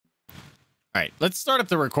All right, let's start up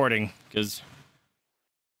the recording because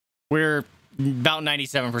we're about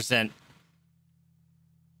 97%, and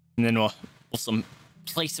then we'll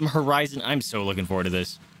play some Horizon. I'm so looking forward to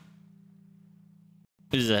this.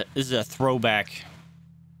 This is a throwback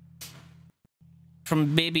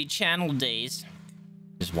from baby channel days.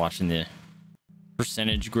 Just watching the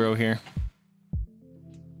percentage grow here.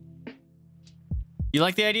 You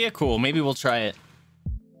like the idea? Cool. Maybe we'll try it.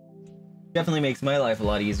 Definitely makes my life a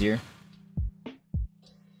lot easier.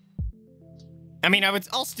 I mean,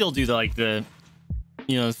 I'll still do the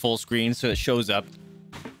full screen so it shows up.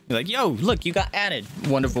 You're like, yo, look, you got added.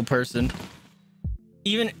 Wonderful person.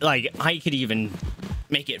 Even like I could even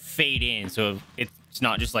make it fade in so it's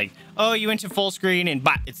not just like, oh, you went to full screen and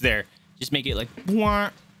bop, it's there. Just make it like wah,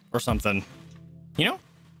 or something. You know?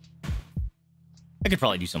 I could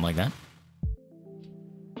probably do something like that.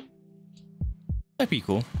 That'd be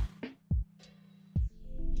cool.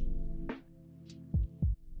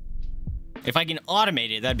 If I can automate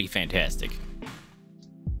it, that'd be fantastic.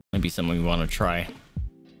 Might be something we want to try.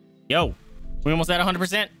 Yo, we almost at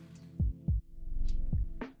 100%.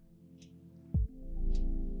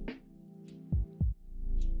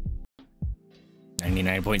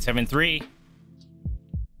 $99.73.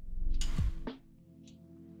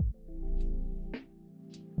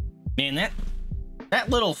 Man, that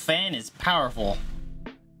little fan is powerful.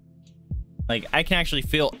 Like, I can actually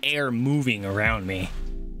feel air moving around me.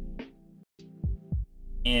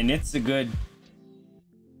 And it's a good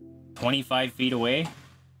 25 feet away.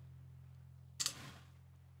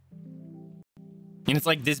 And it's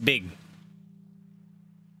like this big.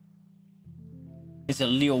 It's a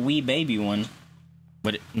little wee baby one.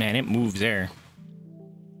 But man, it moves there.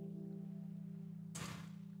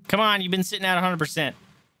 Come on, you've been sitting at 100%.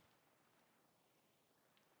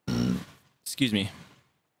 Excuse me.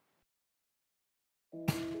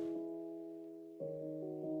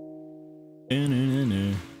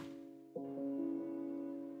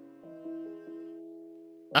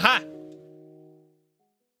 Aha!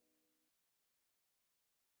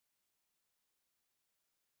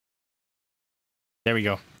 There we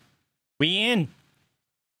go. We in,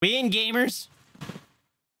 gamers.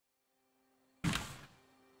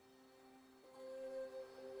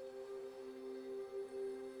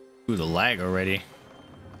 Ooh, the lag already.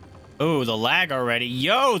 Oh, the lag already.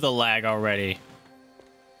 Yo, the lag already.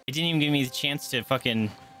 It didn't even give me the chance to fucking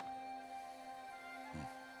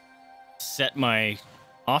set my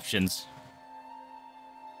options.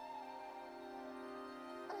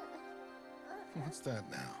 What's that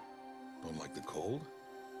now? Don't like the cold?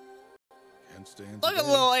 Can't stand Look at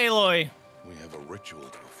little Aloy. We have a ritual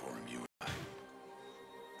to perform, you and I.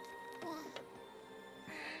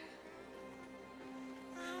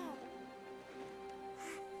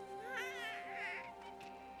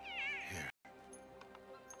 Here.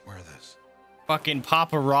 Wear this. Fucking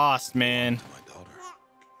Papa Ross, man. To my daughter.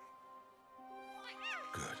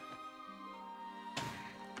 Good.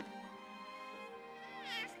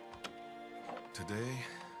 Today,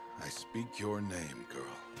 I speak your name, girl.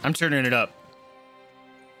 I'm turning it up.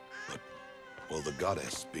 But will the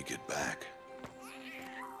goddess speak it back?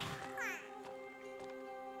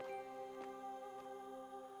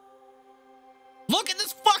 Look at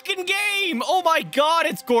this fucking game! Oh my god,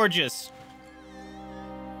 it's gorgeous.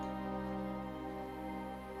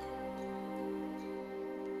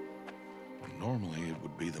 Normally, it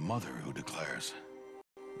would be the mother who declares,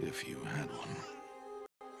 if you had one.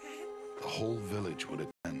 The whole village would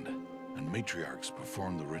attend, and matriarchs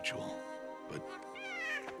perform the ritual. But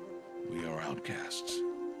we are outcasts.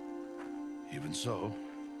 Even so,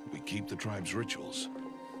 we keep the tribe's rituals.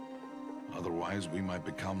 Otherwise, we might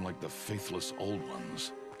become like the faithless old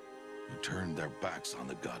ones, who turned their backs on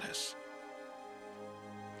the goddess.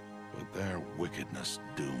 But their wickedness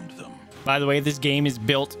doomed them. By the way, this game is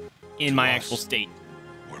built in my us, actual state.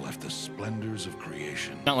 We're left the splendors of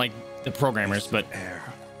creation. Not like the programmers, but air,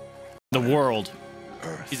 the world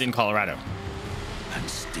earth, is in Colorado. and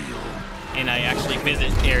steel. And I actually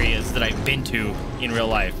visit areas that I've been to in real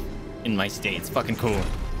life in my state. It's fucking cool.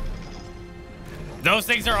 Those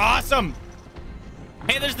things are awesome.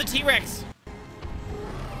 Hey, there's the T-Rex.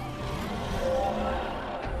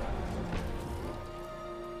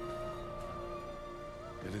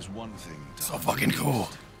 It is one thing to So hunt fucking a beast, cool.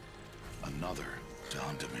 another to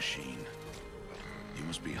hunt a machine. You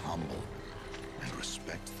must be humble and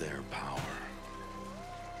respect their power.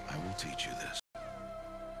 I will teach you this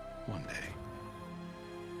one day.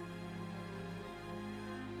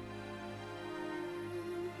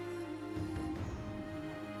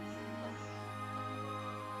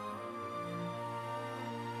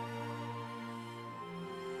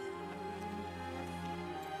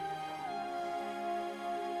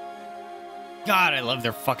 God, I love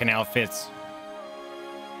their fucking outfits.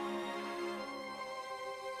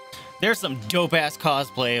 There's some dope-ass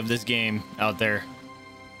cosplay of this game out there.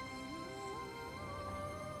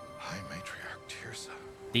 High Matriarch Tirsa.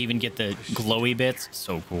 They even get the glowy bits.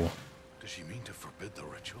 So cool. Does she mean to forbid the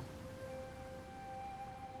ritual?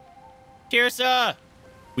 Tirsa!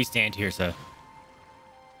 We stand Tirsa.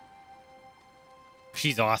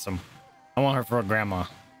 She's awesome. I want her for a grandma.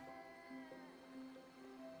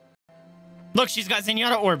 Look, she's got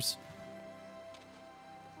Zenyatta orbs.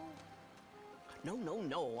 No, no,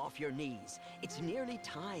 no, off your knees. It's nearly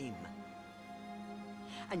time.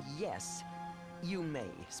 And yes, you may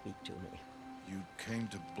speak to me. You came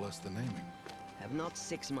to bless the naming. Have not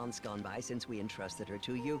 6 months gone by since we entrusted her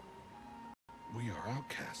to you? We are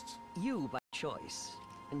outcasts. You by choice,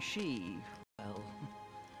 and she, well...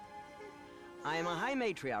 I am a High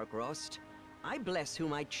Matriarch, Rost. I bless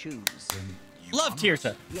whom I choose. Then you Love honor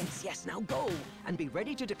Tirsa. us. Yes, yes, now go, and be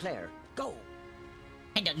ready to declare. Go!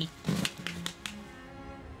 Hi, Dougie.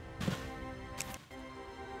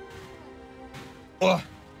 Oh.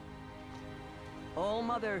 Oh,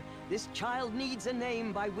 Mother, this child needs a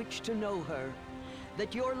name by which to know her.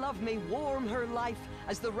 That your love may warm her life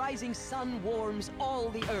as the rising sun warms all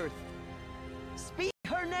the earth. Speak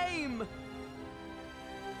her name!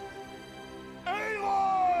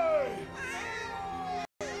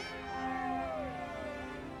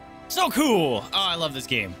 So cool. Oh, I love this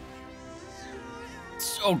game.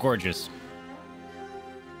 So gorgeous.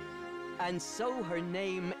 And so her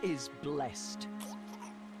name is blessed.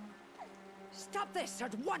 Stop this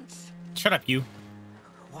at once! Shut up, you.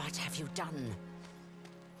 What have you done?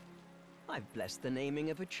 I've blessed the naming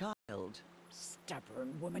of a child.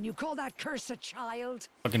 Stubborn woman, you call that curse a child?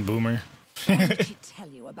 Fucking boomer. What did she tell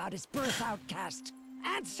you about his birth, outcast?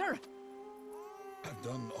 Answer! I've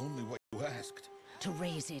done only what you asked. To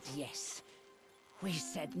raise it, yes. We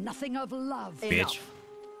said nothing of love. Bitch.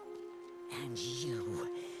 And you,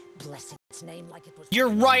 blessing its name like it was... You're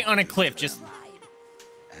right on a cliff. Just...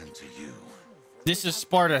 And to you, This is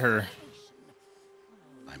Sparta her.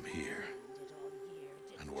 I'm here.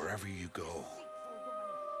 And wherever you go,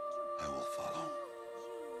 I will follow.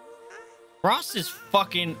 Rost is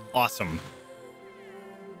fucking awesome.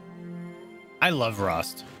 I love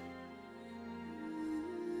Rost.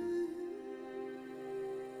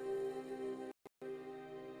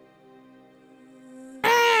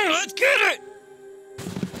 Let's get it!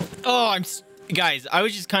 Oh, guys, I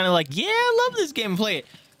was just kind of like, yeah, I love this game and play it.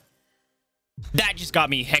 That just got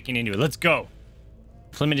me hecking into it. Let's go.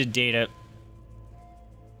 Limited data.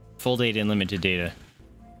 Full data and limited data.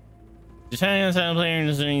 Depending on the time player and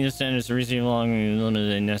the standards to receive long and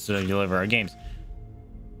limited and necessary to deliver our games.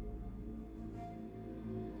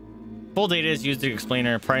 Full data is used to explain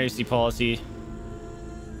our privacy policy.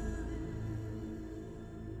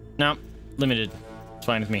 No, limited. It's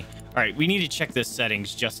fine with me. All right, we need to check the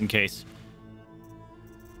settings just in case.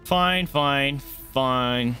 Fine, fine,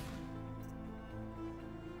 fine.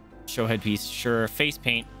 Show headpiece, sure. Face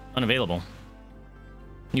paint, unavailable.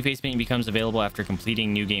 New face paint becomes available after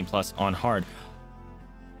completing New Game Plus on hard.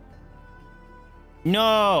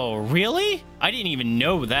 No, really? I didn't even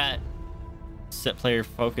know that. Set player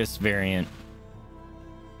focus variant.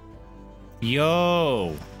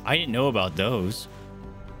 Yo, I didn't know about those.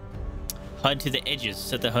 HUD to the edges.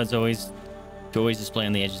 Set the HUDs to always display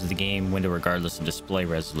on the edges of the game window regardless of display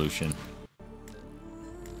resolution.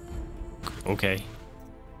 Okay.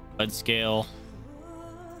 HUD scale.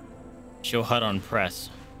 Show HUD on press.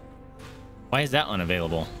 Why is that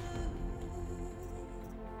unavailable?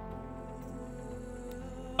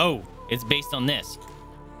 Oh, it's based on this.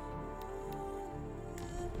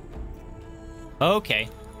 Okay.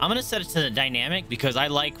 I'm going to set it to the dynamic because I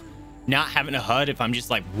like not having a HUD if I'm just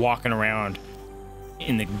like walking around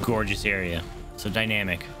in the gorgeous area. So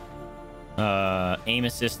dynamic. Aim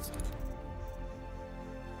assist.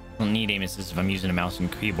 I don't need aim assist if I'm using a mouse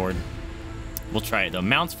and keyboard. We'll try it though.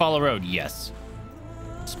 Mounts follow road. Yes.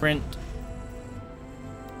 Sprint.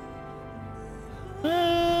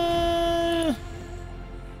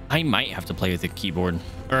 I might have to play with a keyboard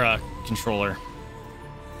or a controller.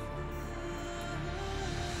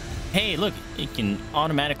 Hey, look, it can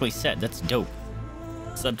automatically set. That's dope.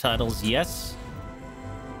 Subtitles, yes.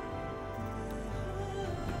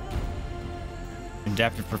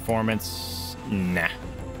 Adaptive performance, nah.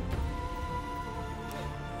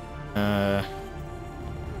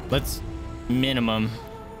 Let's minimum.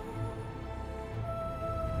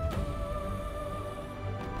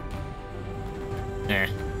 Nah.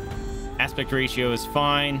 Aspect ratio is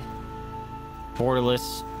fine.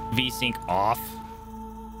 Borderless, VSync off.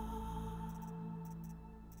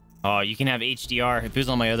 Oh, you can have HDR. If it was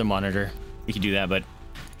on my other monitor, we could do that, but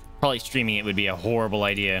probably streaming it would be a horrible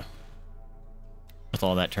idea. With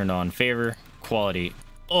all that turned on. Favor, quality,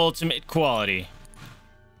 ultimate quality.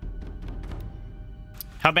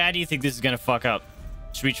 How bad do you think this is gonna fuck up?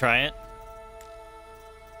 Should we try it?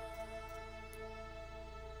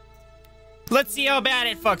 Let's see how bad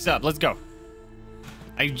it fucks up. Let's go.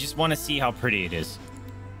 I just want to see how pretty it is.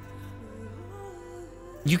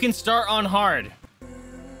 You can start on hard.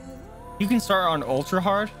 You can start on ultra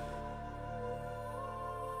hard.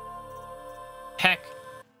 Heck.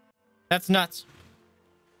 That's nuts.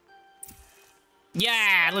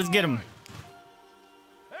 Yeah, let's get him.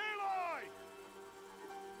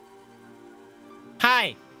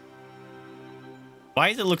 Hi. Why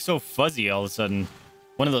does it look so fuzzy all of a sudden?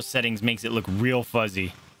 One of those settings makes it look real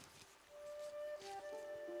fuzzy.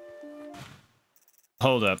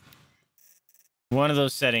 Hold up. One of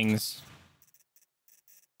those settings.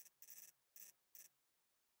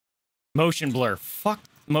 Motion blur. Fuck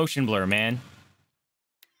motion blur, man.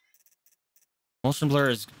 Motion blur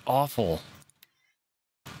is awful.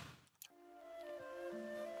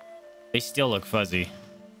 They still look fuzzy.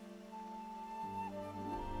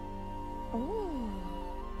 Oh,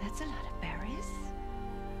 that's a lot of berries.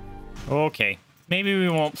 Okay. Maybe we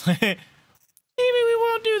won't play. Maybe we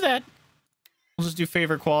won't do that. We'll just do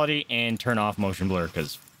favorite quality and turn off motion blur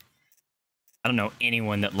because I don't know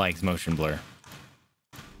anyone that likes motion blur.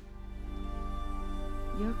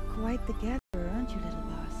 You're quite the gatherer, aren't you, little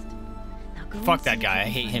Bast? Now go Fuck and that see guy. if I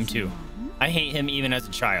you hate can him find too. some more, I hate him even as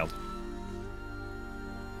a child.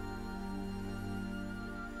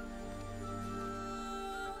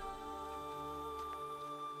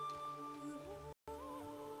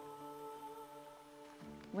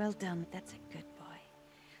 Well done. That's a good boy.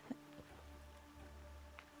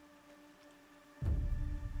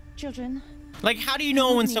 Children, Like, how do you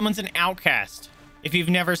know when someone's an outcast if you've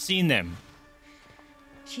never seen them?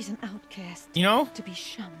 she's an outcast. You know? To be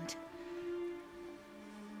shunned.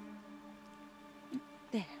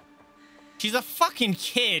 There. She's a fucking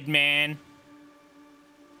kid, man.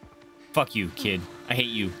 Fuck you, kid. I hate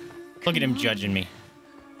you. Look at him judging me.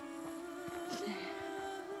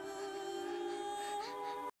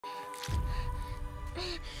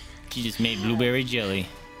 She just made blueberry jelly.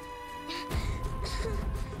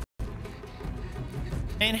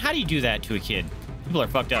 And how do you do that to a kid? People are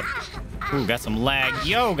fucked up. Ooh, got some lag.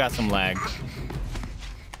 Yo, got some lag.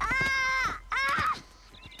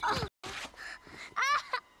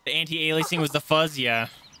 The anti-aliasing was the fuzz, yeah.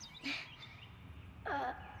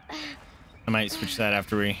 I might switch that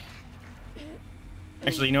after we...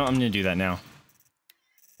 Actually, you know what? I'm going to do that now.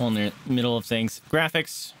 On the middle of things.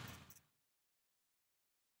 Graphics.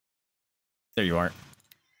 There you are.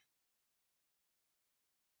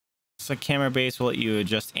 So camera base will let you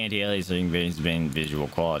adjust anti-aliasing based on visual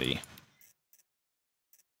quality.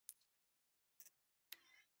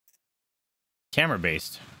 Camera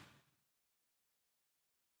based.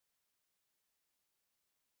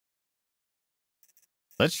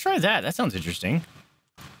 Let's try that. That sounds interesting.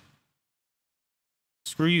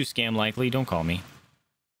 Screw you, Scam Likely. Don't call me.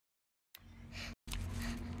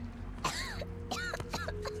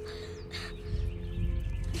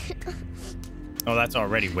 Oh, that's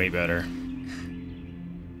already way better.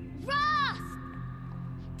 Rost!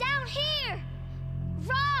 Down here!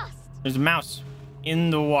 Rost! There's a mouse in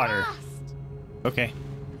the water. Rost! Okay.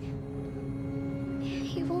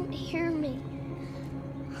 He won't hear me.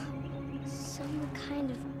 Some kind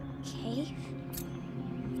of cave?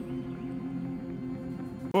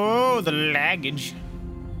 Oh, the laggage.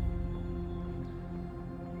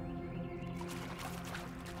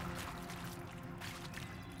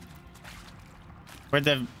 Where'd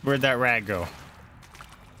that rag go?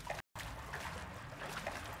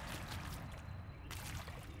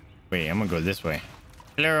 Wait, I'm gonna go this way.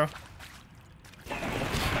 Hello.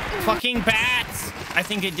 Fucking bats! I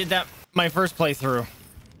think it did that my first playthrough.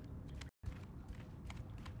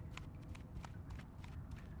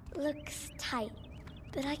 Looks tight,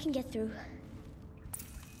 but I can get through.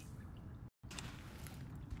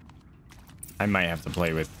 I might have to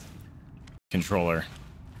play with controller.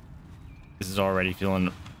 This is already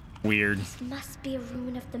feeling weird. This must be a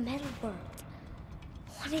ruin of the metal world.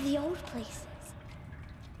 One of the old places.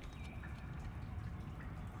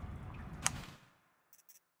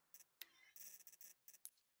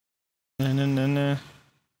 Na.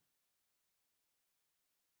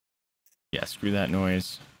 Yeah, screw that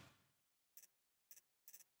noise.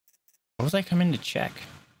 What was I coming to check?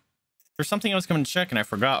 There's something I was coming to check and I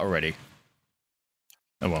forgot already.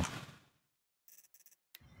 Oh well.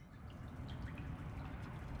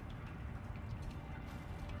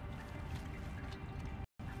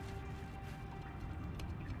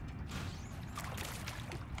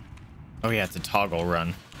 Oh yeah, it's a toggle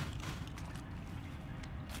run.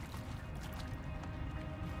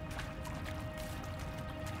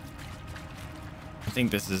 I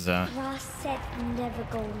think this is Ross said never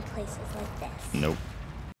go in places like this. nope.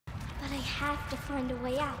 But I have to find a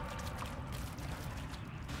way out.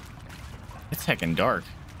 It's heckin' dark.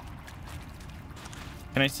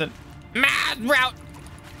 Can I set mad route?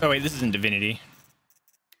 Oh wait, this isn't Divinity.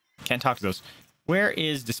 Can't talk to those. Where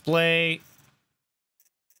is display?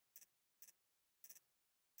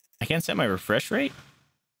 I can't set my refresh rate?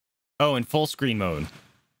 Oh, in full screen mode.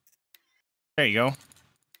 There you go.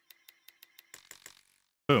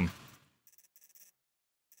 Boom.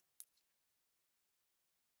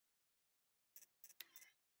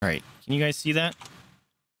 All right. Can you guys see that?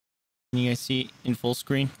 Can you guys see in full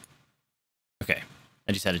screen? Okay.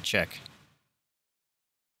 I just had to check.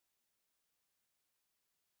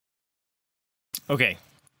 Okay.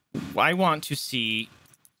 I want to see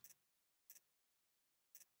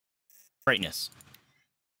brightness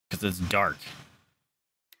because it's dark.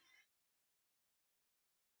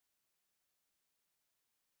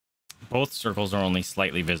 Both circles are only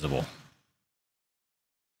slightly visible.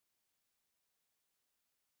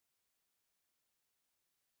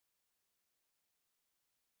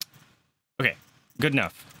 Okay, good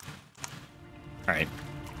enough. All right,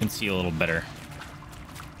 can see a little better.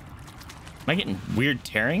 Am I getting weird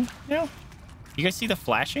tearing now? You guys see the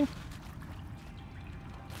flashing?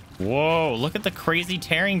 Whoa, look at the crazy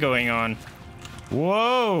tearing going on.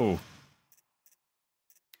 Whoa.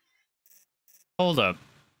 Hold up.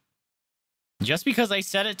 Just because I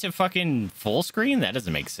set it to fucking full screen? That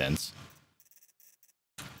doesn't make sense.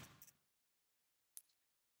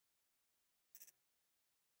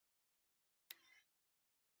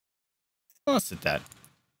 Let's set that.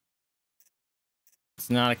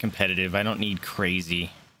 It's not a competitive. I don't need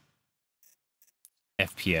crazy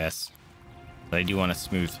FPS. But I do want to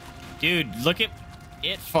smooth. Dude, look at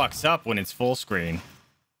it fucks up when it's full screen.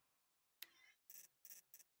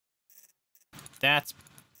 That's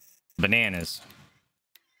bananas.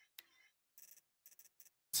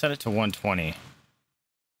 Set it to 120.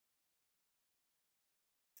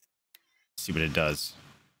 See what it does.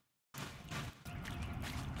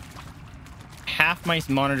 Half my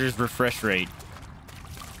monitor's refresh rate.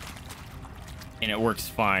 And it works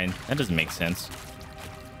fine. That doesn't make sense.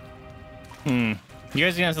 You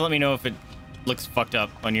guys are gonna have to let me know if it looks fucked up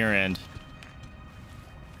on your end.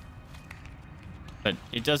 But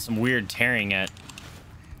it does some weird tearing at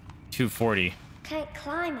 240. Can't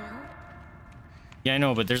climb out. Yeah, I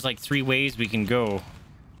know, but there's like 3 ways we can go,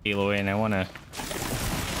 Aloy, and I wanna...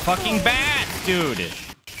 Fucking bats, dude!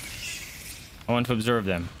 I want to observe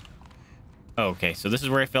them. Oh, okay, so this is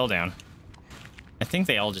where I fell down. I think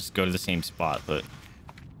they all just go to the same spot, but...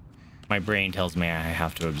 my brain tells me I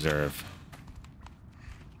have to observe.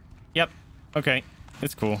 Yep. Okay.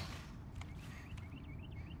 It's cool.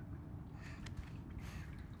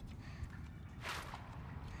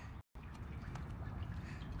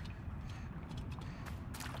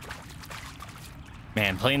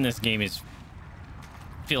 Man, playing this game is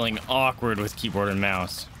feeling awkward with keyboard and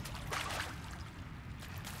mouse.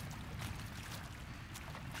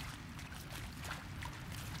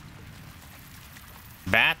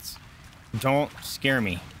 Bats, don't scare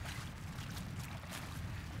me.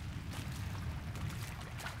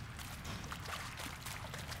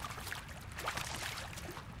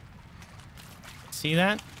 See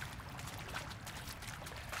that?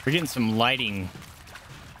 We're getting some lighting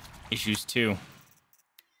issues too.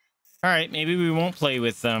 All right, maybe we won't play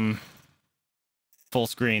with full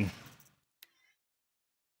screen.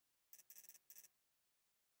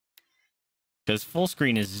 Because full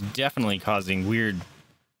screen is definitely causing weird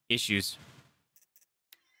issues.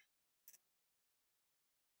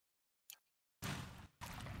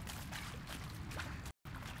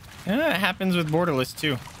 Yeah, it happens with Borderless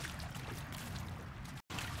too.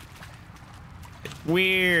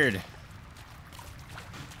 Weird.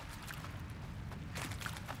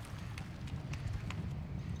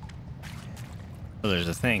 Oh, there's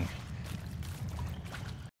a thing.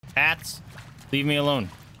 Bats, leave me alone.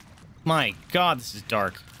 My God, this is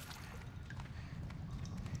dark.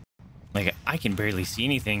 Like, I can barely see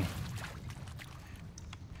anything.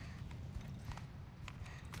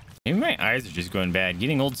 Maybe my eyes are just going bad.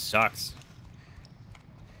 Getting old sucks.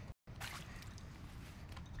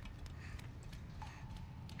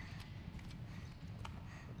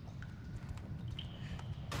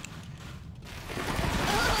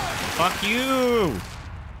 Fuck you!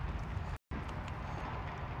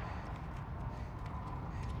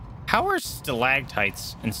 How are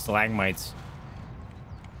stalactites and stalagmites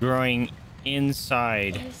growing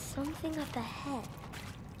inside There's something up ahead.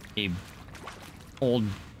 a old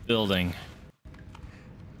building.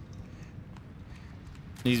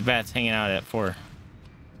 These bats hanging out at 4.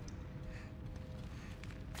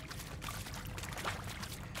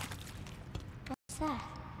 What's that?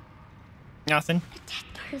 Nothing. A dead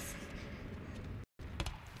person.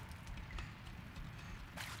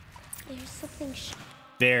 There's something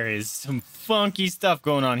There is some funky stuff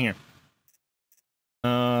going on here.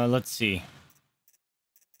 Let's see.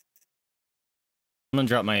 I'm gonna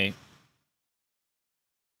drop my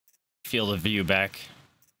field of view back.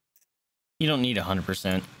 You don't need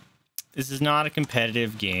 100%. This is not a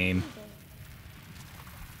competitive game.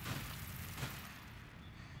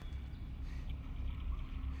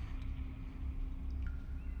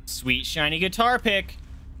 Sweet shiny guitar pick.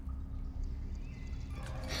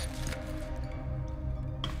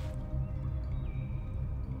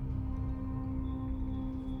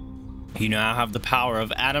 You now have the power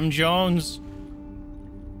of Adam Jones.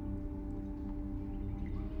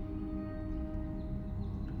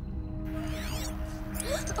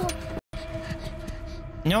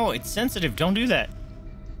 No, it's sensitive. Don't do that.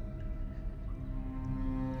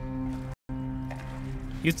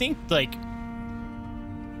 You think, like,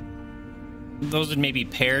 those would maybe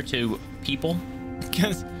pair to people?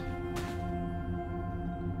 Because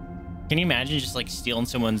can you imagine just, like, stealing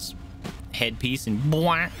someone's headpiece and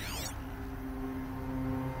blah?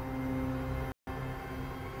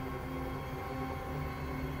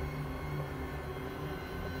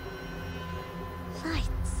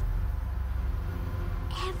 lights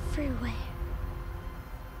everywhere.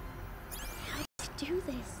 How to do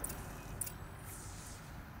this?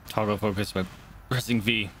 Toggle focus by pressing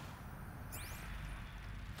V.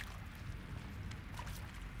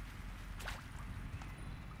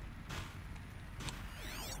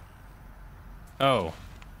 Oh.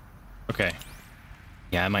 Okay.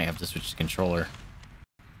 Yeah, I might have to switch the controller.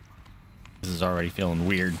 This is already feeling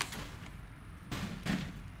weird.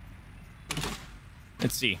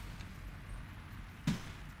 Let's see.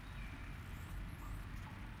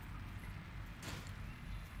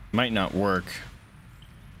 Might not work.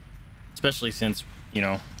 Especially since, you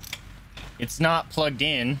know, it's not plugged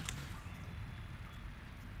in.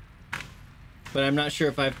 But I'm not sure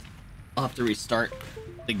if I'll have to restart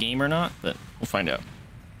the game or not, but we'll find out.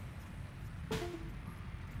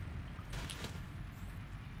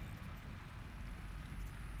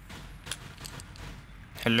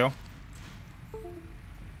 Hello?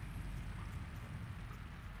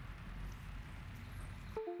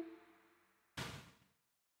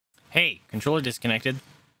 Hey, controller disconnected.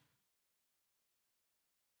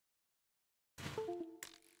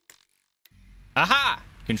 Aha!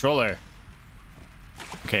 Controller.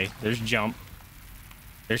 Okay, there's jump.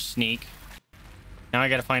 There's sneak. Now I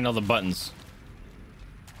gotta find all the buttons.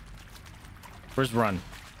 Where's run?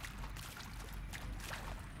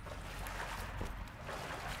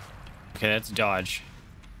 Okay, that's dodge.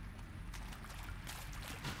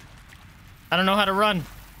 I don't know how to run.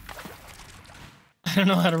 I don't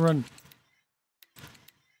know how to run.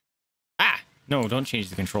 Ah! No, don't change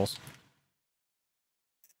the controls.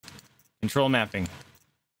 Control mapping.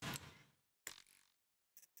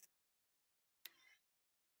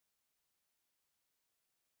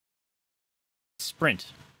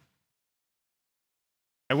 Sprint.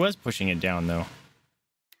 I was pushing it down, though.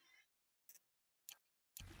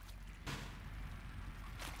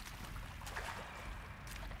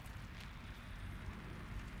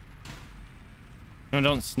 No,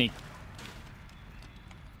 don't sneak.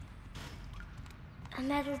 A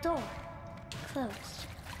metal door. Closed.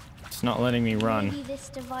 It's not letting me run. Maybe this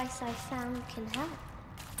device I found can help.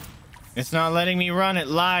 It's not letting me run. It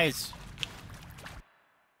lies.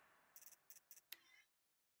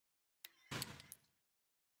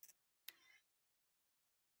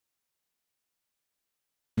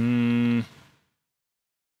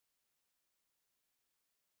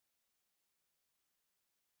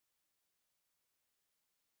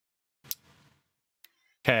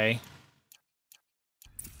 Okay.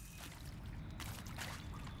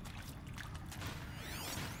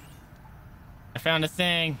 I found a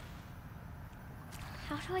thing.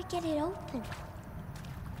 How do I get it open?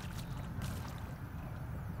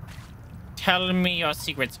 Tell me your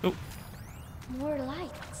secrets. Ooh. More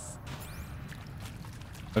lights.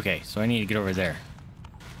 Okay, so I need to get over there.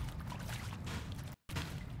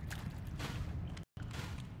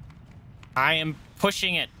 I am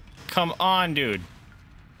pushing it. Come on, dude.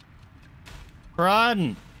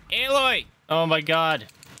 Run! Aloy! Oh my god.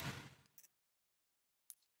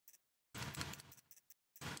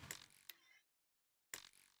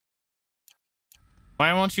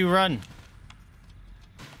 Why won't you run?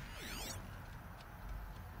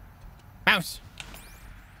 Mouse.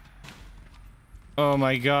 Oh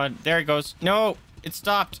my god. There it goes. No, it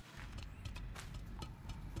stopped.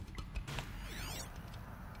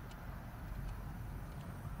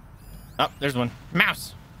 Oh, there's one.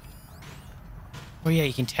 Mouse. Oh yeah,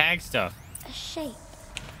 you can tag stuff. A shape.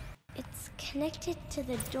 It's connected to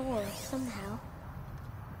the door somehow.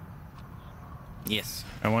 Yes,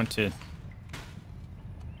 I want to...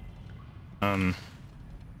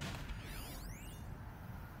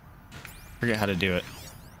 forget how to do it.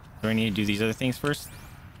 Do I need to do these other things first?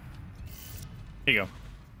 There you go.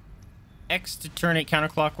 X to turn it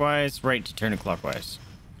counterclockwise, right to turn it clockwise.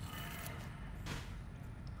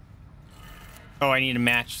 Oh, I need to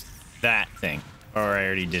match that thing. Or I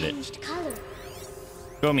already did it. Changed color.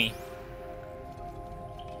 Go me.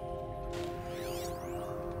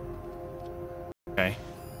 Okay.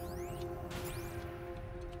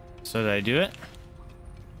 So did I do it?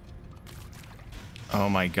 Oh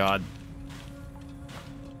my god.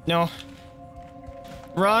 No.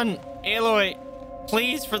 Run, Aloy.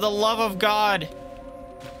 Please, for the love of God.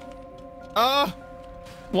 Oh.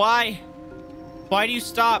 Why? Why do you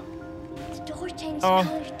stop? The door changed Oh.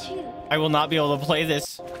 color too. I will not be able to play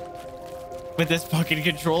this with this fucking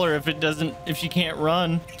controller if she can't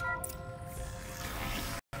run.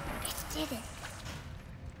 It did it.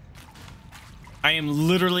 I am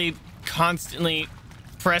literally constantly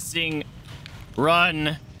pressing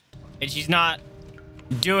run and she's not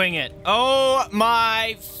doing it. Oh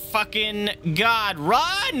my fucking god.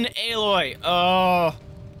 Run, Aloy. Oh.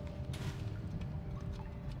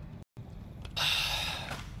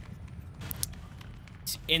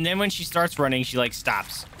 And then when she starts running, she like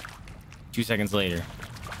stops 2 seconds later.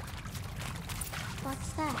 What's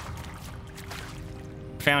that?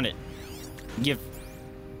 Found it. Give.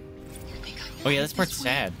 Oh yeah, this part's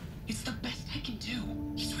sad. It's the best I can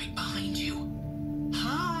do. He's right behind you.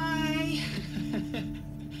 Hi!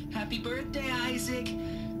 Happy birthday, Isaac.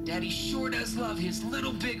 Daddy sure does love his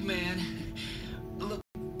little big man. Look,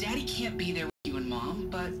 Daddy can't be there with you and Mom,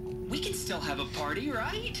 but we can still have a party,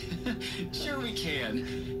 right? Sure we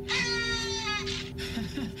can.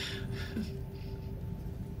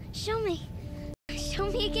 Show me. Show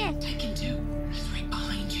me again. I can do. He's right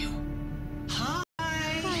behind you. Hi!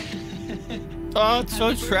 Oh, it's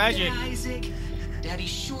so Happy tragic. birthday, Isaac. Daddy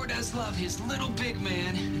sure does love his little big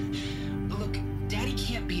man. Look, Daddy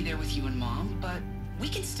can't be there with you and Mom, but we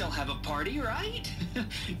can still have a party, right?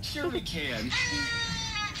 Sure we can.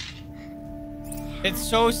 It's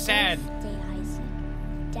so sad. Birthday, Isaac.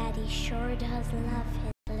 Daddy sure does love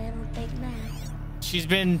his little big man. She's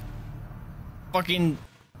been fucking...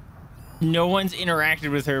 No one's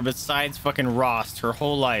interacted with her besides fucking Rost her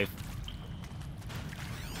whole life.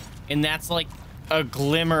 And that's like a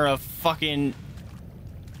glimmer of fucking...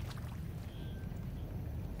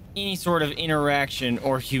 any sort of interaction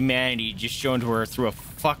or humanity just shown to her through a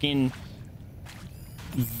fucking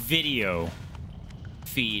video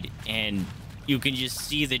feed, and you can just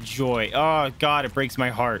see the joy. Oh god, it breaks my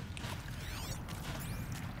heart.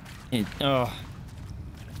 And, oh,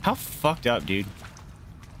 how fucked up, dude.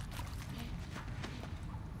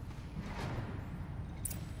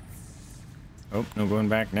 Oh, no going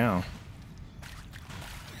back now.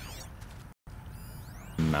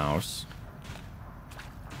 Mouse.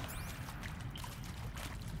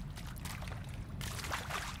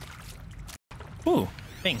 Ooh,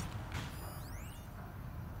 thing.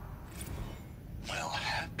 Well,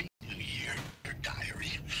 happy New Year, your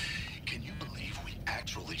diary. Can you believe we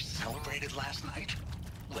actually celebrated last night?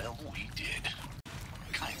 Well, we did.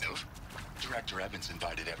 Kind of. Director Evans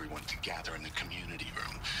invited everyone to gather in the community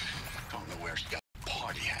room. Don't know where she got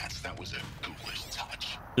party hats. That was a ghoulish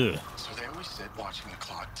touch. Ugh. So there we sit watching the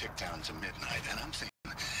clock tick down to midnight, and I'm thinking,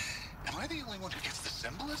 am I the only one who gets the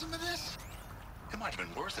symbolism of this? It might have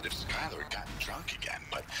been worth it if Skylar had gotten drunk again,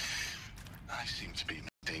 but I seem to be a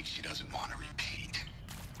mistake she doesn't want to repeat.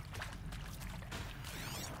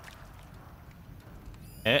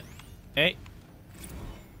 Hey.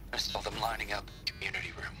 I saw them lining up in the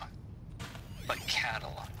community room. Like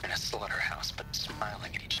cattle in a slaughterhouse, but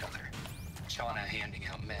smiling at each other. Shauna handing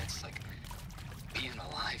out meds like being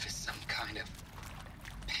alive is some kind of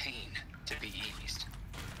pain to be eased.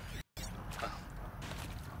 Well,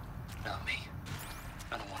 not me.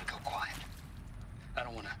 I don't want to go quiet. I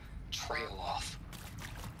don't want to trail off.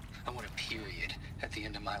 I want a period at the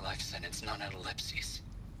end of my life sentence, not an ellipses.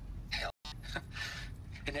 Hell,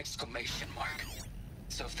 an exclamation mark.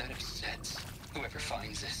 So if that upsets whoever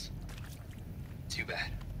finds this, too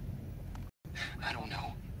bad. I don't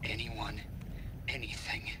know anyone,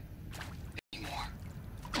 anything anymore.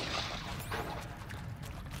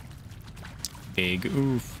 Big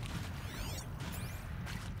oof.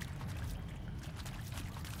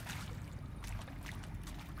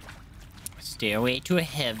 Stairway to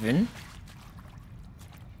heaven.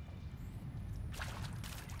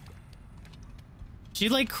 She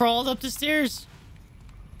like crawled up the stairs.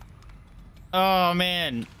 Oh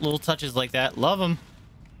man, little touches like that. Love them.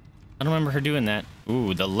 I don't remember her doing that.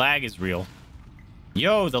 Ooh, the lag is real.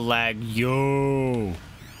 Yo, the lag. Yo.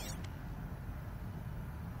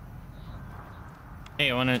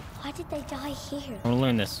 Hey, I want to Why did they die here?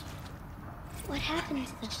 learn this. What happened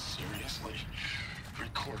to them? Seriously?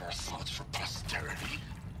 Record our thoughts for posterity?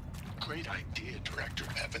 Great idea, Director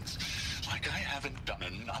Evans. Like I haven't done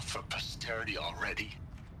enough for posterity already.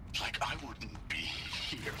 Like I wouldn't be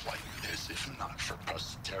here like this if not for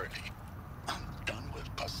posterity. I'm done with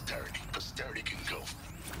posterity. Posterity can go.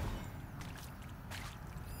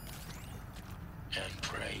 And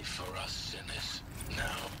pray for us sinners,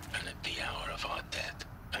 now and at the hour of our death.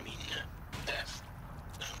 Death.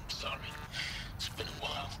 I'm sorry. It's been a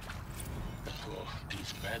while. And for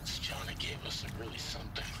these meds Johnny gave us are really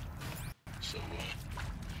something. So,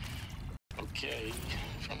 okay,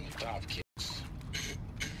 from the top, kids.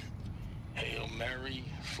 Hail Mary,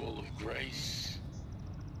 full of grace.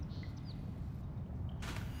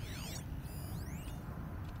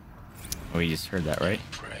 Oh, you just heard that, right?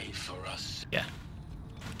 Pray for us. Yeah.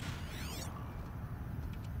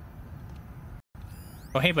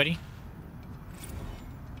 Oh, hey, buddy.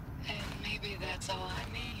 And maybe that's all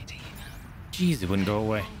I need, you know? Jeez, it wouldn't go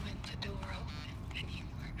away. Moment the door opened and you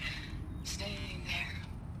were standing there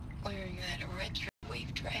wearing that retro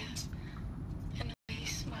weave dress and a wee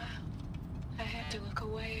smile. I had to look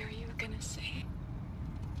away or you were gonna see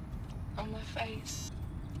on my face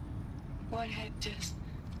what had just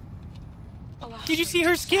Did you see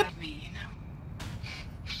her skip? me, you know?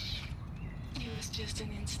 It was just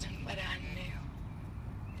an instant, but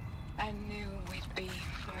I knew we'd be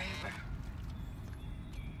forever.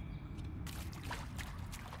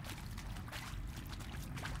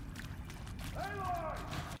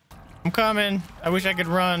 I'm coming. I wish I could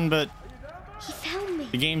run, but He found me.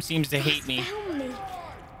 the game seems to hate He me. found me.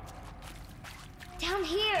 Down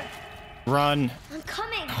here. Run. I'm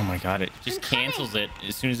coming. Oh my god, it just I'm coming. cancels it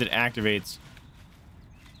as soon as it activates.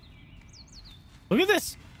 Look at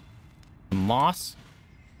this. Moss.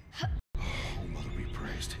 Oh, Mother be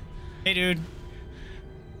praised. Hey, dude.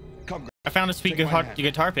 Come, I found a sweet Take my hand.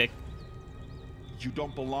 guitar pick. you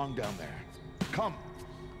don't belong down there. Come.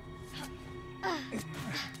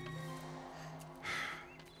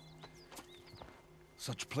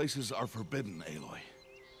 Such places are forbidden, Aloy.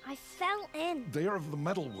 I fell in. They are of the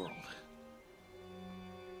metal world.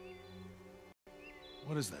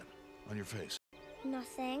 What is that on your face?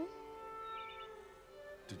 Nothing.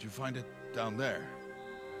 Did you find it down there?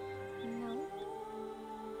 No.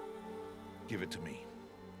 Give it to me.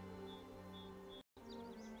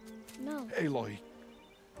 No. Aloy,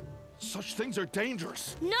 such things are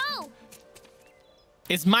dangerous. No!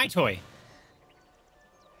 It's my toy.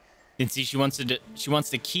 And see, she wants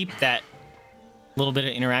to keep that little bit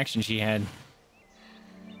of interaction she had.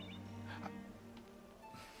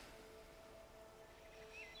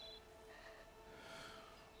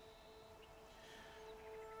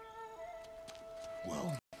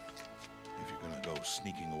 Well, if you're gonna go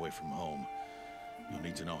sneaking away from home, you'll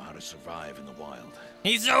need to know how to survive in the wild.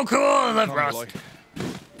 He's so cool, I love Come, Rust.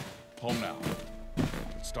 Aloy. Home now.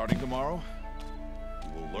 Starting tomorrow,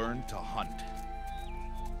 you will learn to hunt.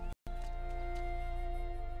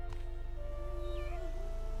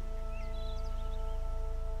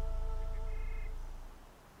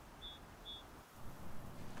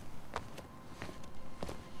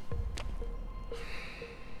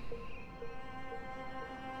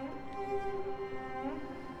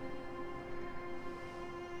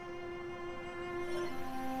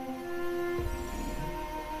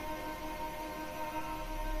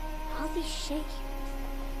 All these shapes.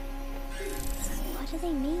 What do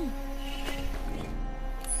they mean?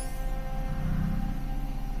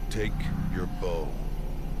 Take your bow.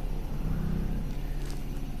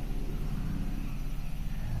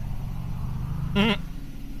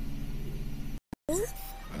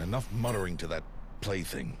 And enough muttering to that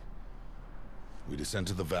plaything. We descend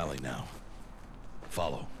to the valley now.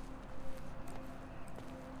 Follow.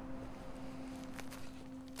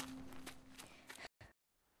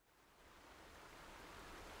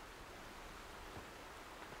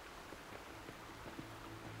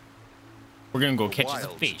 We're gonna go catch The his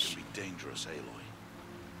wilds fish. can be dangerous, Aloy.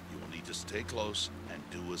 You will need to stay close and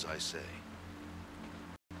do as I say.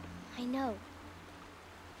 I know.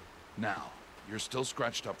 Now, you're still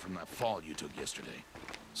scratched up from that fall you took yesterday.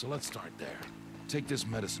 So let's start there. Take this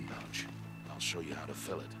medicine pouch. I'll show you how to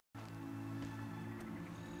fill it.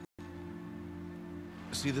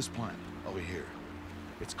 See this plant? Over here.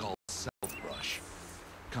 It's called brush.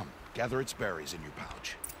 Come, gather its berries in your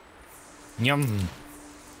pouch. Yum.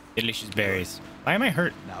 Delicious berries. Why am I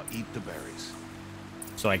hurt? Now eat the berries.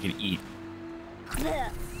 So I can eat.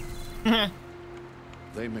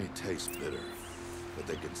 They may taste bitter, but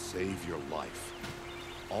they can save your life.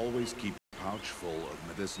 Always keep a pouch full of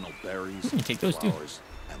medicinal berries, take those flowers,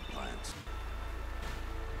 and plants.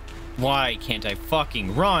 Why can't I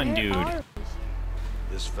fucking run, dude?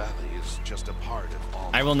 This valley is just a part of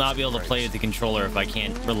all. I will not be able to play with the controller if I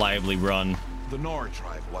can't reliably run. The Nora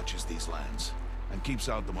tribe watches these lands and keeps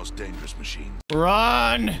out the most dangerous machines.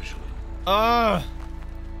 Run! Usually.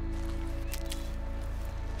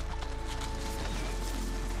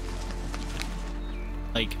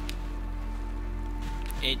 Like,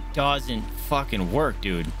 it doesn't fucking work,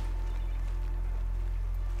 dude.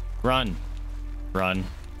 Run. Run.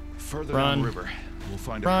 Further Run. down the river, we'll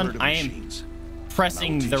find a Run. herd of I am machines.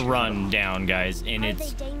 pressing And I'll the teach you run how. down, guys, and Are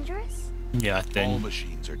it's... they dangerous? Yeah, All then...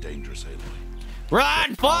 machines are dangerous, Aloy.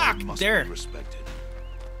 Run! Power Fuck! must There. be respected.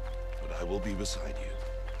 But I will be beside you.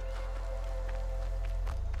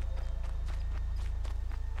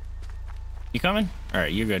 You coming?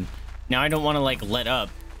 Alright, you're good. Now I don't want to, like, let up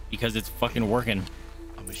because it's fucking working.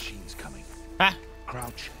 A machine's coming. Ah!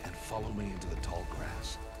 Crouch and follow me into the tall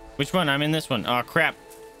grass. Which one? I'm in this one. Oh, crap.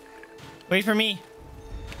 Wait for me.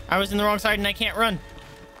 I was in the wrong side and I can't run.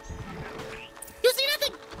 You see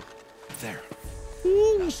nothing? There.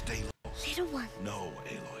 Now stay low. Little one. No,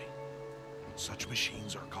 Aloy. Such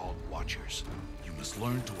machines are called watchers. You must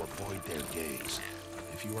learn to avoid their gaze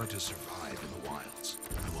if you are to survive in the wilds.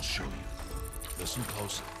 I will show you. Listen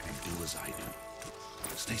close and do as I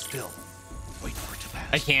do. Stay still. Wait for it to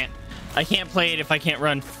pass. I can't play it if I can't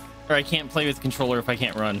run. Or I can't play with the controller if I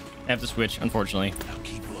can't run. I have to switch, unfortunately. Now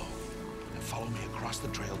keep low and follow me across the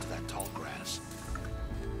trail to that tall grass.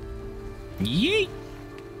 Yeet!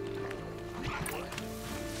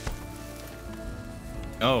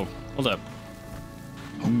 Oh, hold up.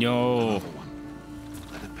 No. Another one.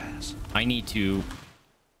 Let it pass. I need to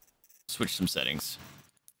switch some settings.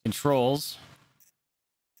 Controls.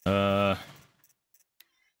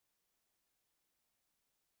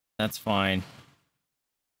 That's fine.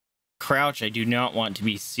 Crouch, I do not want to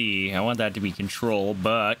be C. I want that to be control,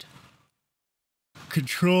 but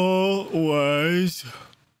control was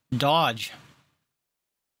dodge.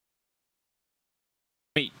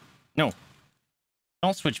 Wait, no.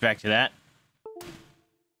 Don't switch back to that.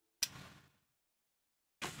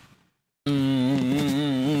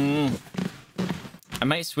 I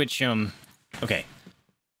might switch okay.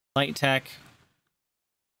 Light tech.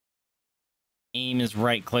 Aim is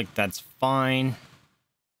right click, that's fine.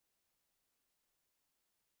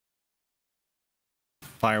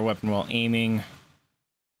 Fire weapon while aiming.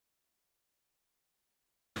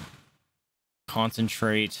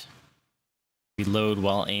 Concentrate. Reload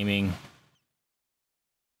while aiming.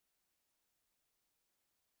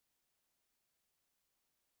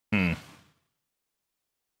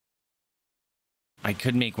 I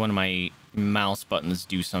could make one of my mouse buttons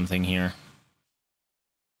do something here.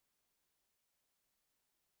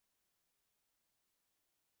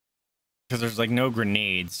 Because there's like no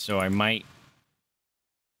grenades, so I might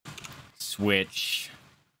switch.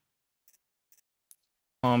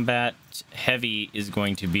 Combat heavy is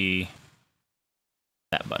going to be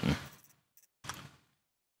that button.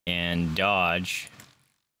 And dodge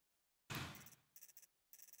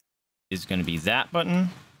is going to be that button.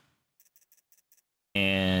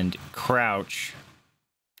 And crouch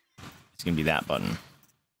is going to be that button. Let's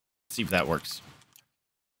see if that works.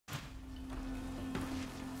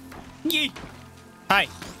 Yee! Hi.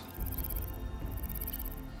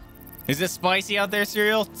 Is it spicy out there,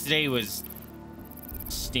 Cereal? Today was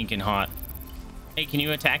stinking hot. Hey, can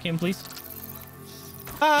you attack him, please?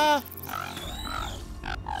 Ah!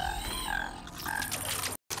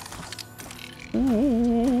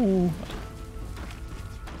 Ooh.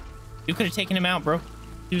 You could have taken him out, bro.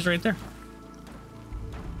 He was right there.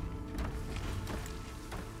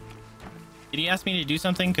 Did he ask me to do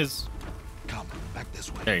something? Because... Come, back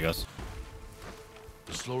this way. There he goes.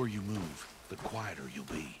 The slower you move, the quieter you'll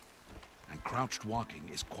be. And crouched walking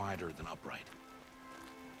is quieter than upright.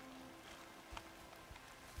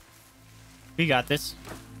 We got this.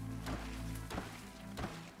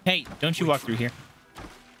 Hey, don't you walk through here.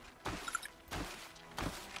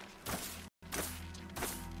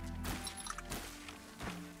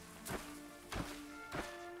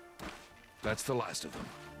 That's the last of them.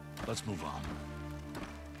 Let's move on.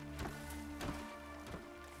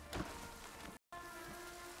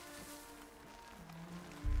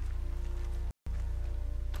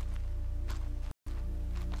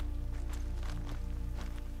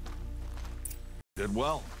 Did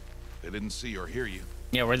well. They didn't see or hear you.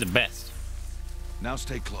 Yeah, we're the best. Now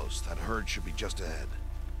stay close. That herd should be just ahead.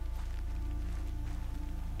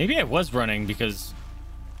 Maybe I was running because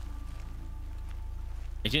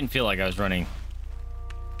it didn't feel like I was running.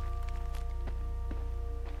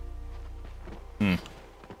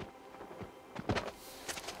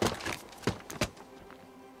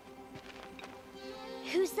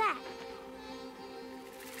 Who's that?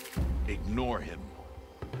 Ignore him.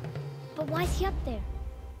 But why is he up there?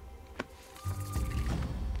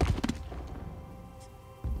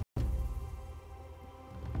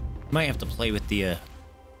 Might have to play with the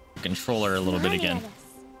controller a little bit Running again. at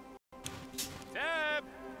us. Deb,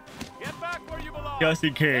 get back where you belong. Just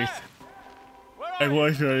in case. Deb, where I are you?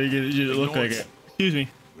 was trying to get it to look like it. Excuse me.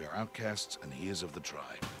 We are outcasts, and he is of the tribe.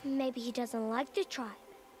 Maybe he doesn't like the tribe.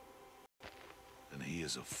 And he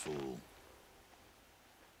is a fool.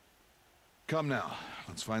 Come now.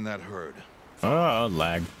 Let's find that herd. Oh,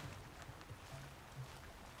 lag.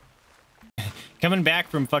 Coming back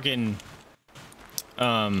from fucking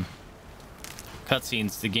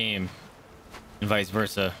cutscenes to game and vice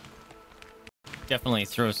versa definitely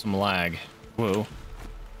throws some lag. Whoa.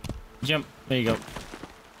 Jump. There you go.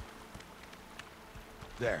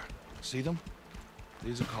 There. See them?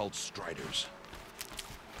 These are called striders.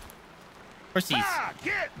 Horsies. Ah,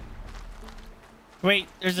 get! Wait,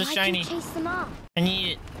 there's a Why shiny. do you chase them off? I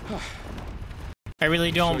need it. I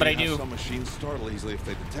really don't, but I do. Some machines startle easily if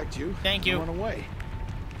they detect you. Thank you. Run away.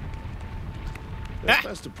 They're Ah!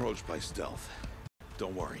 best approached by stealth.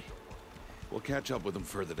 Don't worry. We'll catch up with them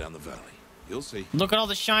further down the valley. You'll see. Look at all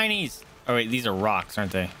the shinies. Oh wait, these are rocks,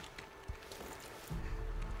 aren't they?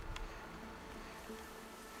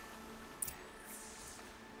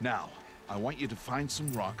 Now, I want you to find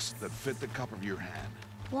some rocks that fit the cup of your hand.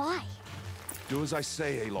 Why? Do as I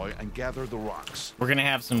say, Aloy, and gather the rocks. We're gonna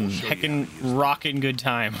have some We'll show you heckin' how to use them. rockin' good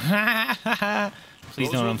time. Please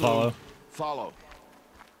Those don't who unfollow. bloom, Follow.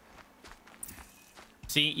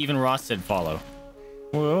 See, even Ross said follow.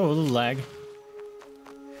 Whoa, a little lag.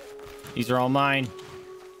 These are all mine.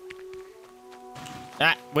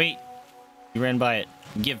 Ah, wait. You ran by it.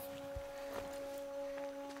 Give.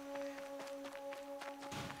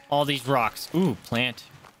 All these rocks. Ooh, plant.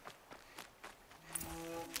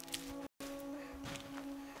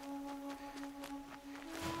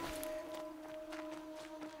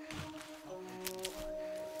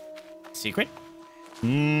 Secret?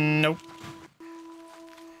 Nope.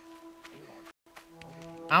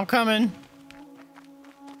 I'm coming.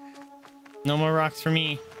 No more rocks for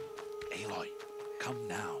me. Aloy, come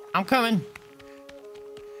now. I'm coming.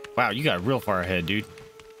 Wow, you got real far ahead, dude.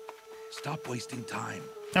 Stop wasting time.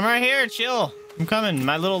 I'm right here. Chill. I'm coming.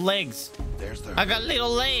 My little legs. There's the I got little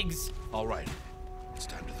legs. All right. It's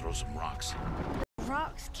time to throw some rocks.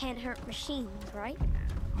 Rocks can't hurt machines, right?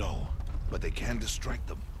 No, but they can distract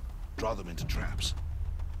them. Draw them into traps.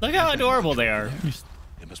 Look how adorable they are.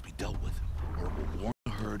 They must be dealt with, or it will warn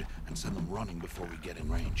the herd and send them running before we get in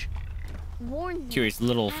range. Warn them. Curious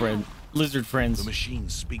little friend, lizard The friends.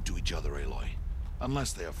 machines speak to each other, Aloy,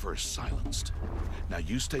 unless they are first silenced. Now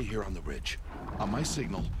you stay here on the ridge. On my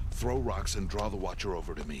signal, throw rocks and draw the Watcher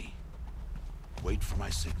over to me. Wait for my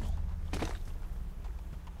signal.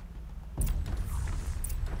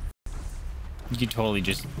 You could totally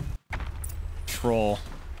just troll.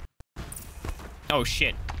 Oh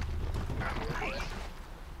shit.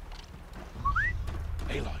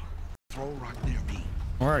 Aloy, throw a rock near me.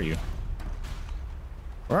 Where are you?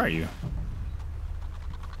 Where are you?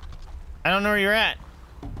 I don't know where you're at.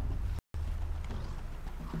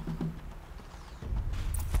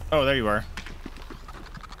 Oh, there you are.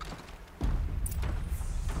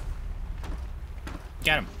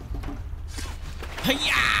 Got him.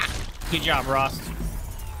 Hi-ya! Good job, Ross.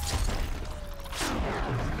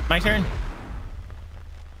 My turn.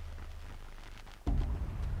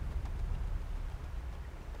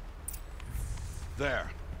 There.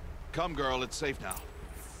 Come, girl. It's safe now.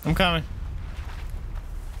 I'm coming.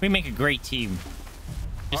 We make a great team.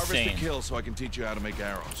 Just Harvest saying. and kill so I can teach you how to make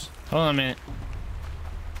arrows. Hold on a minute.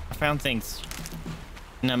 I found things.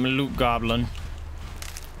 And I'm a loot goblin.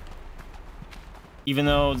 Even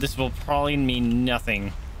though this will probably mean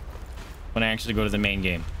nothing when I actually go to the main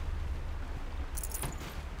game.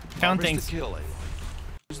 Found Harvest things. to kill, Aloy.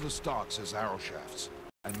 Use the stalks as arrow shafts,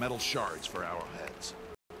 and metal shards for arrowheads.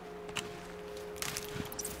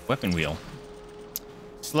 Weapon wheel.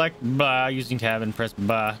 Select ba using tab and press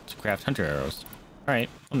ba to craft hunter arrows. Alright,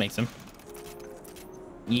 I'll make some.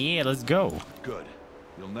 Yeah, let's go. Good.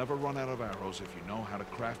 You'll never run out of arrows if you know how to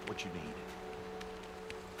craft what you need.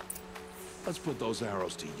 Let's put those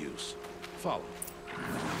arrows to use. Follow.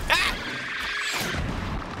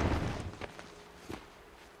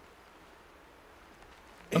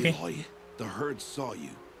 Okay. Aloy, the herd saw you.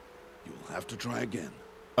 You'll have to try again.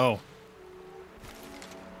 Oh,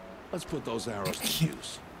 Let's put those arrows to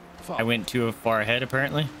use. I went too far ahead,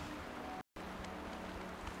 apparently.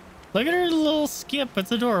 Look at her little skip.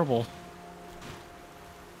 It's adorable.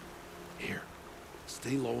 Here,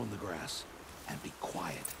 stay low in the grass and be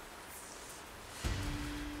quiet.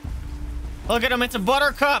 Look at him. It's a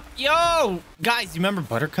Buttercup. Yo, guys, you remember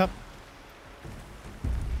Buttercup?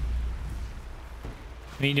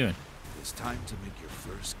 What are you doing? It's time to make your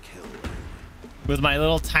first kill. With my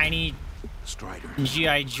little tiny Strider.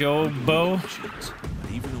 G.I. Joe bow. Machines,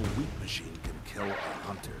 but even a weak machine can kill a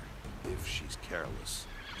hunter if she's careless.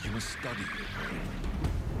 You must study your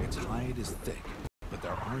prey. Its hide is thick, but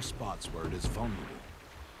there are spots where it is vulnerable,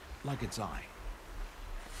 like its eye.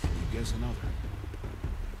 Can you guess another?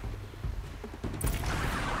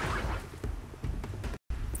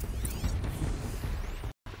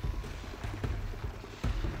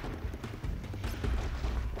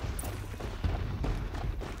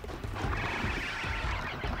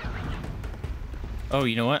 Oh,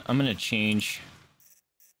 you know what? I'm gonna change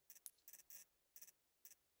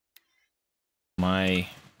my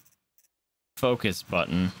focus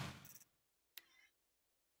button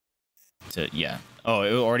to, yeah. Oh,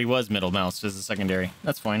 it already was middle mouse as a secondary.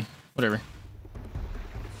 That's fine. Whatever.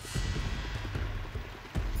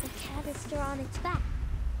 The canister on its back.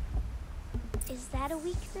 Is that a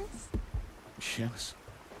weakness? Yes.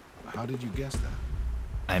 How did you guess that?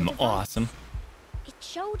 I'm awesome. It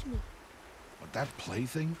showed me. But that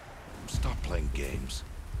plaything? Stop playing games.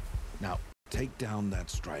 Now, take down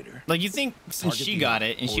that Strider. Like, you think since she got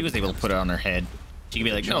it and she was able to put it on her head, she could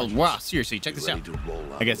be like, no, wow, seriously, check this out.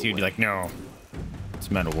 I guess he'd be like, no,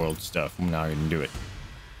 it's Metal World stuff. I'm not gonna do it.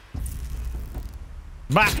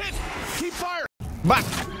 Bah! Keep firing! Bah!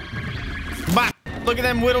 Bah! Look at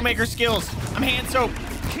them Widowmaker skills. I'm hand soap.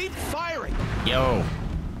 Keep firing! Yo.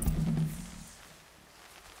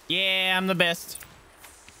 Yeah, I'm the best.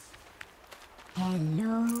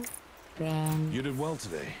 Hello, friend. You did well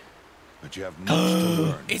today, but you have much to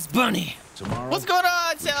learn. It's Bunny. Tomorrow, What's going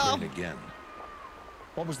on, we Sal? train again.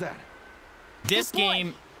 What was that? This The boy.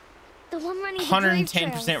 game, The one running the brave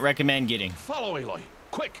trails. 110% recommend getting. Follow Aloy,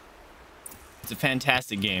 quick! It's a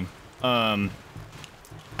fantastic game. I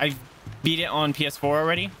beat it on PS4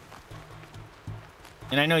 already.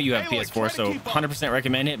 And I know you have Aloy, try PS4, to so keep up. 100%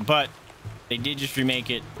 recommend it, but they did just remake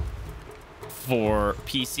it for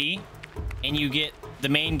PC. And you get the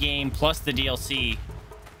main game plus the DLC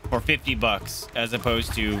for $50 as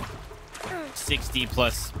opposed to 60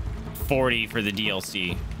 plus 40 for the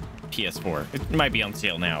DLC PS4. It might be on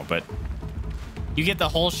sale now, but you get the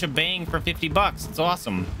whole shebang for $50. It's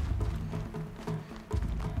awesome.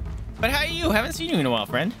 But how are you? Haven't seen you in a while,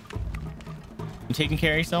 friend. You taking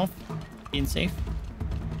care of yourself? Being safe?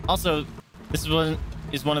 Also, this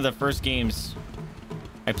is one of the first games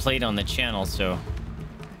I played on the channel, so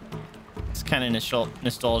it's kind of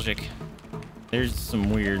nostalgic. There's some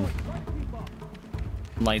weird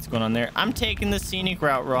lights going on there. I'm taking the scenic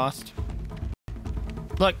route, Rost.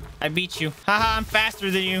 Look, I beat you. Haha, I'm faster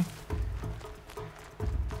than you.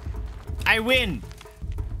 I win.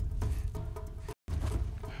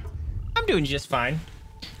 I'm doing just fine.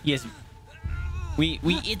 Yes. We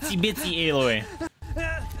itsy bitsy Aloy.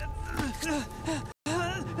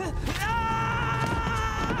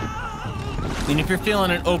 And if you're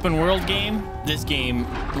feeling an open world game, this game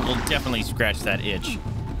will definitely scratch that itch.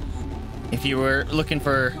 If you were looking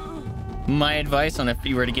for my advice on if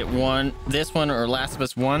you were to get this one or Last of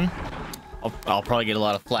Us 1, I'll probably get a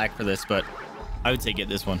lot of flack for this, but I would say get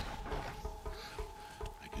this one.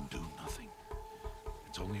 I can do nothing.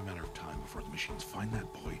 It's only a matter of time before the machines find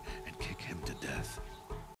that boy and kick him to death.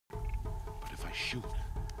 But if I shoot...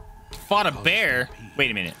 Fought a bear? Wait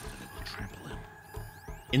a minute.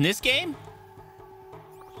 In this game?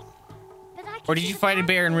 Or did you fight a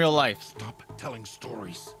bear in real life? Stop telling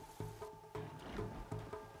stories.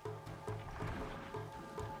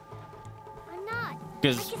 I'm not.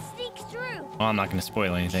 Because I can sneak through. well, I'm not going to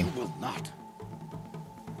spoil anything. You will not.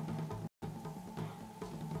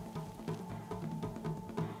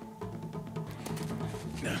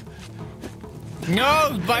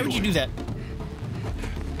 No, why would you do that?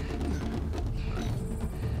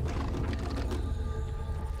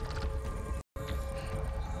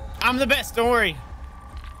 I'm the best, don't worry.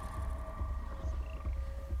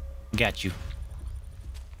 Got you.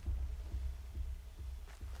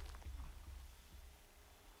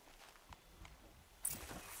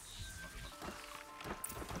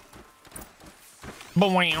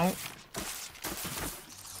 Wow.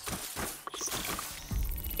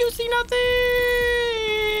 see nothing!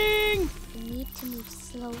 I need to move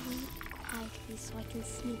slowly, quietly, so I can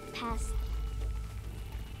sneak past.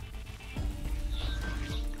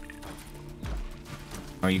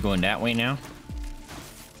 Are you going that way now?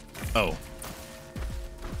 Oh.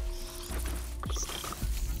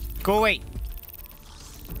 Go away.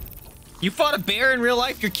 You fought a bear in real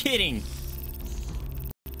life? You're kidding.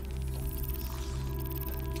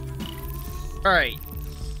 All right.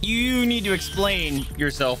 You need to explain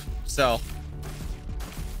yourself, self.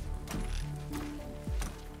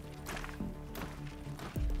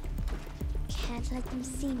 Can't let them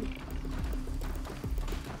see me.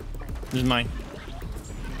 This is mine.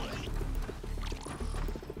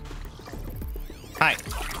 Hi.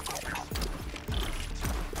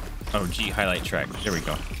 Oh, G highlight track. There we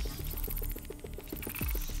go.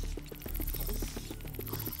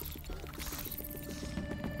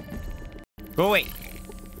 Go away.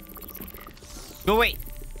 Go away.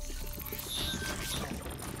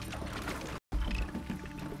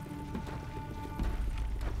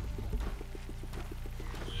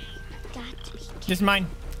 Got to be careful. This is mine.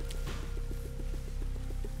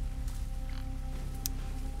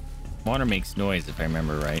 Water makes noise if I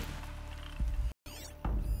remember right.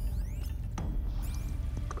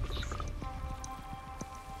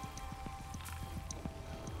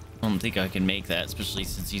 I don't think I can make that, especially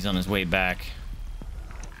since he's on his way back.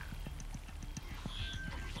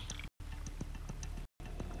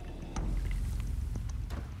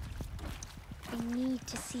 I need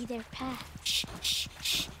to see their path. Shh, shh,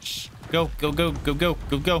 shh, shh. Go, go, go, go, go,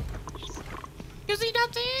 go, go. You see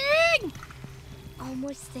nothing!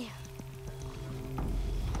 Almost there.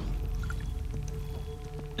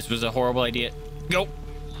 This was a horrible idea. Go.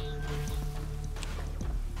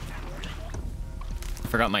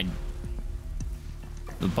 Forgot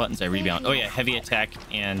the buttons I rebound. Oh yeah, heavy attack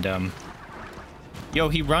and yo,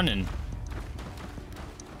 he running.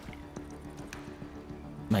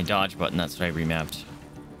 My dodge button, that's what I remapped.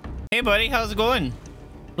 Hey buddy, how's it going?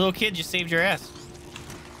 Little kid just saved your ass.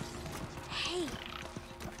 Hey.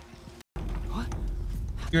 What?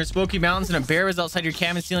 You're in Smoky Mountains and a bear was outside your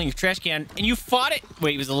cabin stealing your trash can and you fought it.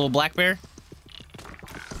 Wait, it was a little black bear?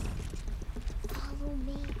 Follow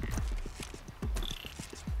me.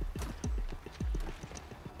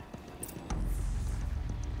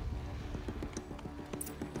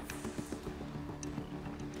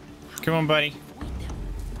 Come on, buddy.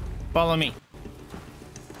 Follow me.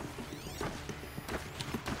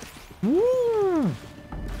 Woo!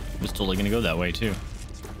 I was totally gonna go that way too.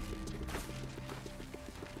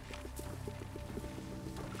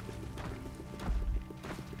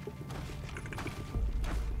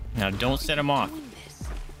 Now don't set him off.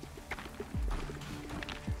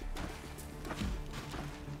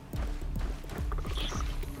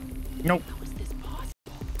 Nope.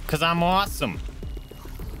 Cause I'm awesome.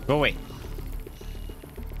 Go away.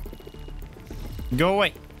 Go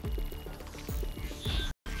away.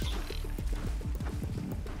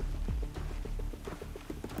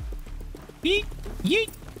 Yeet, yeet.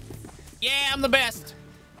 Yeah, I'm the best.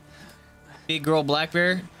 Big girl black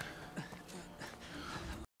bear.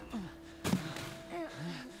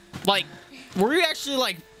 Like, were you actually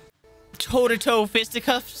like toe-to-toe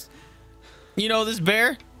fisticuffs? You know, this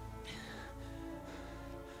bear?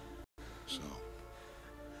 So,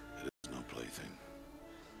 it is no plaything.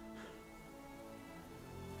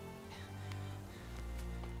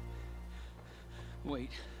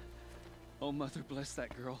 Wait. Oh, Mother, bless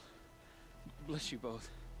that girl. Bless you both.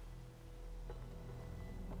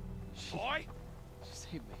 Boy! She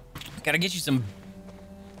saved me. Gotta get you some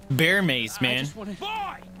bear mace, man. I just wanted...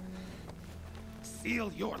 Boy!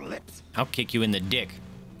 Seal your lips. I'll kick you in the dick.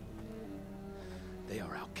 They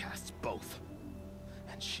are outcasts, both.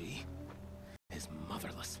 And she is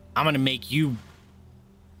motherless. I'm gonna make you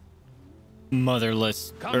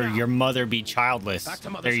motherless, Come or now. your mother be childless. Back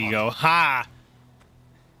to mother's There you heart. go. Ha!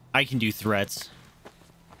 I can do threats.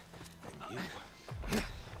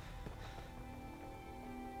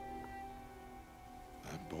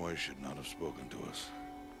 That boy should not have spoken to us.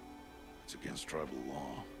 It's against tribal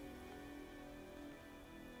law.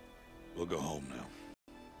 We'll go home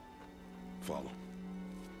now. Follow.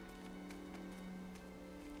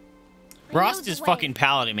 Rost is fucking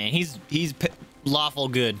paladin, man. He's lawful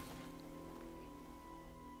good.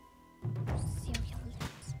 Seal your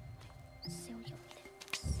lips. Seal your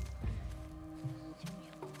lips.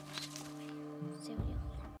 Seal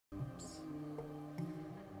your lips.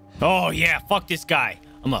 Oh yeah, fuck this guy.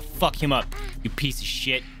 I'm gonna fuck him up, you piece of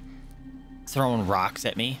shit. Throwing rocks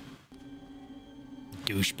at me.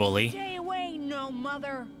 Douche bully. Stay away, no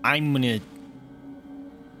mother. I'm gonna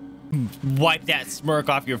wipe that smirk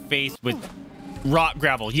off your face with rock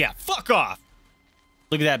gravel. Yeah, fuck off.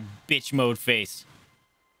 Look at that bitch mode face.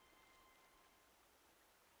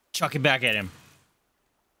 Chuck it back at him.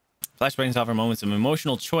 Flashbangs offer moments of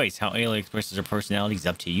emotional choice. How Aloy expresses her personality is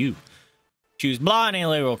up to you. Choose blah and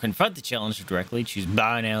Aloy will confront the challenge directly. Choose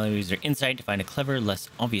blah and Aloy will use their insight to find a clever, less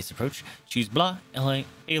obvious approach. Choose blah, Aloy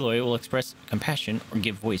will express compassion or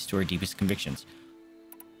give voice to her deepest convictions.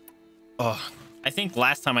 Oh, I think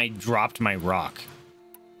last time I dropped my rock.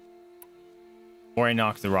 Or I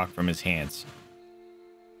knocked the rock from his hands.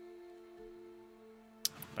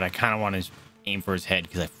 But I kind of want to aim for his head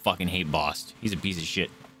because I fucking hate Bost. He's a piece of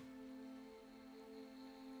shit.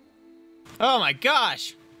 Oh my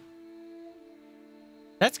gosh!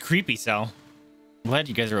 That's creepy, Sal. I'm glad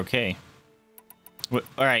you guys are okay.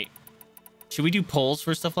 Alright. Should we do polls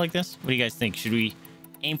for stuff like this? What do you guys think? Should we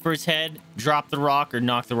aim for his head, drop the rock, or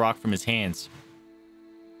knock the rock from his hands?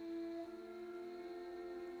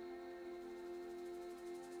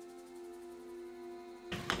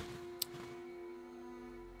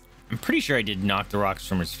 I'm pretty sure I did knock the rocks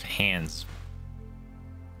from his hands.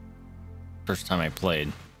 First time I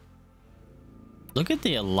played. Look at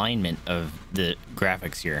the alignment of the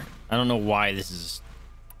graphics here. I don't know why this is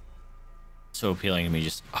so appealing to me.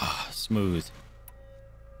 Just smooth.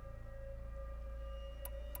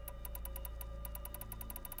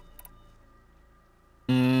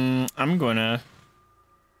 I'm gonna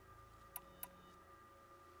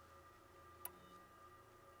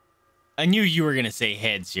I knew you were gonna say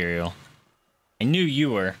head, Serial. I knew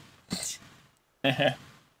you were.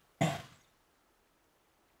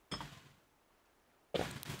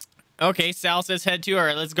 Okay, Sal says head too. All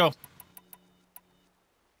right, let's go.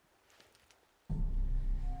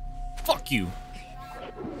 Fuck you.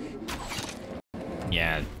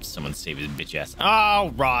 Yeah, someone save his bitch ass.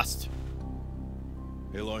 Oh, Rost.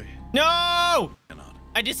 Aloy. No!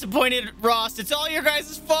 I disappointed Rost. It's all your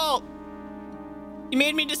guys' fault. You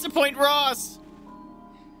made me disappoint Ross.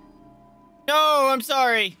 No, I'm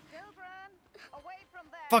sorry.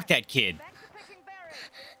 Fuck that kid.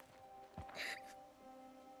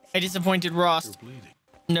 I disappointed Ross.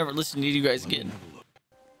 Never listen to you guys again.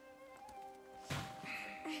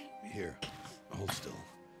 Here, hold still.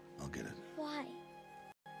 I'll get it. Why?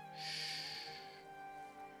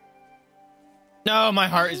 No, my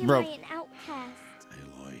heart is broke. Why am I an outcast?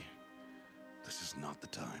 Aloy, this is not the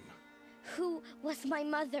time. Who was my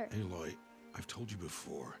mother? Aloy, I've told you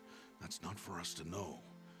before, that's not for us to know.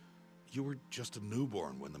 You were just a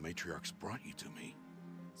newborn when the matriarchs brought you to me.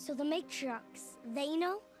 So the matriarchs, they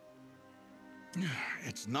know?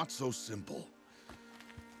 It's not so simple.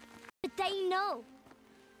 But they know.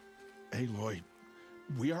 Aloy,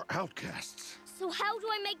 we are outcasts. So how do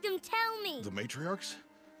I make them tell me? The matriarchs?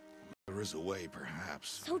 There is a way,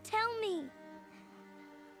 perhaps. So tell me.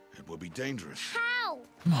 It would be dangerous. How?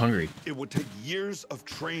 I'm hungry. It would take years of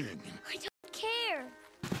training. I don't care.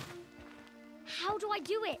 How do I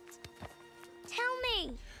do it? Tell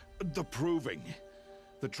me. The proving.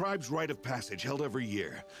 The tribe's rite of passage held every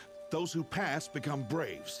year. Those who pass become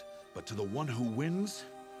braves. But to the one who wins,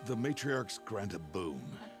 the matriarchs grant a boon.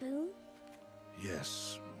 A boon?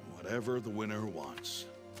 Yes, whatever the winner wants.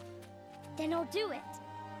 Then I'll do it.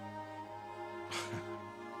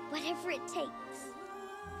 Whatever it takes.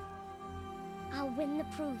 I'll win the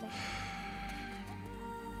proving.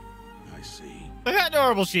 I see. Look how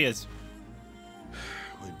adorable she is.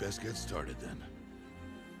 We'd best get started then.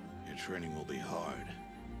 Your training will be hard.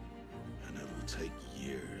 And it will take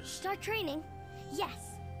years. Start training?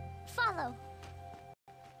 Yes. Follow.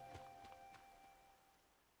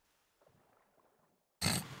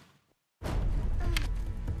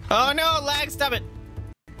 Oh no, lag, stop it.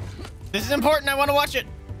 This is important, I want to watch it.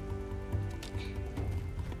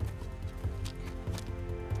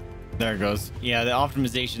 There it goes. Yeah, the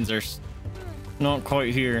optimizations are not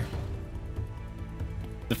quite here.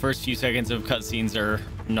 The first few seconds of cutscenes are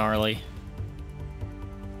gnarly.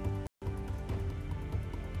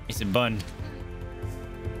 It's a bun.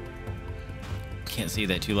 Can't say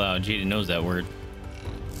that too loud. Jaden knows that word.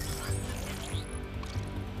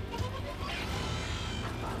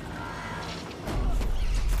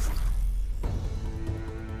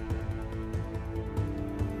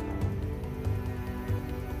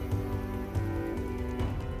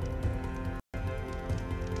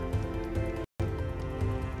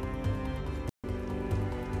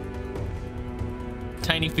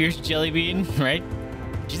 Tiny fierce jelly bean, right?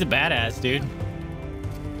 She's a badass, dude.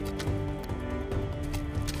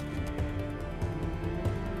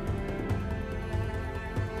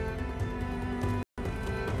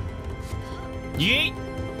 Yeet!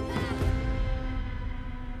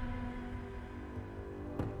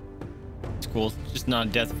 cool. Just not a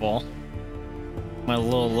death fall. My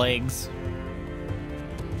little legs.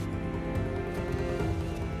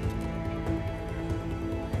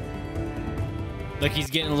 Like he's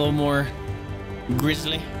getting a little more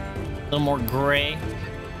grizzly, a little more gray.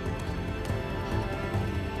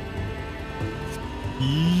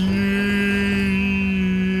 Yeet.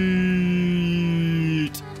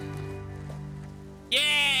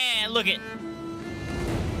 Yeah, look it.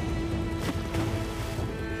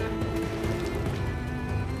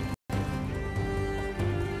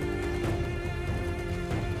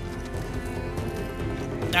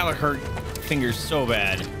 That would hurt fingers so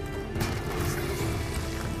bad.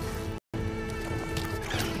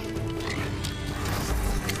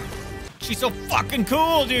 She's so fucking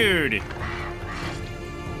cool, dude.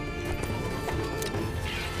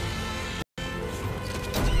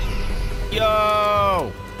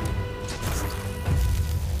 Yo!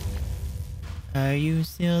 Are you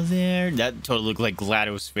still there? That totally looked like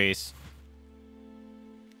GLaDOS' face.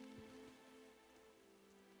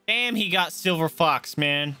 Damn, he got Silver Fox,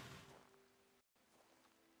 man.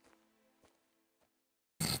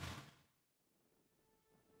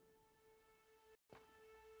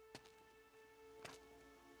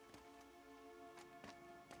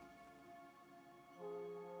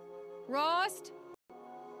 Rost?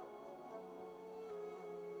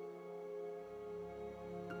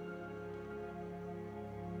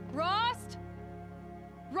 Rost?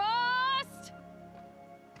 Rost?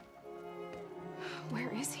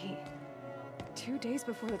 Where is he? 2 days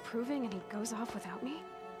before the proving and he goes off without me?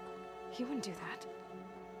 He wouldn't do that.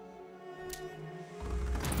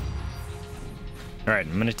 All right,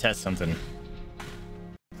 I'm gonna test something.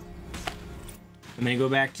 I'm gonna go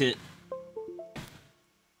back to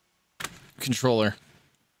controller.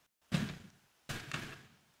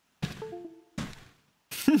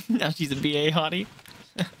 Now she's a BA hottie.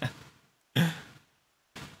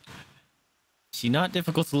 She's not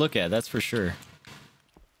difficult to look at, that's for sure.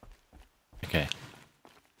 Okay.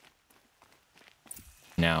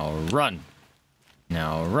 Now run.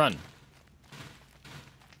 Now run.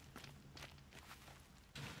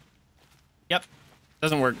 Yep.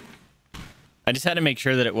 Doesn't work. I just had to make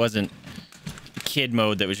sure that it wasn't kid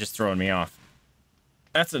mode that was just throwing me off.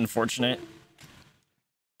 That's unfortunate.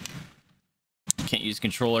 Can't use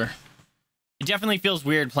controller. It definitely feels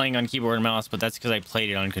weird playing on keyboard and mouse, but that's because I played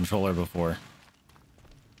it on controller before.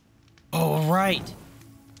 Oh, right.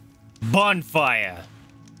 Bonfire.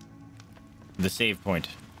 The save point.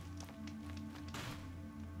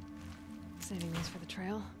 Saving these for the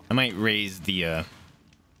trail. I might raise the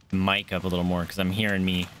mic up a little more because I'm hearing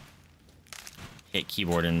me hit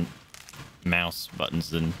keyboard and mouse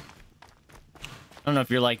buttons. And I don't know if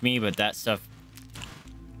you're like me, but that stuff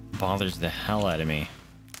bothers the hell out of me.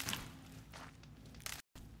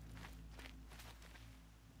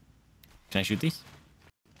 Can I shoot these?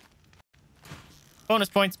 Bonus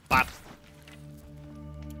points. Pop.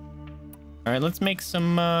 All right, let's make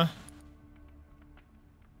some oh,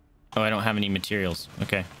 I don't have any materials.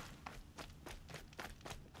 Okay.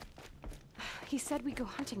 He said we'd go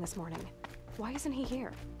hunting this morning. Why isn't he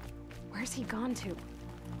here? Where's he gone to?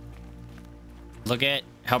 Look at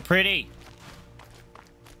how pretty.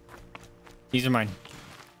 These are mine.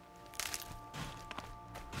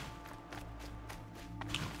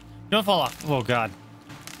 Don't fall off. Oh, God.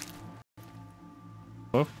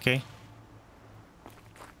 Okay.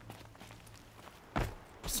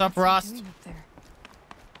 What's up, Rost?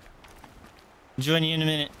 Join you in a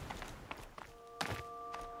minute.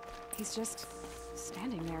 He's just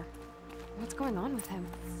standing there. What's going on with him?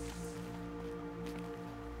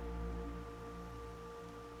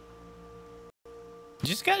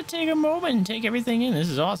 Just gotta take a moment and take everything in. This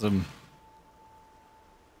is awesome.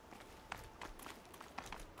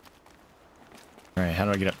 All right, how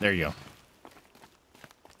do I get up? There you go.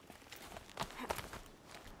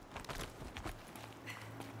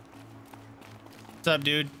 What's up,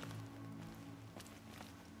 dude?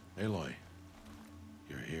 Aloy,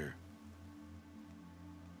 you're here.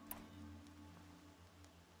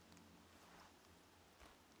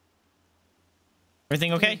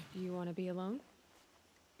 Everything okay? You want to be alone?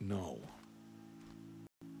 No.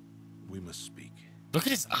 We must speak. Look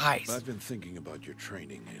at his eyes. I've been thinking about your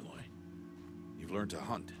training, Aloy. You've learned to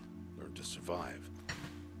hunt, learned to survive.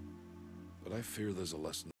 But I fear there's a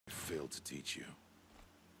lesson I failed to teach you.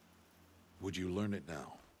 Would you learn it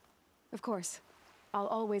now? Of course. I'll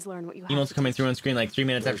always learn what you have. Emails coming through on screen like 3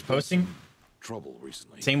 minutes after posting. Trouble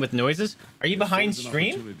recently. Same with noises. Are you behind There's an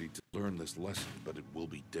stream? opportunity to learn this lesson, but it will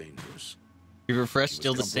be dangerous. Your refresh You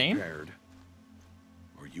still must the come same? prepared,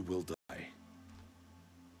 or you will die.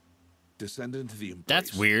 Descend into the embrace.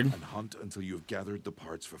 That's weird. And hunt until you have gathered the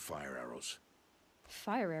parts for fire arrows.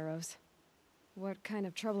 Fire arrows? What kind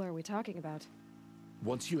of trouble are we talking about?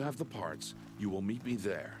 Once you have the parts, you will meet me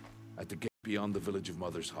there, at the gate beyond the village of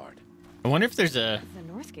Mother's Heart. I wonder if there's a... The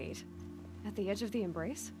North Gate? At the edge of the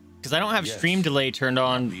Embrace? Because I don't have stream delay turned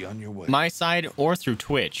on my side or through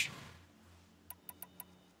Twitch.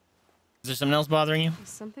 Is there something else bothering you? Is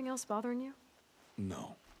something else bothering you?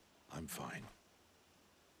 No, I'm fine.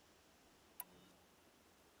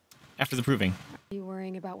 After the proving. Are you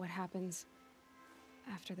worrying about what happens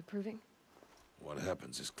after the proving? What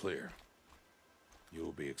happens is clear. You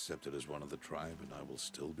will be accepted as one of the tribe, and I will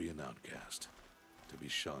still be an outcast, to be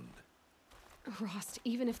shunned. Rost,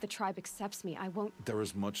 even if the tribe accepts me, I won't... There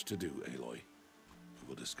is much to do, Aloy. We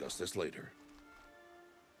will discuss this later.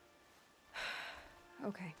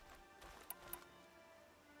 Okay.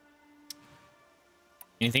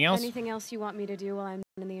 Anything else? Anything else you want me to do while I'm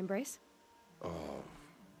in the Embrace?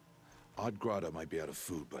 Odd Grata might be out of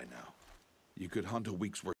food by now. You could hunt a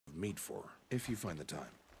week's worth of meat for her, if you find the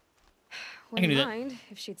time. Wouldn't mind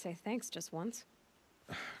if she'd say thanks just once.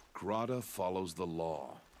 Grata follows the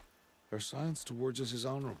law. Her silence towards us is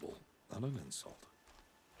honorable, not an insult.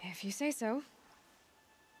 If you say so.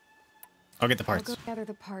 I'll get the parts. I'll go gather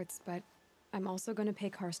the parts, but I'm also going to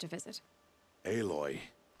pay Karst a visit. Aloy,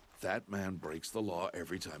 that man breaks the law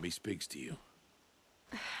every time he speaks to you.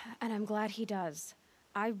 And I'm glad he does.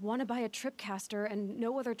 I want to buy a tripcaster, and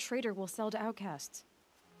no other trader will sell to outcasts.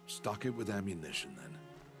 Stock it with ammunition, then.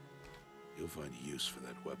 You'll find use for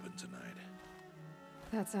that weapon tonight.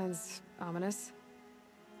 That sounds ominous.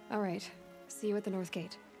 All right. See you at the North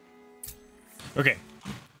Gate. Okay.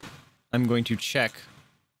 I'm going to check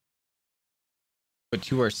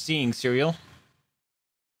what you are seeing, Serial.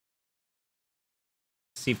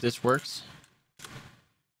 See if this works.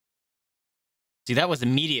 See, that was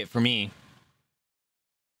immediate for me.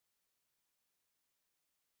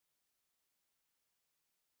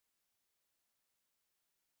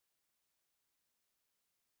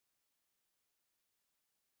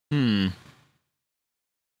 Hmm.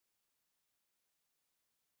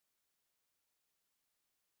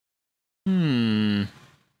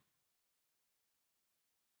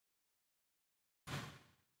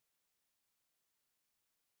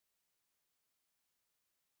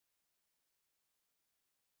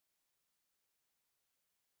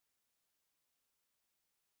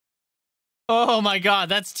 Oh my god,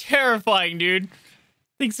 that's terrifying, dude. I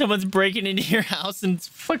think someone's breaking into your house and it's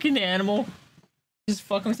fucking animal. Just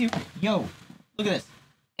fucking with you. Yo, look at this.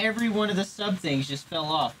 Every one of the sub things just fell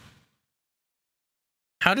off.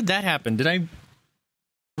 How did that happen? Did I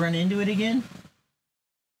run into it again?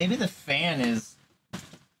 Maybe the fan is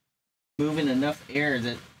moving enough air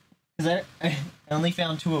that... Because I only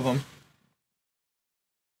found 2 of them.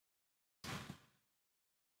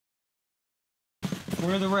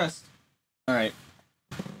 Where are the rest? Alright.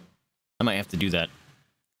 I might have to do that.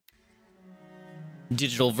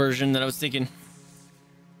 Digital version that I was thinking.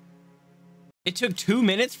 It took 2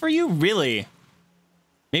 minutes for you? Really?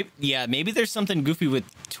 Maybe, yeah, maybe there's something goofy with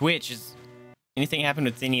Twitch. Is anything happened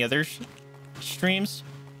with any other streams?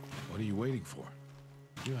 What are you waiting for?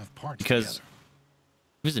 You have parts Because together.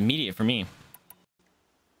 it was immediate for me.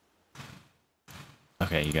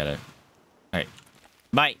 Okay, you got it. Alright.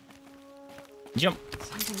 Bye. Jump.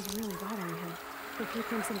 Something's really bothering him. If he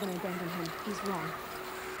thinks I'm gonna abandon him, he's wrong.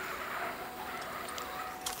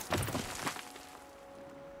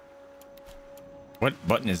 What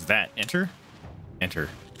button is that? Enter? Enter.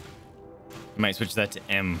 I might switch that to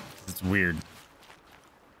M. It's weird.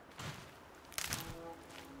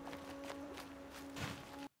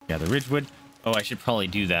 Yeah, the Ridgewood. Oh, I should probably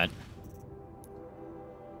do that.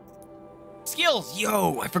 Skills!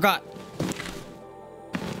 Yo, I forgot.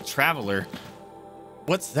 Traveler.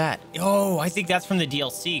 What's that? Oh, I think that's from the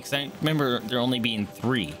DLC, because I remember there only being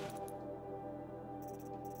 3.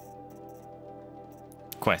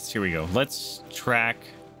 Quests, here we go. Let's track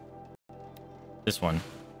this one.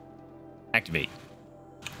 Activate.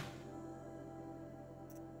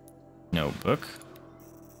 Notebook.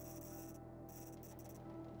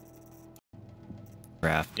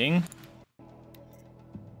 Crafting.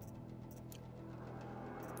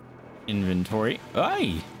 Inventory.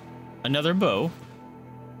 Aye! Another bow.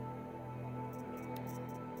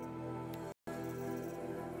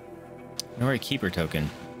 Or a keeper token.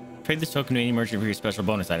 Trade this token to any merchant for your special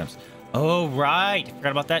bonus items. Oh, right.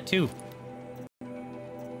 Forgot about that, too.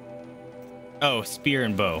 Oh, spear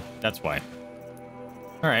and bow. That's why.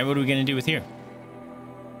 All right, what are we going to do with here?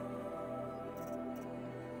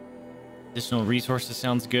 Additional resources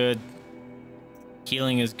sounds good.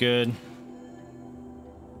 Healing is good.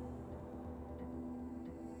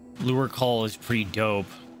 Lure call is pretty dope.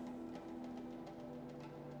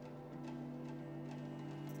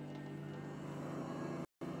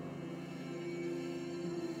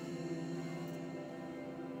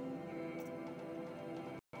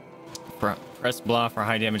 Press blah for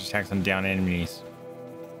high damage attacks on down enemies.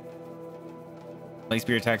 Light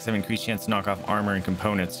spear attacks have increased chance to knock off armor and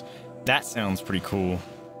components. That sounds pretty cool.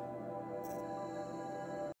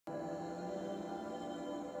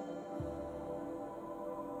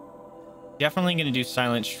 Definitely gonna do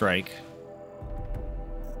Silent Strike.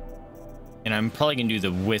 And I'm probably gonna do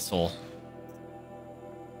the whistle.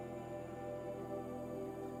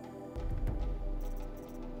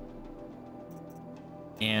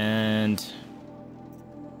 And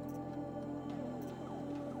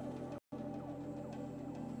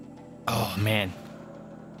oh man,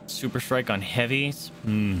 Super Strike on heavies.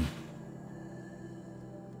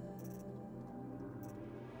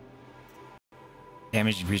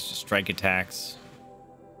 Damage decreased to strike attacks.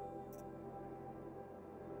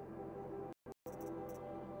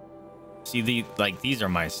 See, these are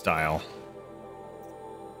my style.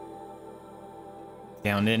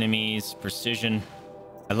 Downed enemies, precision.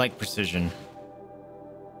 I like precision.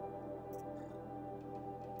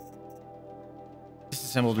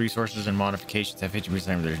 Disassembled resources and modifications have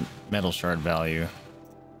 50% of their metal shard value.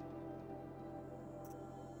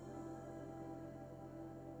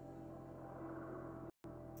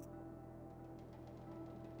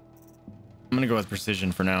 I'm gonna go with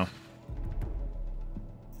precision for now.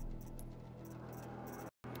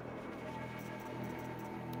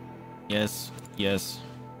 Yes, yes.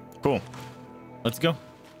 Cool. Let's go.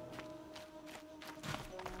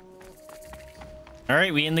 All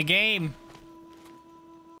right, we in the game.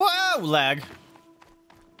 Whoa, lag.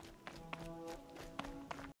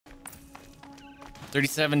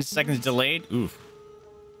 37 seconds delayed. Oof.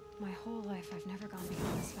 My whole life, I've never gone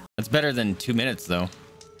beyond this valley. That's better than 2 minutes, though.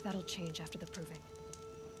 That'll change after the proving.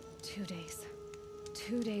 2 days.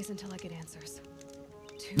 2 days until I get answers.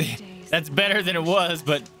 2 days. That's better than it was,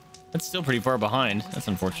 but that's still pretty far behind. That's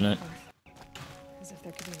unfortunate. As if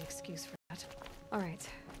there could be an excuse for that. All right.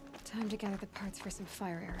 Time to gather the parts for some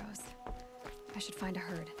fire arrows. I should find a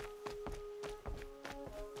herd.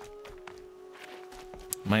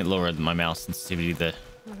 Might lower my mouse sensitivity.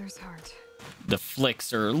 Mother's heart. The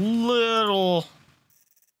flicks are a little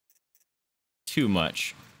too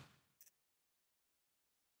much.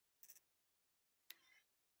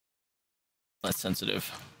 Less sensitive.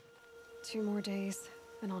 2 more days,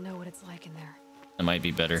 and I'll know what it's like in there. That might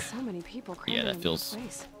be better. So many people. Yeah, that in feels one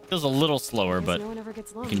place. a little slower, but No one ever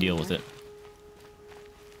gets we lonely can deal in with there. it.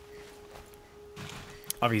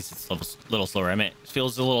 Obviously, it's a little slower. I mean, it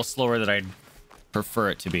feels a little slower than I'd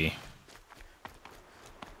prefer it to be,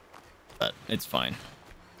 but it's fine.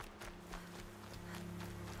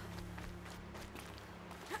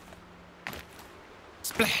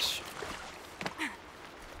 Splash!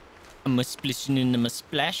 I'm a splishing and I'm a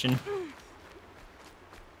splashing.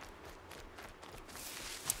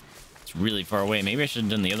 It's really far away. Maybe I should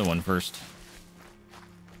have done the other one first.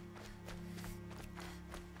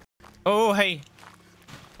 Oh, hey.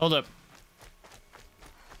 Hold up.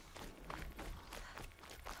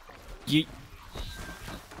 Yeet.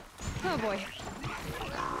 Oh boy.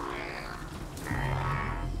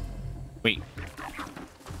 Wait.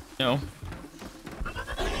 No.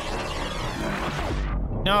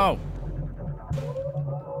 No.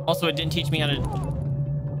 Also, it didn't teach me how to...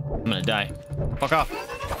 I'm gonna die. Fuck off.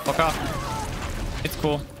 Fuck off. It's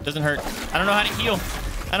cool. Doesn't hurt. I don't know how to heal.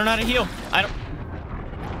 I don't know how to heal.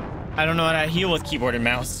 I don't know how to heal with keyboard and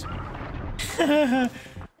mouse. I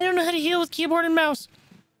don't know how to heal with keyboard and mouse.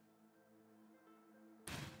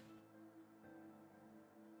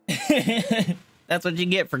 That's what you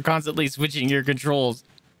get for constantly switching your controls.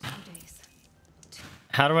 2 days.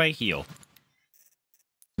 How do I heal?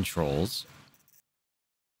 Controls.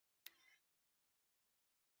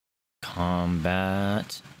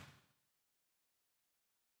 Combat.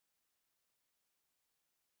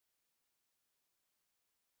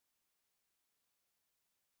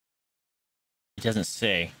 It doesn't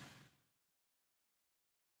say.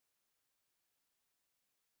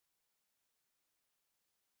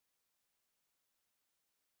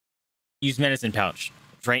 Use medicine pouch.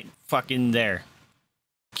 It's right fucking there.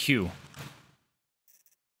 Q.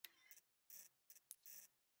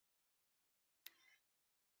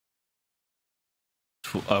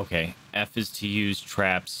 Okay. F is to use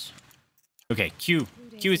traps. Okay, Q.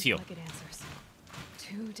 Q is heal.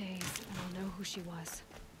 2 days, and I'll know who she was.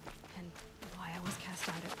 And why I was cast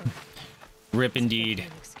out at birth. Rip indeed.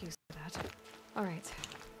 An excuse for that. All right.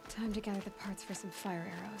 Time to gather the parts for some fire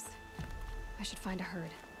arrows. I should find a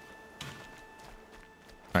herd.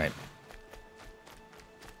 All right.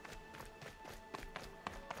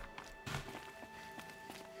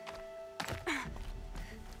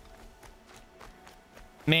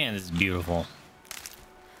 Man, this is beautiful.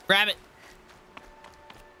 Grab it.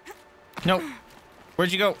 No.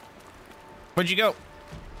 Where'd you go? Where'd you go?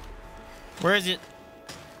 Where is it?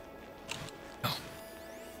 Oh.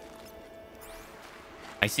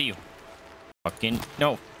 I see you. Fucking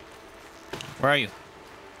no. Where are you?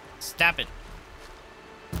 Stop it.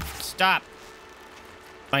 Stop.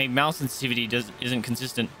 My mouse sensitivity isn't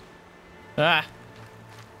consistent. Ah.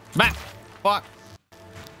 Back. Fuck.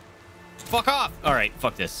 Fuck off. All right.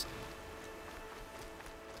 Fuck this.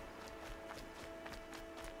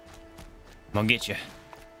 I'm gonna get you.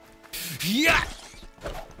 Yeah.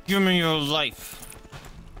 Give me your life.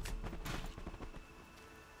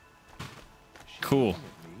 Cool.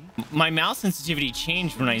 My mouse sensitivity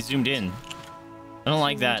changed when I zoomed in. I don't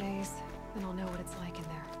like that. Days, then I'll know what it's like in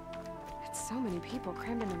there. It's so many people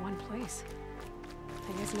crammed into one place.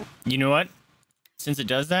 I guess no. You know what? Since it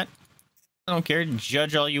does that, I don't care.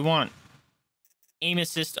 Judge all you want. Aim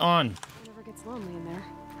assist on. It never gets lonely in there.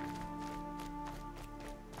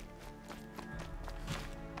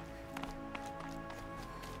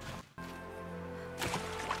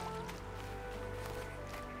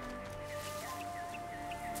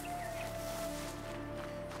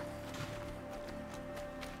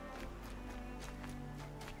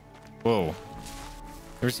 Whoa.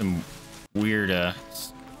 There's some weird,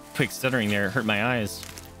 quick stuttering there. It hurt my eyes.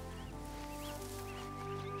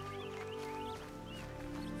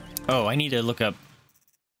 Oh, I need to look up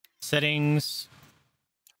settings.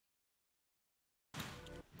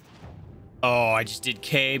 Oh, I just did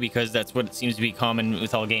K because that's what seems to be common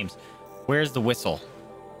with all games. Where's the whistle?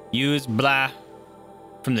 Use blah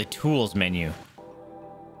from the tools menu,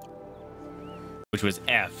 which was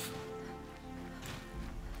F.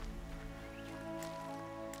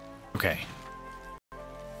 Okay.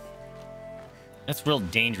 That's real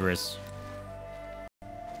dangerous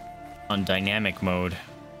on dynamic mode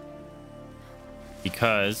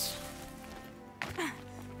because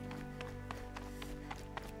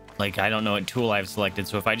like I don't know what tool I've selected,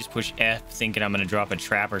 so if I just push F thinking I'm gonna drop a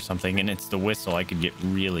trap or something and it's the whistle, I could get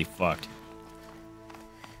really fucked.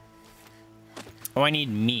 Oh, I need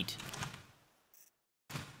meat.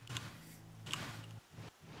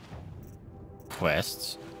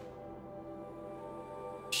 Quests.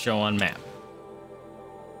 Show on map.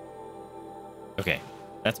 Okay,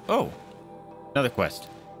 that's another quest.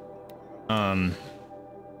 Oh,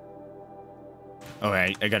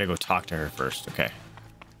 I gotta go talk to her first. Okay.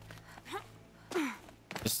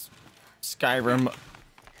 This Skyrim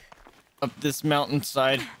up this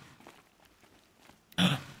mountainside.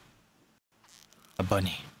 A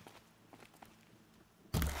bunny.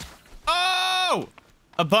 Oh,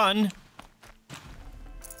 a bun.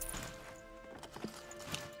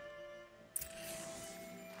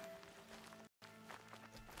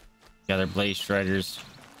 Gather blaze striders.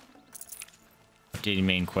 Updating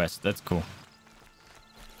main quest. That's cool.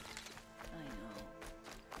 I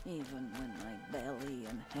know. Even when my belly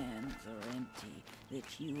and hands are empty,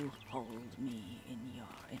 that you hold me in your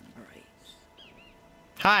embrace.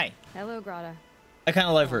 Hi. Hello, Grata. I kind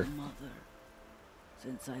of love her. Mother,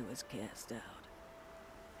 since I was cast out,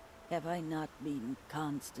 have I not been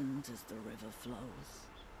constant as the river flows?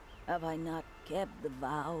 Have I not kept the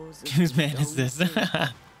vows? Whose man is this?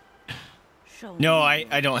 No,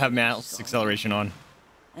 I don't have mouse acceleration on.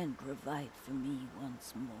 And provide for me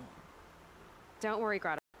once more. Don't worry,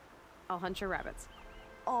 Grata. I'll hunt your rabbits.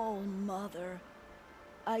 Oh, Mother,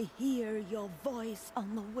 I hear your voice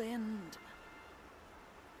on the wind.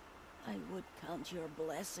 I would count your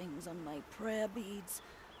blessings on my prayer beads,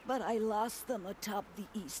 but I lost them atop the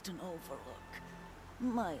eastern overlook.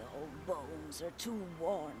 My old bones are too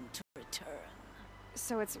worn to return.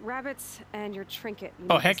 So it's rabbits and your trinket.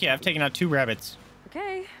 Oh, heck yeah, I've taken out 2 rabbits.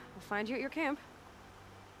 Okay, I'll find you at your camp.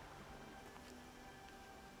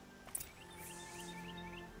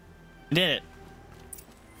 Did it.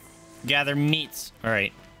 Gather meats. All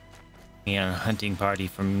right. Yeah, hunting party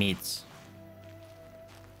for meats.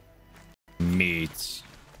 Meats.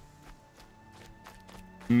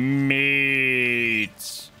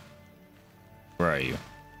 Meats. Where are you?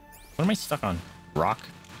 What am I stuck on? Rock?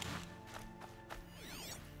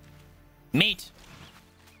 Meat.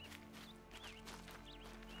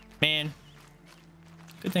 Man.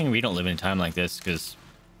 Good thing we don't live in a time like this, because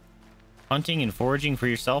hunting and foraging for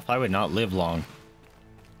yourself, I would not live long.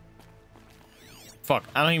 Fuck,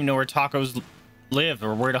 I don't even know where tacos live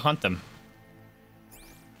or where to hunt them.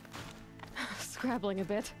 Scrabbling a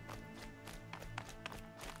bit.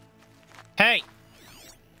 Hey!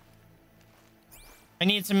 I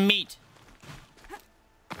need some meat.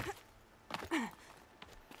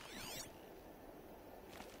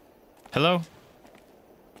 Hello?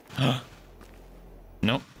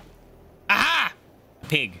 Nope. Aha!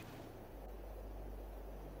 Pig.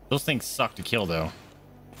 Those things suck to kill, though.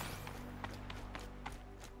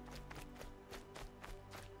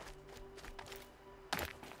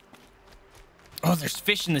 Oh, there's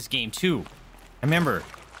fish in this game, too. I remember.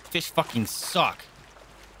 Fish fucking suck.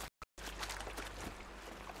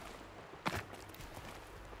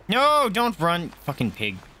 No, don't run, fucking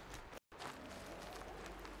pig.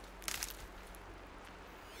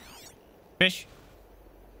 Fish?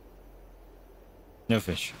 No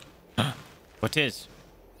fish. What is?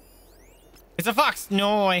 It's a fox!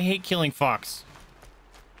 No, I hate killing fox.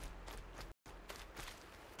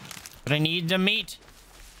 But I need the meat.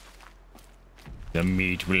 The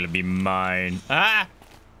meat will be mine. Ah!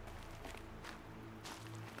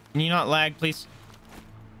 Can you not lag, please?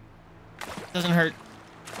 Doesn't hurt.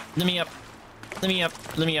 Let me up. Let me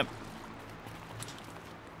up. Let me up.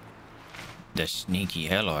 The sneaky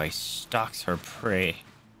Eloy stalks her prey.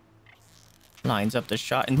 Lines up the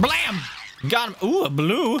shot and blam! Got him. Ooh, a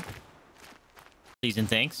blue. Please and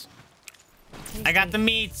thanks. I got the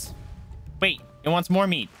meats. Wait, it wants more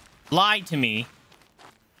meat. Lied to me.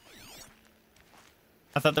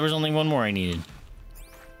 I thought there was only one more I needed.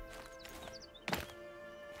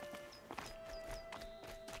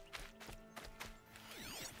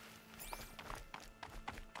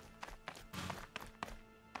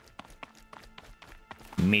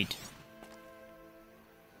 Meat.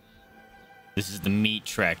 This is the meat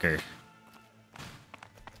tracker.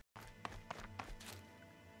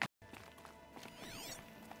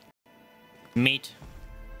 Meat.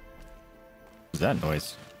 What's that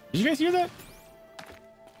noise? Did you guys hear that?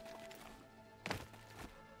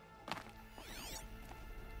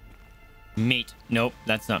 Meat. Nope,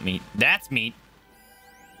 that's not meat. That's meat.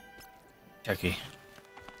 Turkey.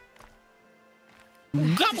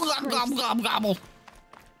 Gobble, gobble, gobble, gobble, gobble.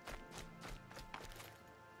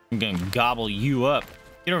 I'm gonna gobble you up.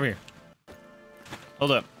 Get over here.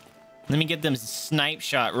 Hold up. Let me get them snipe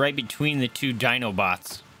shot right between the two dino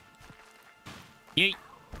bots. Yeet.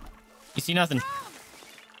 You see nothing.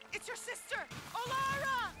 It's your sister,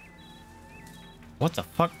 Olara. What the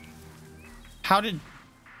fuck? How did...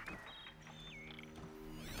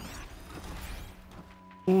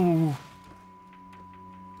 Ooh.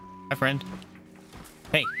 Hi, friend.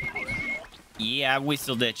 Hey. Yeah, I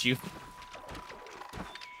whistled at you.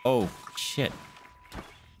 Oh, shit.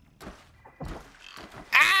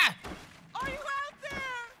 Ah! Are you out there?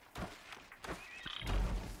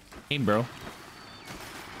 Hey, bro.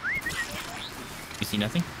 You see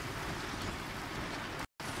nothing?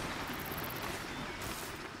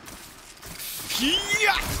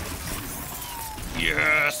 Yes!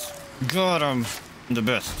 Yes! Got him. The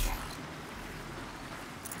best.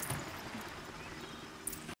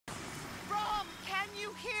 Rom, can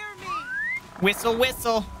you hear me? Whistle,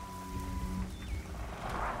 whistle.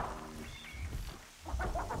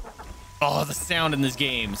 Oh, the sound in this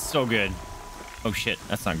game is so good. Oh shit,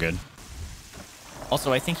 that's not good.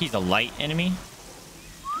 Also, I think he's a light enemy.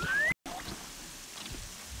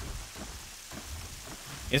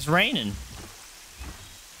 It's raining.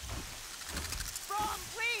 Rom,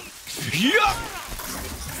 please. Yeah!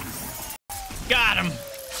 Got him.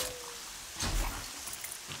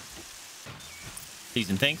 Please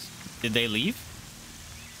and thanks. Did they leave?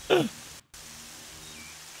 Everything's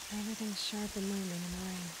sharp and moving in the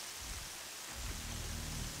rain.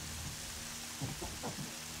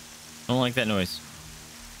 I don't like that noise.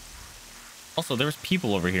 Also, there was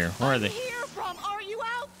people over here. Where are they? Here, Rom, are you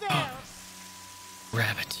out there?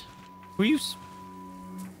 Rabbit. Who are you?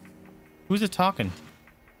 Who's it talking?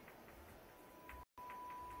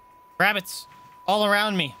 Rabbits all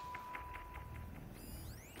around me.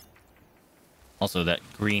 Also, that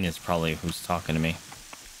green is probably who's talking to me.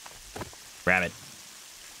 Rabbit.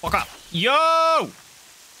 Walk up. Yo!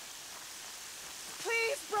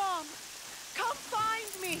 Please, Rom, come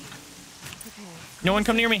find me. Okay. No one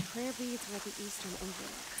come near me. Prayer beads were at the eastern overlook.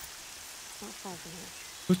 It's not far from here.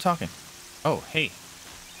 Who's talking? Oh, hey.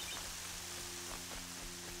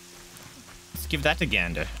 Let's give that to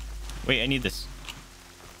Gander. Wait, I need this.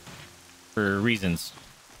 For reasons.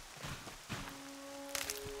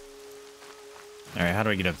 Alright, how do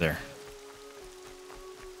I get up there?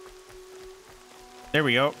 There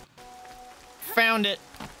we go. Found it.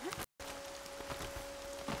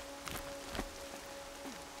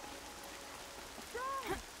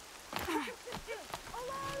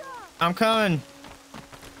 I'm coming.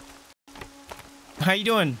 How you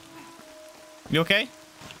doing? You okay?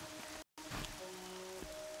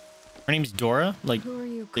 Her name's Dora, like Who are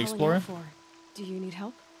you the calling explorer. out for? Do you need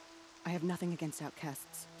help? I have nothing against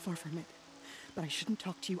outcasts. Far from it. But I shouldn't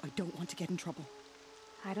talk to you. I don't want to get in trouble.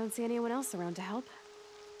 I don't see anyone else around to help.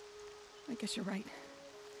 I guess you're right.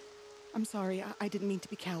 I'm sorry. I didn't mean to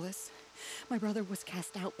be callous. My brother was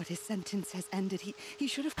cast out, but his sentence has ended. He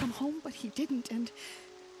should have come home, but he didn't. And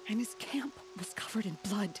his camp was covered in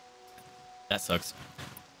blood. That sucks.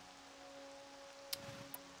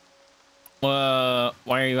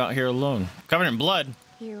 Why are you out here alone? Covered in blood.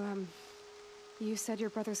 You said your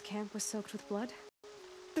brother's camp was soaked with blood?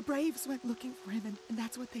 The Braves went looking for him, and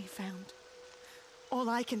that's what they found. All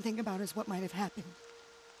I can think about is what might have happened.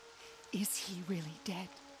 Is he really dead?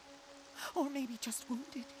 Or maybe just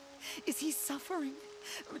wounded? Is he suffering?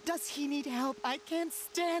 Does he need help? I can't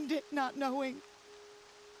stand it not knowing.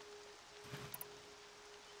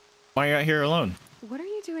 Why are you out here alone? What are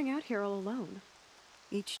you doing out here all alone?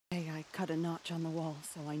 Each day I cut a notch on the wall,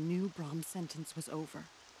 so I knew Brahm's sentence was over.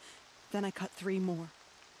 Then I cut 3 more,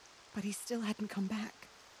 but he still hadn't come back.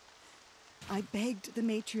 I begged the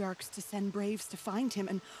matriarchs to send braves to find him,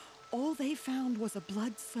 and all they found was a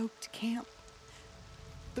blood-soaked camp.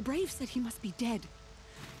 The braves said he must be dead,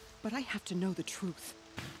 but I have to know the truth.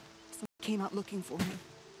 So I came out looking for him.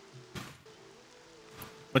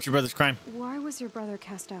 What's your brother's crime? Why was your brother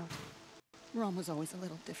cast out? Rom was always a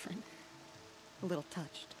little different. A little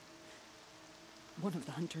touched. One of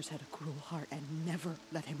the hunters had a cruel heart and never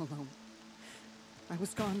let him alone. I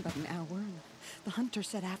was gone but an hour, and the hunter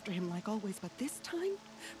set after him like always, but this time,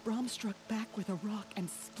 Brahm struck back with a rock and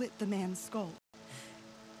split the man's skull.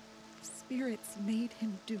 Spirits made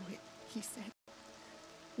him do it, he said.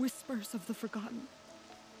 Whispers of the forgotten.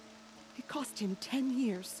 It cost him 10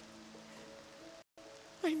 years.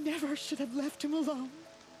 I never should have left him alone.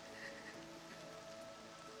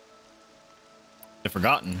 The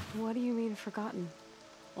Forgotten. What do you mean, forgotten?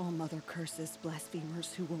 All mother curses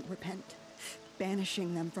blasphemers who won't repent,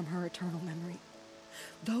 banishing them from her eternal memory.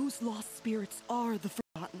 Those lost spirits are the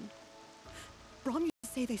forgotten. Brahm used to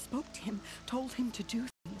say they spoke to him, told him to do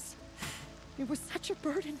things. It was such a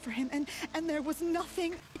burden for him, and there was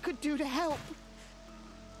nothing he could do to help.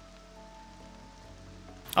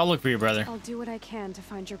 I'll look for your brother. I'll do what I can to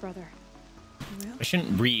find your brother. Well, I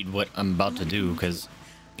shouldn't read what I'm about to do because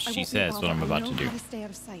she says what I'm about to do. How to stay out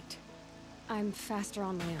of sight. I'm faster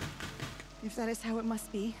on my own. If that is how it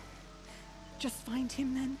must be, just find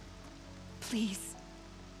him then. Please.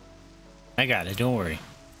 I got it. Don't worry.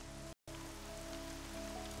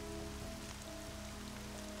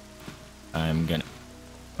 I'm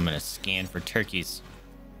gonna scan for turkeys.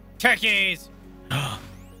 Turkeys! A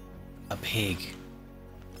pig.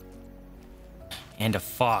 And a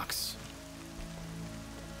fox.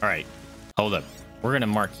 All right, hold up. We're gonna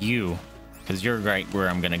mark you because you're right where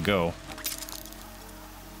I'm gonna go.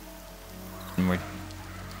 And we're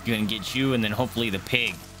gonna get you and then hopefully the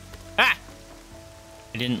pig. Ah!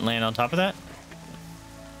 I didn't land on top of that.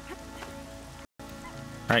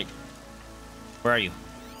 All right. Where are you?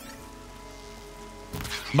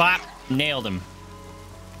 Bop! Nailed him.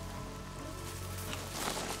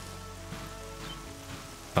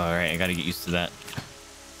 All right, I gotta get used to that.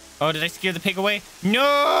 Oh, did I scare the pig away?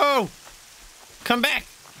 No! Come back!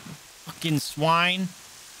 Fucking swine.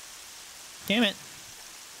 Damn it.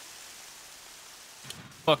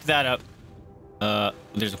 Fuck that up.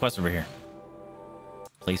 There's a quest over here.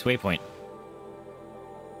 Place waypoint.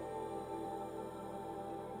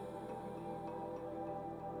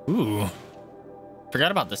 Ooh.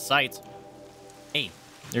 Forgot about the sights. Hey,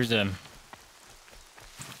 there's a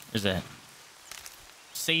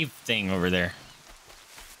save thing over there.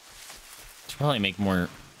 Should probably make more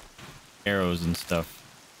arrows and stuff.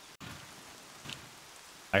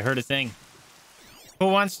 I heard a thing. Who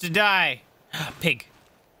wants to die? Pig.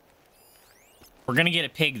 We're gonna get a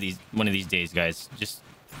pig one of these days, guys. Just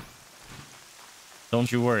don't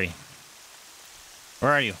you worry.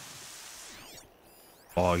 Where are you?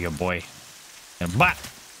 Oh, your boy. And bop!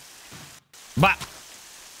 Bop!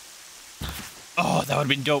 Oh, that would have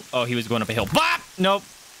been dope. Oh, he was going up a hill. Bop! Nope.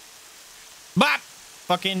 Bop!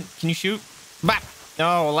 Fucking, can you shoot? Bop!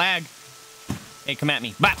 Oh, lag. Hey, come at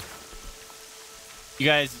me. Bop! You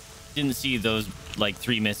guys didn't see those, like,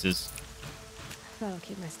 3 misses. That'll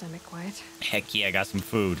keep my stomach quiet. Heck yeah, I got some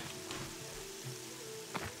food.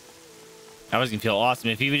 I was gonna feel awesome.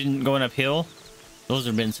 If he wasn't going uphill, those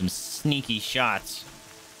have been some sneaky shots.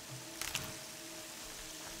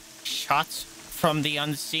 Shots from the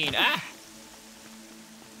unseen. Ah!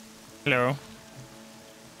 Hello.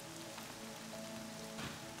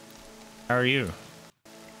 How are you?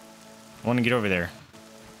 I want to get over there.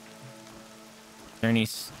 Is there any...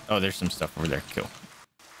 Oh, there's some stuff over there. Cool.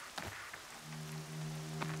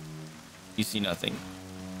 You see nothing.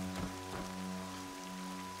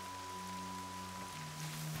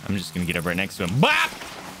 I'm just gonna get up right next to him. Bop!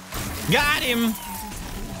 Got him!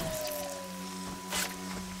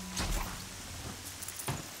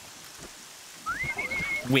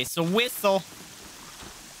 Whistle, whistle.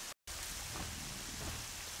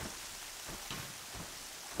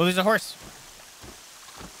 Oh, there's a horse.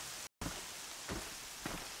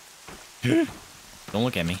 Don't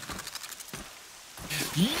look at me.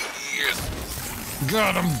 Yes!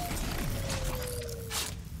 Got him!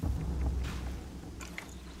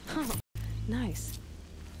 Oh, nice.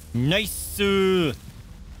 Nice!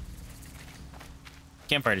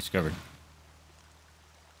 Campfire discovered.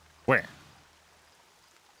 Where?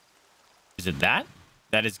 Is it that?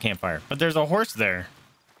 That is campfire. But there's a horse there.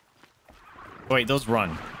 Wait, those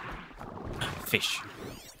run. Fish.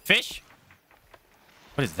 Fish?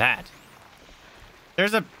 What is that?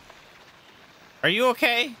 There's a... Are you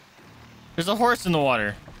okay? There's a horse in the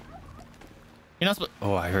water. You're not supposed...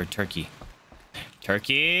 Oh, I heard turkey.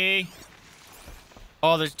 Turkey!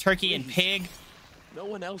 Oh, there's turkey and pig. No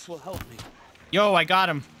one else will help me. Yo, I got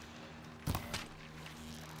him.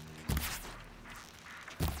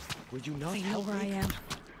 Would you not I know help where me? I am.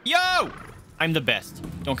 Yo! I'm the best.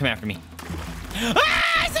 Don't come after me.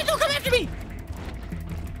 Ah! I said don't come after me!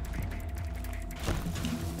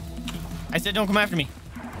 I said don't come after me.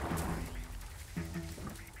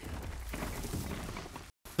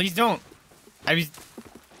 Please don't. I was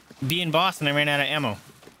being boss and I ran out of ammo.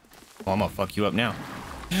 Oh, I'm gonna fuck you up now.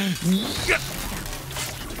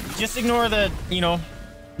 Just ignore the, you know,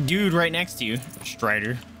 dude right next to you,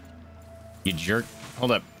 Strider. You jerk.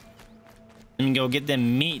 Hold up. Let me go get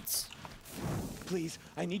them meats. Please,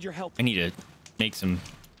 I need your help. I need to make some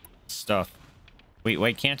stuff. Wait,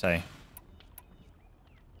 why can't I?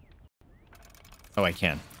 Oh, I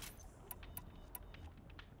can.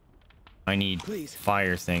 I need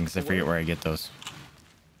fire things. I forget where I get those.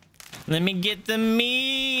 Let me get the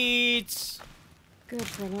meats. Good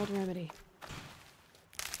for an old remedy.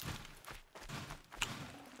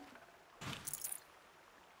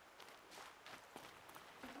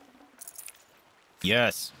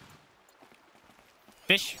 Yes.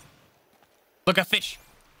 Fish. Look, a fish.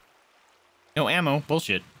 No ammo.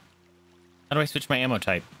 Bullshit. How do I switch my ammo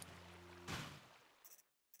type?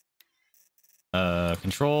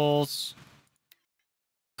 Controls.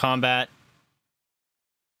 Combat.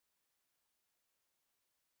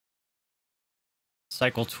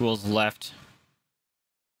 Cycle tools left.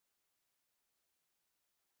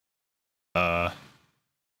 Like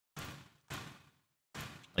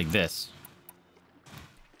this.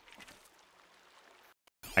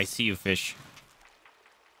 I see you, fish.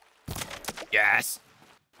 Yes.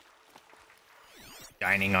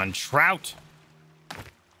 Dining on trout.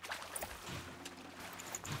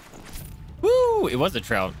 Woo! It was a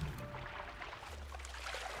trout.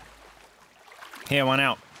 Hey, I want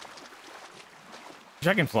out.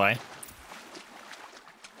 Dragonfly.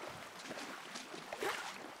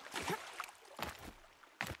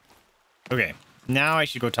 Okay, now I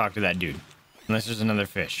should go talk to that dude. Unless there's another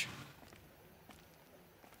fish.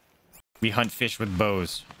 We hunt fish with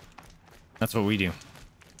bows. That's what we do.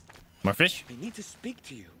 More fish? I need to speak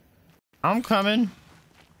to you. I'm coming.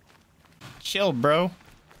 Chill, bro.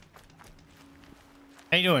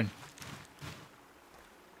 How you doing?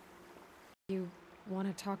 You want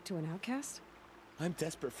to talk to an outcast? I'm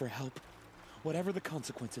desperate for help. Whatever the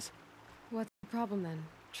consequences. What's the problem then?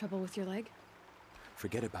 Trouble with your leg?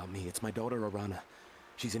 Forget about me. It's my daughter, Arana.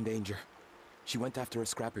 She's in danger. She went after a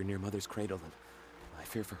scrapper near Mother's cradle, and I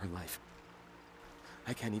fear for her life.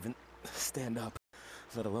 I can't even stand up,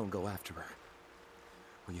 let alone go after her.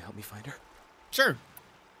 Will you help me find her? Sure.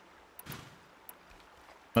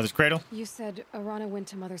 Mother's cradle? You said Arana went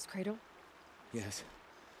to Mother's cradle? Yes.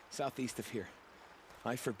 Southeast of here.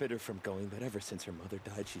 I forbid her from going, but ever since her mother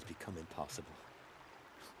died, she's become impossible.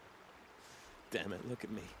 Damn it, look at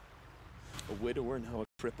me. A widower, now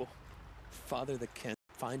a cripple. Father that can't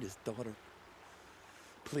find his daughter.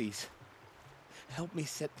 Please, help me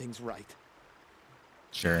set things right.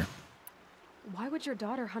 Sure. Why would your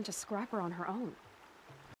daughter hunt a scrapper on her own?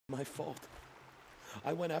 My fault.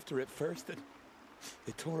 I went after it first and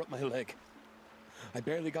it tore up my leg. I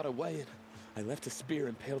barely got away and I left a spear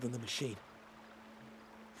impaled in the machine.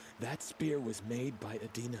 That spear was made by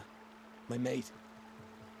Adina, my mate,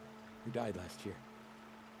 who died last year.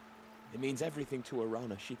 It means everything to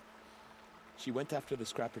Arana. She went after the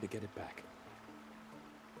scrapper to get it back.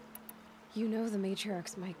 You know the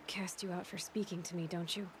matriarchs might cast you out for speaking to me,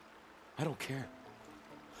 don't you? I don't care.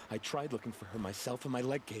 I tried looking for her myself and my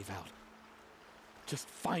leg gave out. Just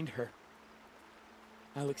find her.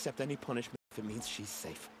 I'll accept any punishment if it means she's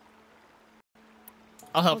safe.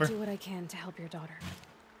 I'll help her. I'll do what I can to help your daughter.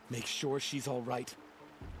 Make sure she's all right.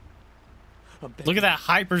 Look at that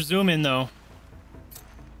hyper zoom in, though.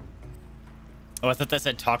 Oh, I thought that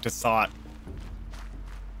said talk to thought.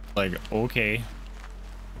 Like, okay.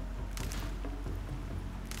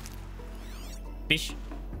 Fish?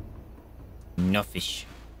 No fish.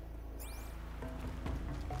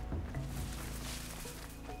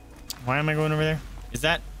 Why am I going over there? Is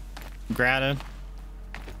that Greta?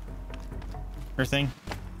 Her thing?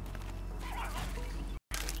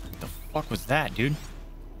 The fuck was that, dude?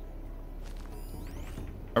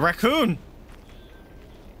 A raccoon!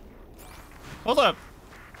 Hold up.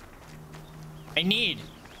 I need.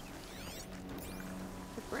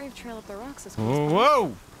 The brave trail up the rocks is Whoa,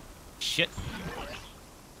 whoa! Shit.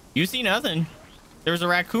 You see nothing. There was a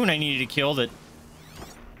raccoon I needed to kill that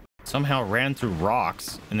somehow ran through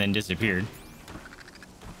rocks and then disappeared.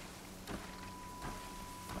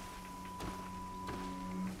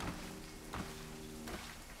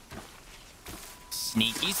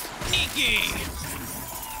 Sneaky, sneaky!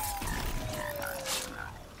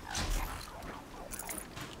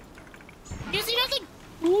 You see nothing?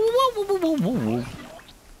 Whoa, whoa, whoa, whoa,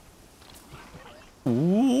 whoa.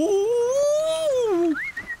 Ooh.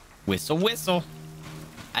 Whistle, whistle.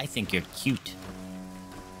 I think you're cute.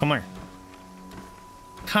 Come here.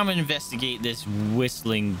 Come and investigate this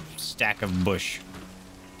whistling stack of bush.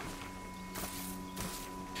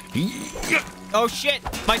 Oh shit!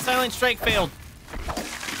 My silent strike failed.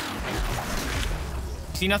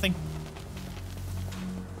 See nothing.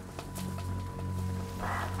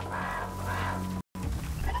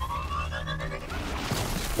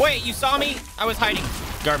 Wait, you saw me? I was hiding.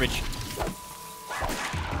 Garbage.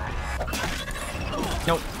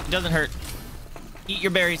 Nope, it doesn't hurt. Eat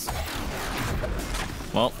your berries.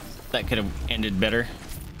 Well, that could have ended better.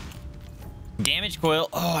 Damage coil.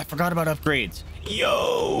 Oh, I forgot about upgrades.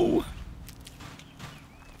 Yo!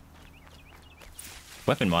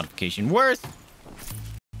 Weapon modification. Worth.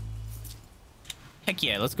 Heck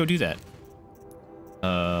yeah, let's go do that.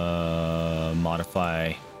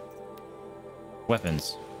 Modify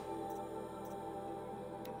weapons.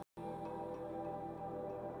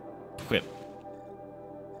 Equip.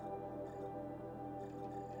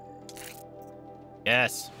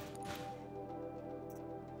 Yes.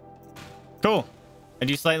 Cool. I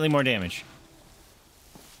do slightly more damage.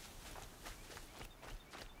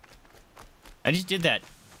 I just did that.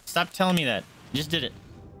 Stop telling me that. I just did it.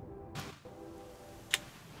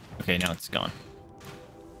 Okay, now it's gone.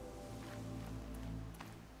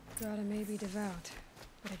 Grata may be devout,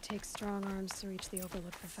 but it takes strong arms to reach the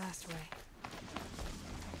Overlook the fast way.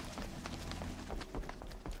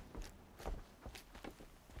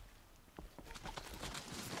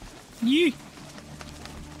 Yee. I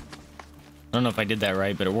don't know if I did that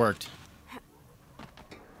right, but it worked.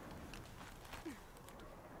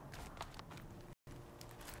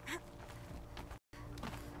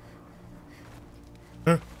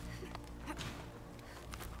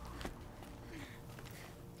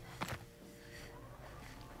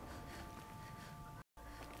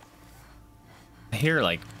 I hear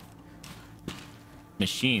like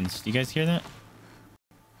machines. Do you guys hear that?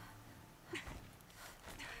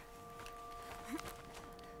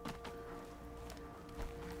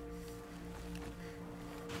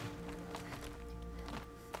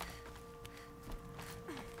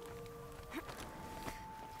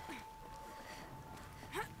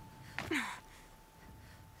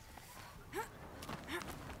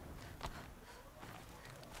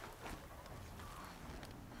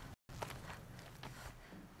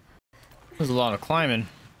 There's a lot of climbing.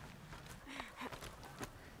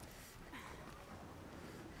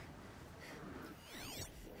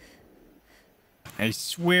 I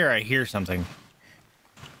swear I hear something.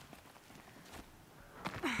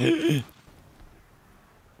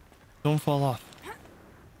 Don't fall off.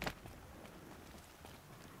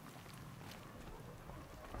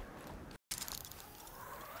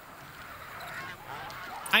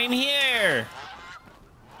 I'm here.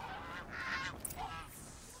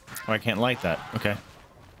 Oh, I can't light that. Okay.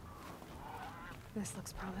 This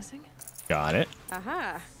looks promising. Got it.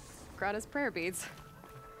 Aha! Grata's prayer beads.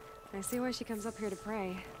 I see why she comes up here to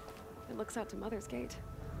pray. It looks out to Mother's Gate.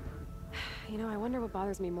 You know, I wonder what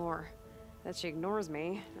bothers me more. That she ignores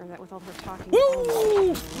me, or that with all her talking...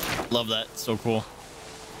 Woo! Love that. So cool.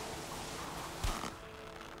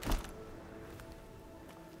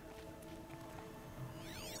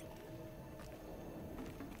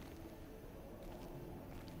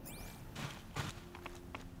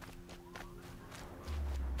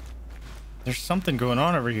 There's something going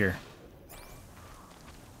on over here.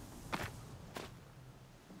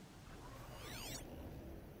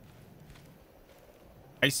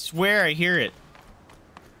 I swear I hear it.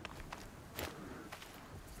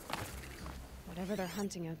 Whatever they're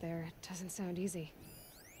hunting out there, it doesn't sound easy.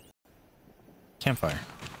 Campfire.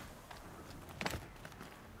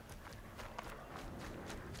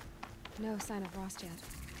 No sign of Rost yet.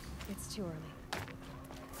 It's too early.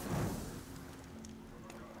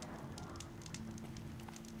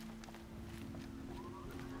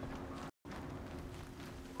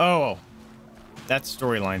 Oh, that's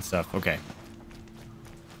storyline stuff. Okay.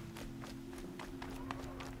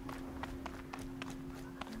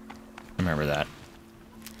 Remember that.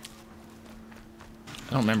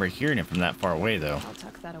 I don't remember hearing it from that far away, though. I'll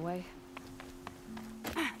tuck that away.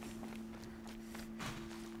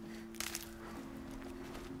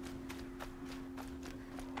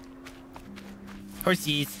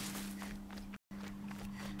 Horsies.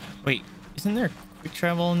 Wait, isn't there quick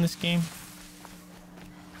travel in this game?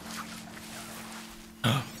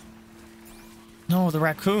 No, the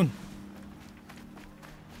raccoon.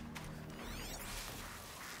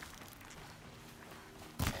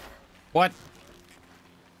 What?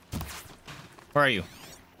 Where are you?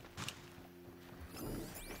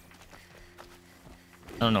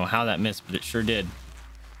 I don't know how that missed, but it sure did.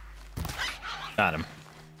 Got him.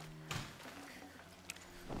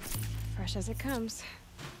 Fresh as it comes.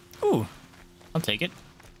 Ooh, I'll take it.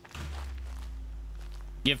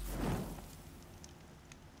 Give.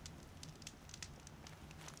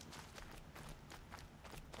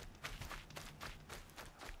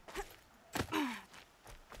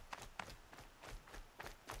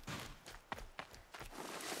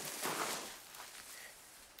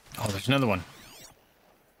 Oh, there's another one.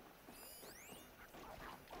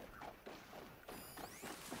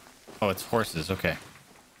 Oh, it's horses. Okay.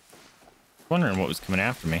 Wondering what was coming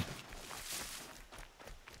after me.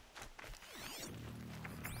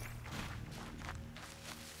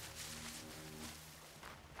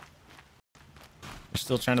 They're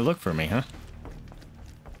still trying to look for me, huh?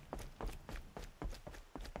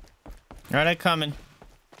 All right, I'm coming.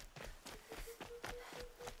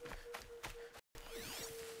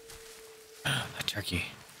 A turkey.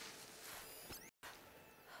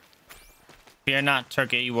 Fear not,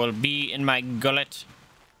 turkey. You will be in my gullet.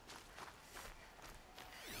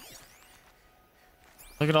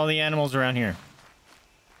 Look at all the animals around here.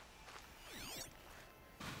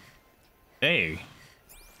 Hey.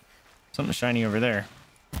 Something shiny over there.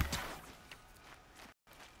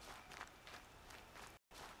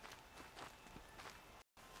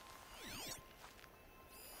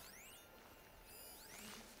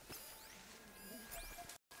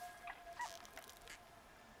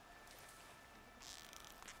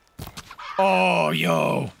 Oh,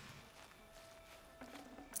 yo.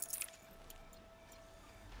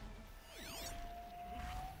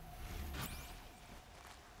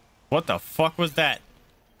 What the fuck was that?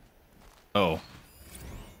 Oh.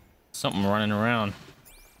 Something running around.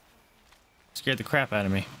 Scared the crap out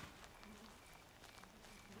of me.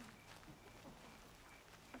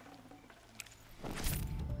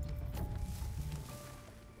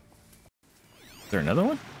 Is there another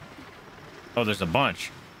one? Oh, there's a bunch.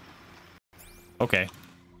 Okay.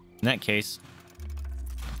 In that case.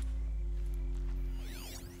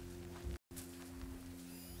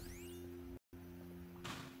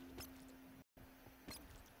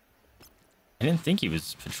 I didn't think he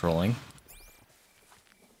was patrolling.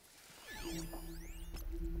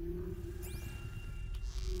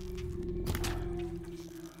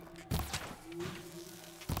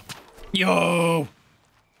 Yo!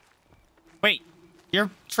 Wait,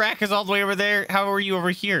 your track is all the way over there. How are you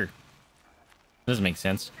over here? Doesn't make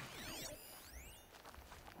sense.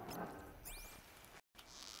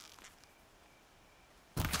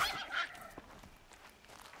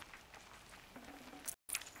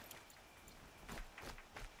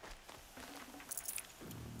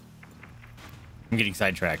 I'm getting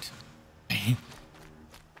sidetracked. I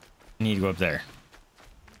need to go up there.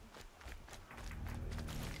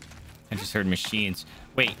 I just heard machines.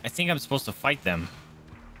 Wait, I think I'm supposed to fight them.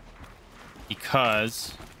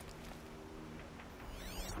 Because...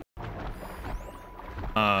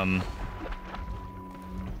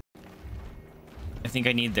 I think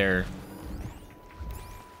I need their...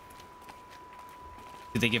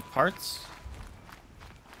 Do they give parts?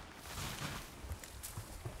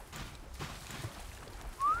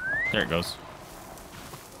 There it goes.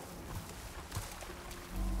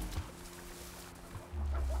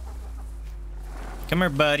 Come here,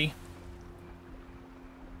 buddy.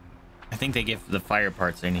 I think they give the fire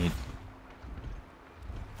parts I need.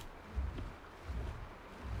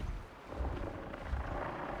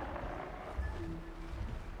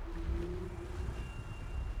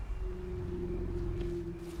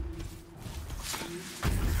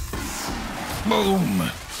 Boom.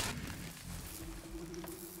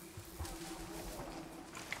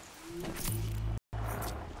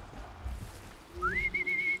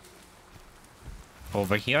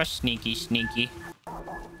 Over here, sneaky, sneaky.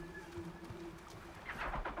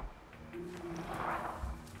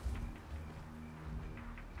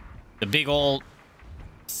 The big old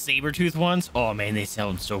saber-tooth ones. Oh man, they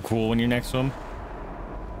sound so cool when you're next to them.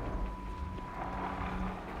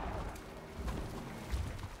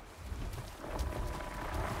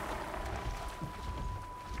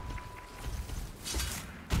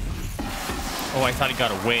 Oh, I thought he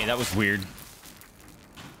got away. That was weird.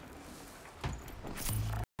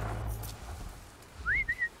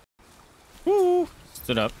 Woo!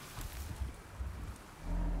 Stood up.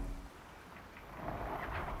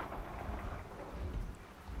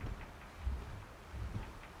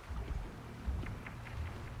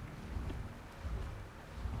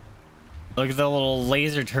 Look at the little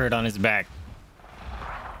laser turret on his back.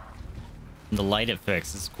 The light it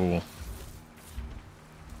fixes is cool.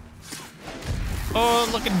 Oh,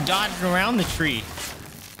 look at dodging around the tree.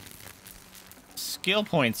 Skill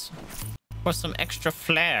points for some extra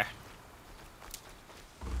flair.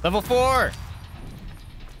 Level 4.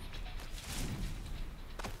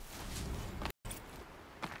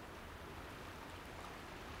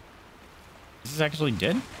 Is this actually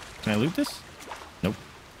dead? Can I loot this? Nope.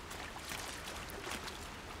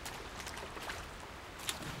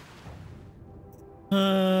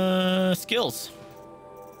 Skills.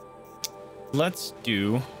 Let's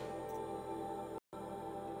do...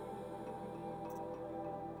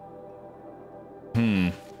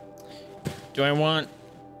 Do I want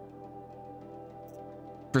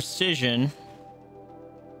precision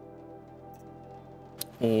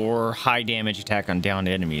or high damage attack on downed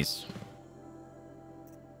enemies?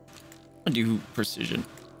 I'll do precision.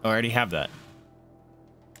 Oh, I already have that.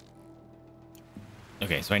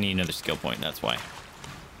 Okay, so I need another skill point, that's why.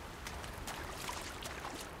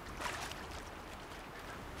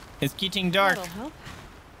 It's getting dark. That'll help.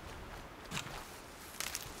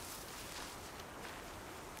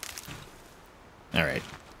 All right.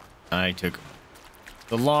 I took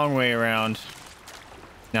the long way around.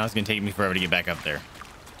 Now it's going to take me forever to get back up there.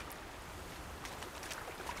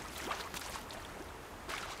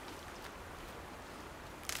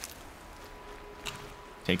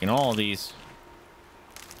 Taking all these.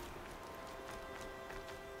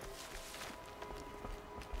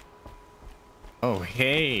 Oh,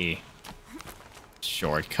 hey.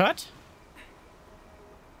 Shortcut?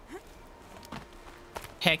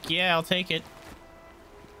 Heck yeah, I'll take it.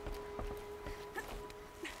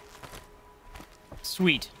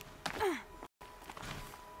 Sweet.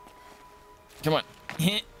 Come on.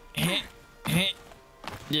 Did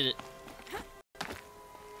it.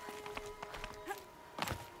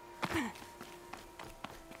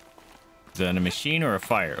 Is that a machine or a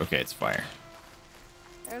fire? Okay, it's fire.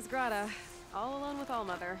 There's Grata, all alone with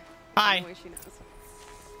Allmother. Hi. Anyway, she knows.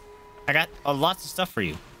 I got lots of stuff for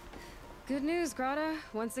you. Good news, Grata.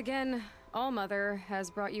 Once again, Allmother has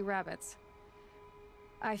brought you rabbits.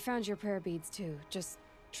 I found your prayer beads too. Just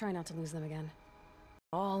try not to lose them again.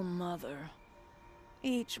 All Mother,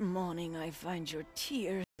 each morning I find your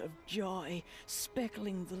tears of joy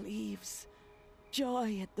speckling the leaves.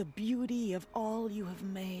 Joy at the beauty of all you have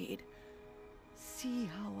made. See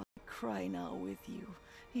how I cry now with you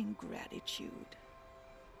in gratitude.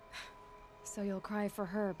 So you'll cry for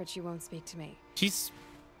her, but you won't speak to me. She's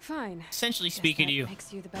fine. Essentially Guess speaking that to you.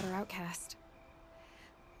 Makes you the better outcast.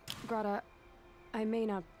 Grata, I may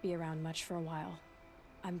not be around much for a while.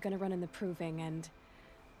 I'm gonna run in the proving, and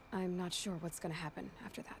I'm not sure what's gonna happen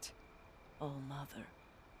after that. Oh, Mother,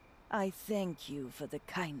 I thank you for the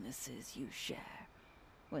kindnesses you share.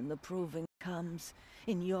 When the proving comes,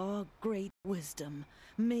 in your great wisdom,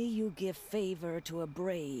 may you give favor to a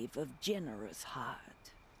brave of generous heart.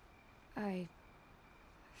 I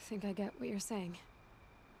think I get what you're saying.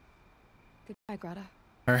 Goodbye, Grata.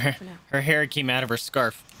 Her hair came out of her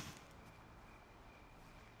scarf.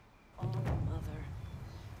 Oh, Mother,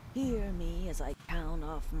 hear me as I count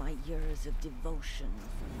off my years of devotion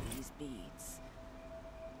from these beads.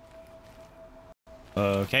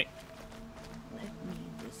 Okay. Let me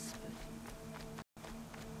whisper.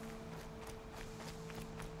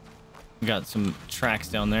 We got some tracks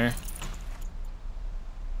down there.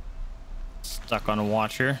 Stuck on a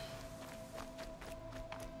watcher.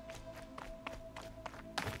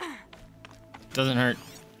 Doesn't hurt.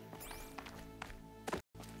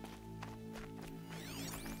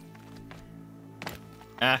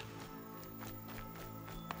 Ah.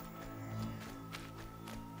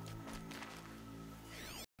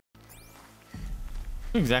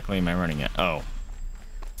 Who exactly am I running at? Oh.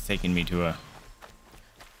 It's taking me to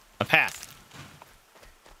a path.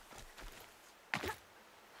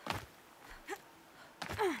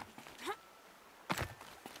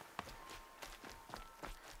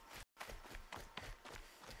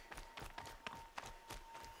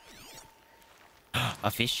 A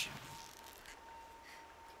fish.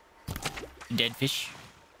 Dead fish.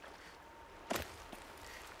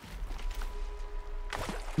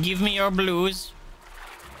 Give me your blues.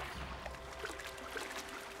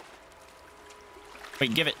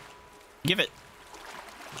 Wait, give it. Give it.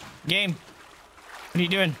 Game. What are you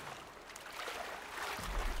doing?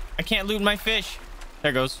 I can't loot my fish. There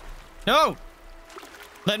it goes. No!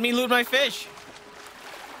 Let me loot my fish.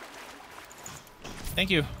 Thank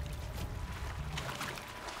you.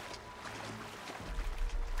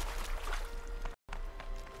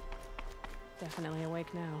 Definitely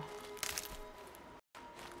awake now.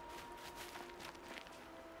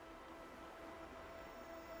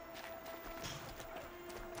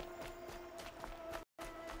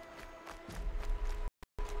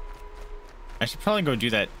 I should probably go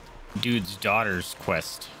do that dude's daughter's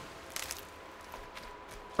quest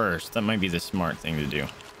first. That might be the smart thing to do.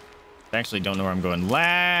 I actually don't know where I'm going.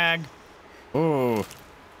 Lag! Oh,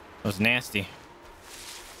 that was nasty.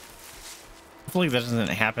 Hopefully that doesn't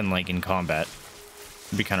happen like in combat.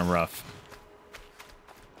 It'd be kind of rough.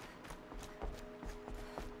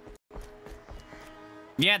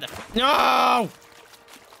 Yeah, no!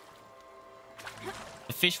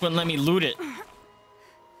 The fish wouldn't let me loot it.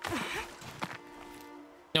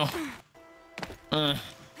 No. Can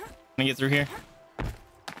I get through here?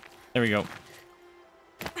 There we go.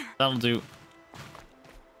 That'll do.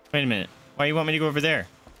 Wait a minute. Why do you want me to go over there?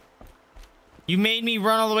 You made me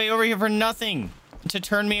run all the way over here for nothing. To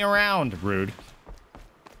turn me around. Rude.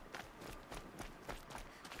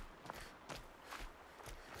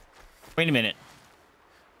 Wait a minute.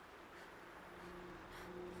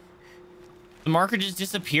 The marker just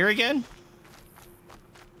disappear again?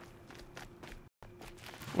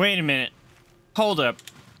 Wait a minute. Hold up.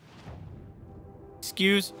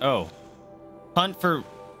 Excuse. Oh. Hunt for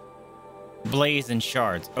blaze and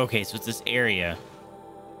shards. Okay, so it's this area.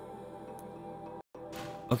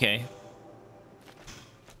 Okay.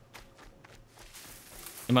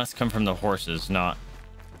 It must come from the horses, not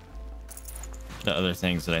the other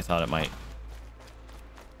things that I thought it might.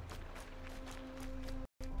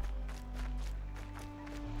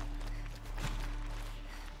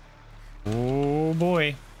 Oh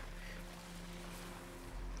boy.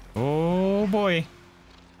 Oh boy.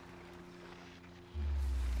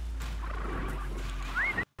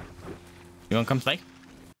 You wanna come play?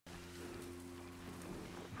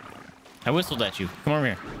 I whistled at you. Come over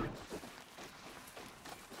here.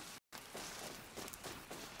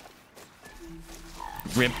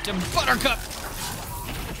 Ripped a buttercup.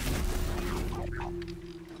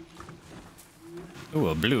 Ooh,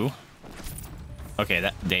 a blue. Okay,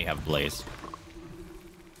 that they have blaze.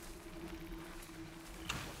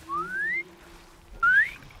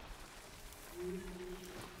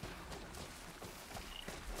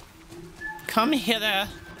 Come hither,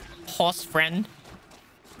 horse friend.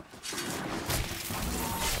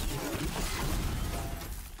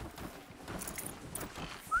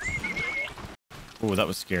 Ooh, that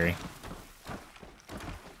was scary.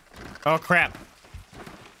 Oh, crap.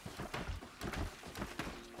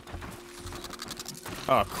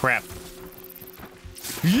 Oh, crap.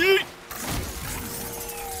 Yeet!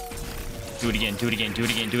 Do it again, do it again, do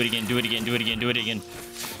it again, do it again, do it again, do it again, do it again.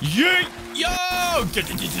 Yeet! Yo!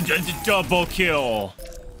 Double kill.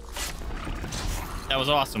 That was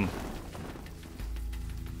awesome.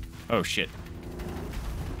 Oh, shit.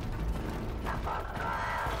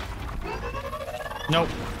 Nope.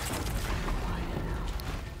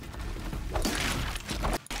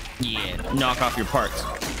 Yeah, knock off your parts.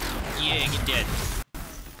 Yeah, get dead.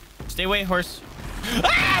 Stay away, horse.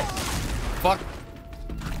 Ah! Fuck.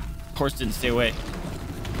 Horse didn't stay away.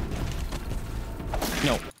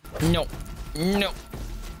 No. No. No.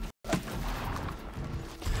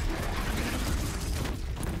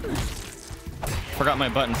 Forgot my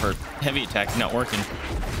button for heavy attack not working.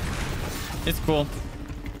 It's cool.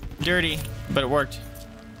 Dirty, but it worked.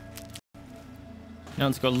 Now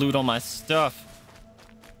let's go loot all my stuff.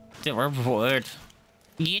 The reward.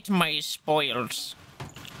 Get my spoils.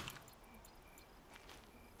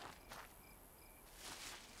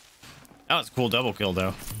 That was a cool double kill,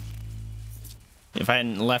 though. If I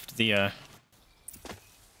hadn't left the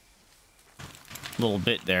little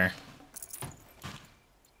bit there,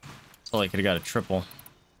 probably could have got a triple.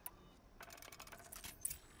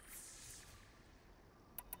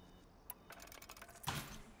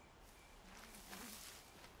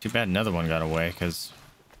 Too bad another one got away, because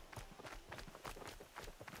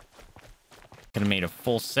could have made a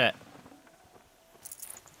full set.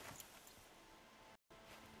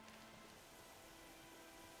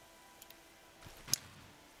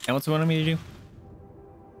 And what's it wanting me to do?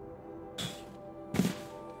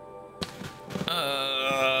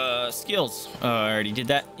 Skills. I already did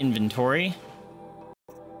that. Inventory.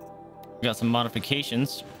 We got some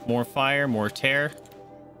modifications. More fire, more tear.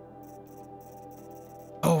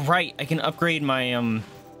 Oh, right. I can upgrade my,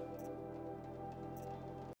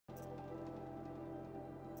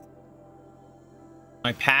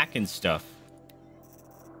 my pack and stuff.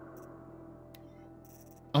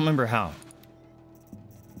 I don't remember how.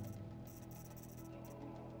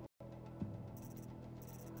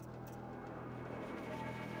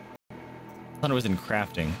 I thought it was in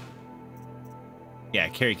crafting. Yeah,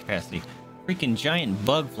 carry capacity. Freaking giant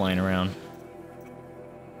bug flying around.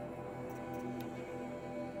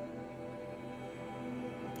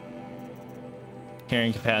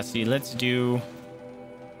 Carrying capacity. Let's do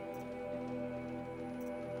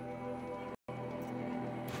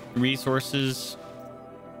resources.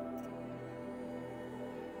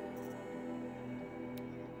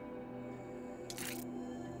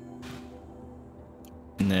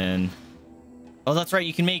 And then, oh, that's right.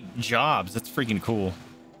 You can make jobs. That's freaking cool.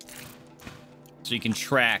 So you can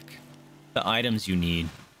track the items you need.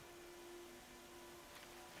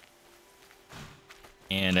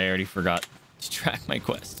 And I already forgot to track my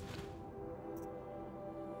quest.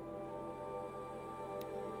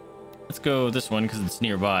 Let's go this one because it's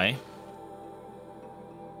nearby.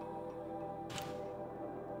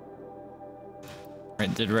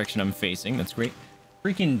 Right, the direction I'm facing. That's great.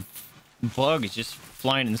 Freaking bug is just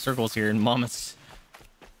flying in circles here, and Mama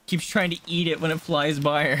keeps trying to eat it when it flies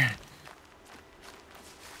by her.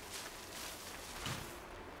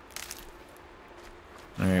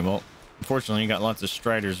 All right, well, unfortunately, you got lots of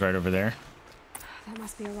striders right over there. That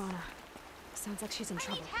must be Alana. Sounds like she's in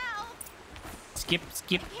trouble. Skip,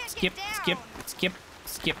 skip, skip, skip, skip,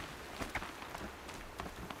 skip.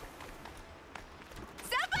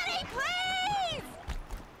 Somebody, please!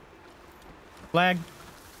 Flag.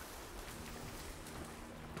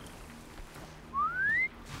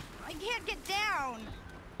 I can't get down.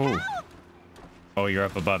 Oh. Oh, you're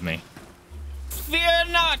up above me. Fear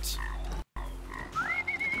not!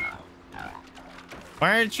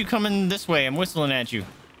 Why aren't you coming this way? I'm whistling at you.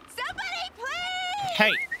 Somebody, please!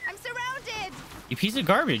 Hey! I'm surrounded! You piece of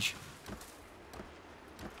garbage.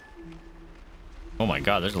 Oh my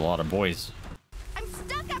god, there's a lot of boys. I'm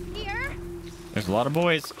stuck up here! There's a lot of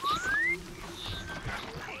boys. Is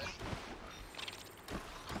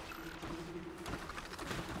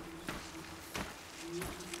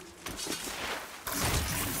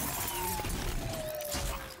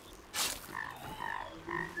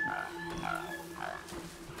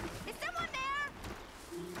someone there?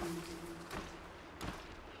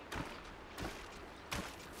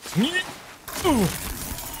 Ooh.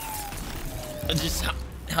 Just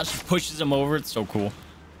how she pushes him over, it's so cool.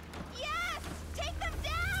 Yes! Take them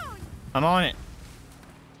down! I'm on it.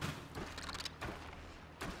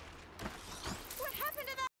 What happened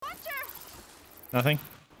to that watcher? Nothing.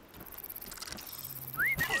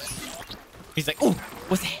 He's like, oh,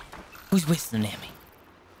 what's that? Who's whistling at me?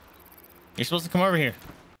 You're supposed to come over here.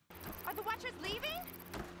 Are the watchers leaving?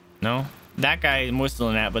 No, that guy I'm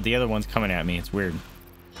whistling at, but the other one's coming at me. It's weird.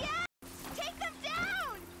 Yes! Take them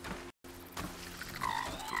down!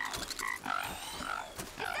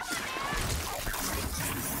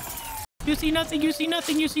 You see nothing, you see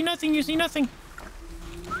nothing, you see nothing, you see nothing.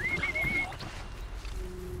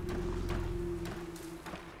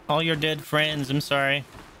 All your dead friends, I'm sorry.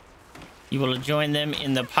 You will join them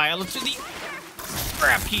in the pile to the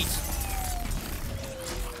scrap heap.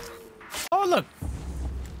 Oh, look.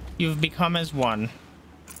 You've become as one.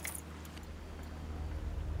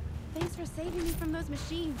 Thanks for saving me from those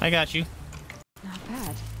machines. I got you. Not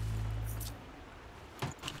bad.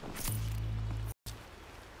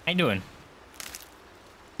 How you doing?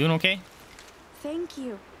 Doing okay? Thank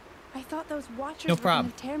you. I thought those watchers No were prob.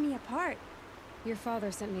 going to tear me apart. Your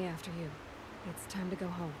father sent me after you. It's time to go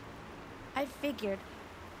home. I figured.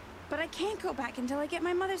 But I can't go back until I get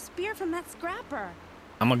my mother's spear from that scrapper.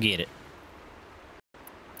 I'm gonna get it.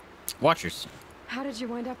 Watchers. How did you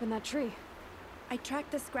wind up in that tree? I tracked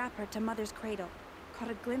the scrapper to Mother's cradle. Caught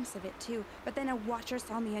a glimpse of it too, but then a watcher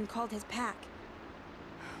saw me and called his pack.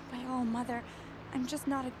 By all, Mother, I'm just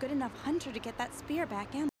not a good enough hunter to get that spear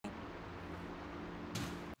back, am I?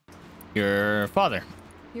 Your father.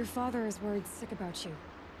 Your father is worried sick about you.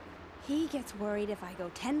 He gets worried if I go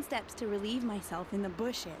 10 steps to relieve myself in the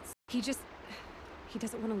bushes. He He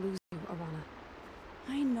doesn't want to lose you, Arana.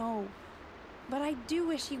 I know, but I do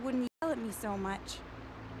wish he wouldn't yell at me so much.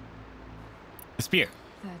 A spear.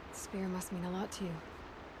 That spear must mean a lot to you.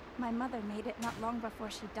 My mother made it not long before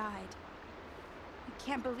she died. I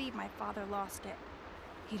can't believe my father lost it.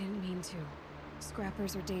 He didn't mean to.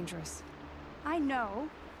 Scrappers are dangerous. I know.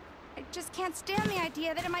 I just can't stand the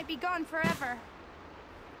idea that it might be gone forever.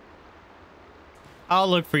 I'll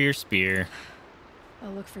look for your spear.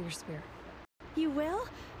 I'll look for your spear. You will?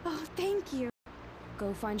 Oh, thank you.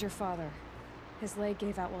 Go find your father. His leg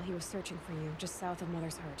gave out while he was searching for you, just south of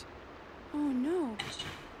Mother's Heart. Oh, no.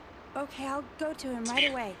 Okay, I'll go to him right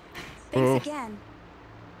away. Thanks again.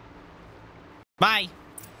 Bye.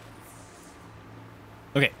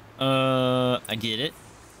 Okay. I get it.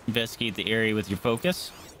 Investigate the area with your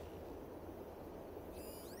focus.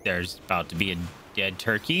 There's about to be a dead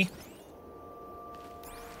turkey.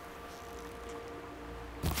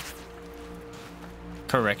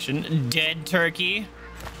 Correction, dead turkey.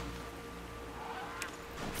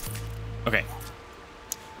 Okay.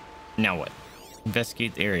 Now what?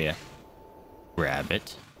 Investigate the area. Grab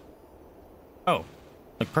it. Oh,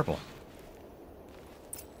 like purple.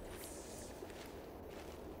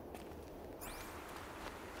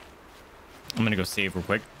 I'm gonna go save real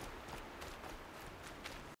quick.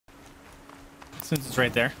 Since it's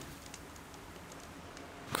right there.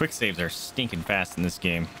 Quick saves are stinking fast in this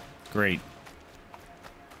game. Great.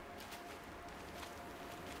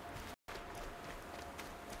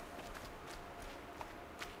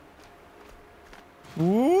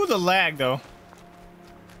 Ooh, the lag though.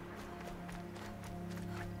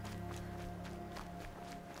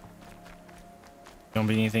 Don't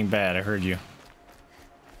be anything bad, I heard you.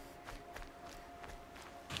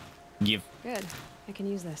 Give. Good. I can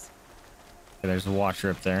use this. There's a washer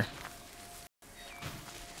up there.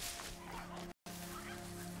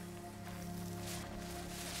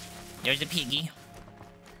 There's a piggy.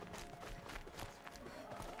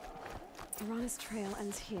 Arana's trail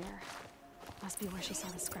ends here. Must be where she saw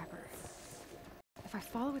the scrapper. If I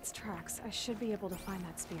follow its tracks, I should be able to find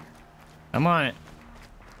that spear. I'm on it.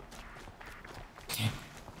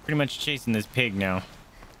 Pretty much chasing this pig now.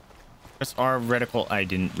 Press R reticle. I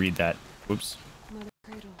didn't read that. Whoops. Mother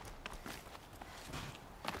cradle.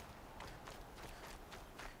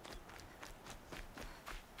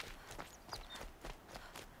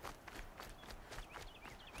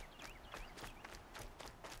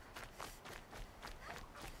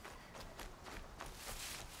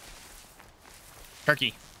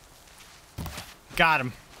 Turkey. Got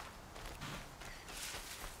him.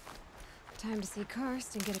 Time to see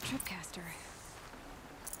Karst and get a tripcaster.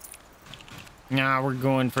 Nah, we're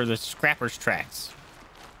going for the scrapper's tracks.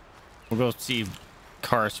 We'll go see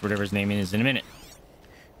Karst, whatever his name is, in a minute.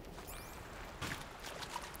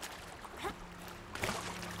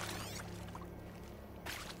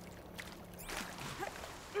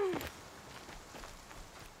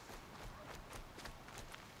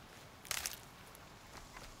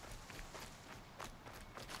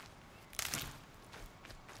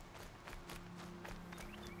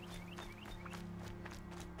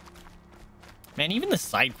 Man, even the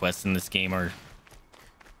side quests in this game are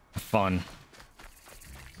fun.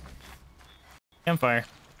 Campfire.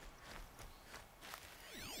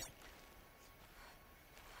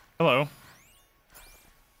 Hello.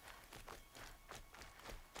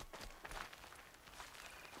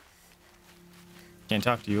 Can't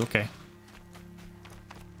talk to you, okay.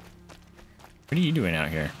 What are you doing out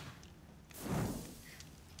here?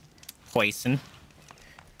 Poison.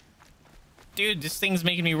 Dude, this thing's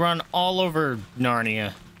making me run all over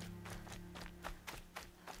Narnia.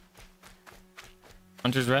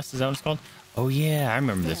 Hunter's Rest, is that what it's called? Oh yeah, I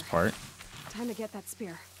remember this part. Time to get that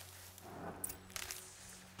spear.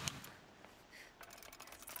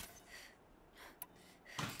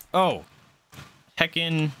 Oh.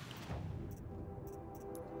 Heckin'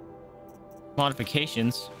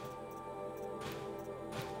 modifications.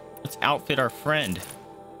 Let's outfit our friend.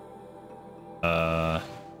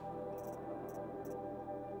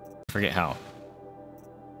 Forget how.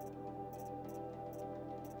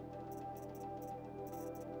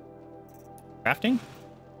 Crafting?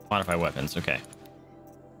 Modify weapons, okay.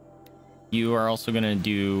 You are also gonna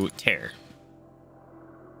do tear.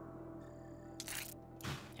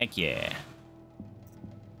 Heck yeah.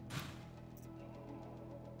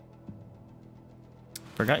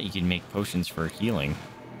 Forgot you could make potions for healing.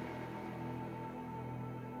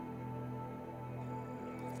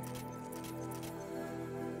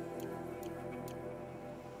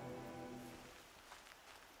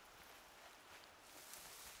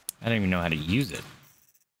 I don't even know how to use it.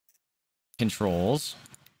 Controls.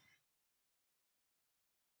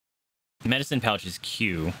 Medicine pouch is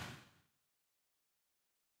Q.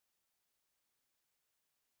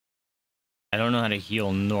 I don't know how to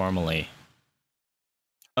heal normally.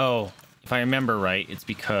 Oh, if I remember right, it's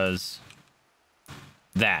because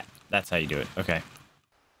that's how you do it. Okay.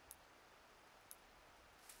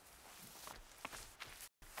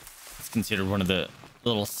 It's considered one of the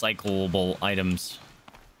little cyclable items.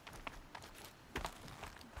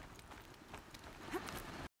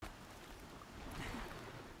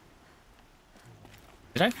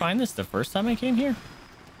 Did I find this the first time I came here?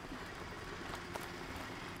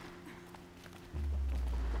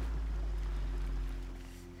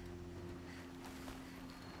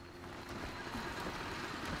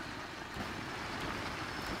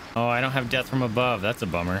 Oh, I don't have death from above. That's a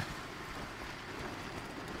bummer.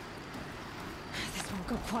 This won't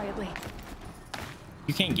go quietly.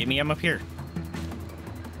 You can't get me. I'm up here.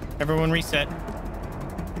 Everyone reset.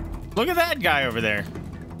 Look at that guy over there.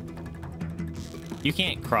 You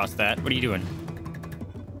can't cross that. What are you doing?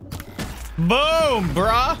 Boom,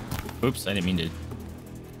 brah. Oops, I didn't mean to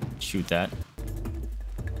shoot that.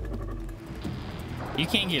 You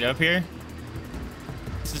can't get up here.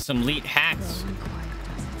 This is some elite hacks.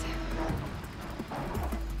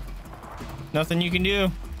 Nothing you can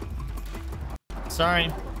do.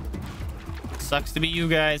 Sorry. Sucks to be you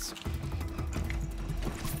guys.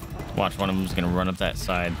 Watch, one of them's gonna run up that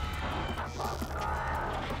side.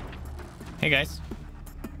 Hey guys.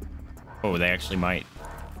 Oh, they actually might.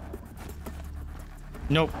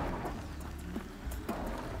 Nope.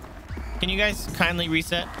 Can you guys kindly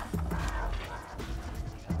reset?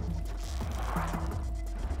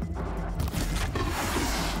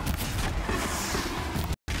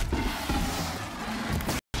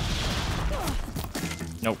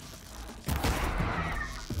 Nope.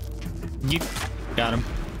 You got him.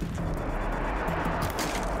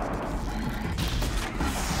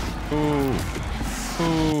 Ooh.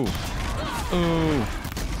 Ooh. Ooh.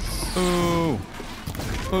 Ooh.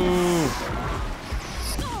 Ooh.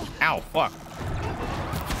 Ow, fuck.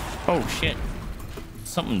 Oh, shit.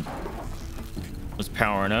 Something was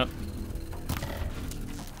powering up.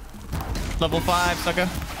 Level 5, sucker.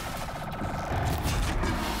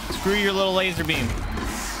 Screw your little laser beam.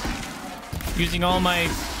 Using all my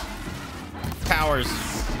powers.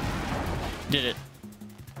 Did it.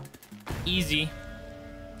 Easy.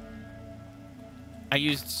 I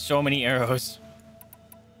used so many arrows.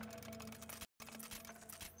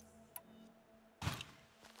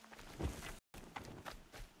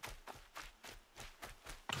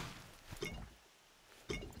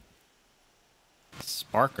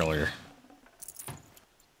 Sparkler.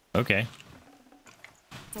 Okay.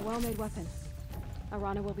 A well-made weapon.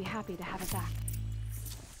 Arana will be happy to have it back.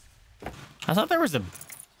 I thought there was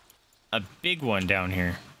a big one down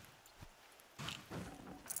here.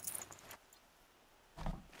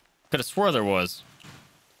 Could have swore there was.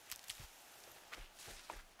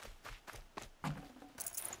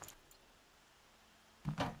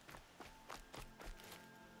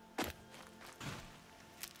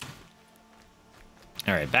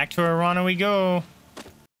 All right, back to Arana we go.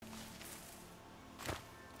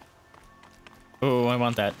 Oh, I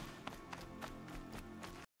want that.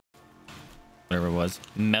 Whatever it was.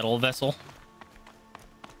 Metal vessel.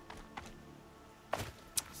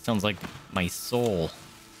 Sounds like my soul.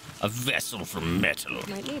 A vessel from metal.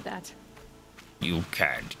 Might need that. You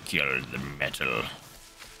can't kill the metal.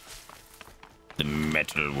 The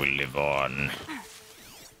metal will live on.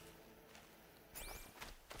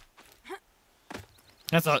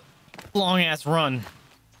 That's a long-ass run.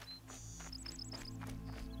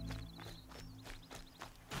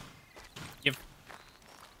 Yep.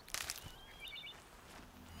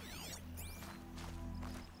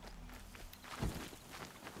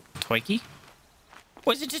 Twikey?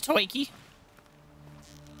 Was it a Twikey?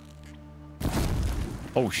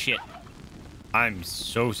 Oh shit. I'm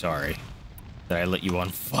so sorry that I lit you on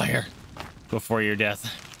fire before your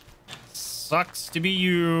death. Sucks to be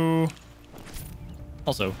you.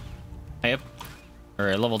 Also, I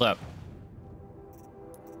leveled up.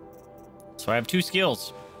 So I have 2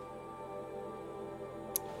 skills.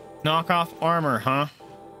 Knock off armor, huh?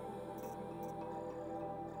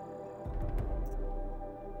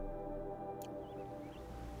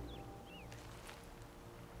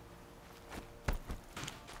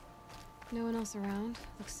 No one else around.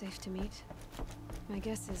 Looks safe to meet. My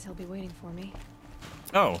guess is he'll be waiting for me.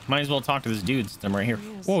 Oh, might as well talk to this dude since I'm right here.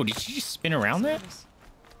 Yes. Whoa, did she just spin around that?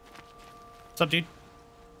 What's up, dude?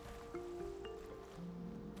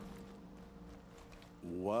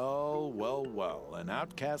 Well, well, well. An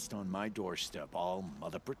outcast on my doorstep. All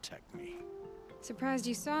mother protect me. Surprised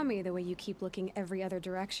you saw me the way you keep looking every other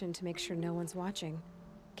direction to make sure no one's watching.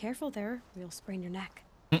 Careful there, or you'll sprain your neck.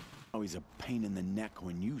 Always a pain in the neck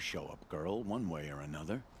when you show up, girl, one way or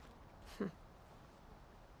another.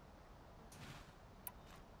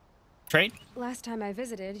 Trade? Last time I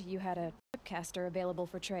visited, you had a tripcaster available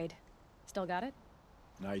for trade. Still got it?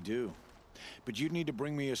 I do. But you'd need to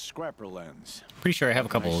bring me a scrapper lens. Pretty sure I have a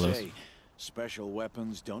couple of those. Say, special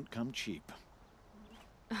weapons don't come cheap.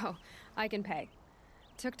 Oh, I can pay.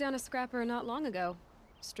 Took down a scrapper not long ago.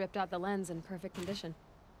 Stripped out the lens in perfect condition.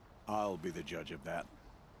 I'll be the judge of that.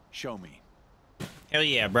 Show me. Hell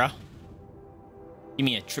yeah, bro. Give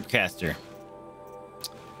me a tripcaster.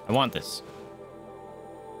 I want this.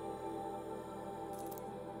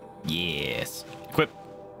 Yes. Equip.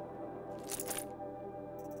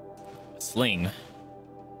 Sling.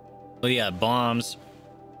 Oh yeah, bombs.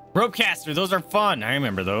 Ropecaster, those are fun. I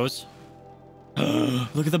remember those.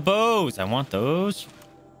 Look at the bows. I want those.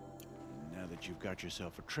 Now that you've got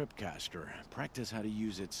yourself a tripcaster, practice how to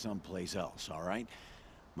use it someplace else, all right?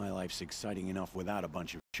 My life's exciting enough without a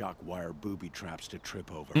bunch of shock wire booby traps to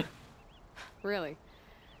trip over. Really?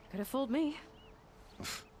 Could have fooled me.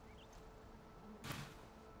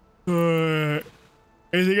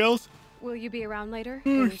 Anything else? Will you be around later?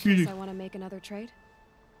 In case I want to make another trade?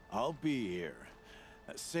 I'll be here.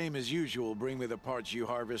 Same as usual, bring me the parts you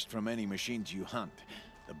harvest from any machines you hunt.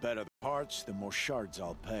 The better the parts, the more shards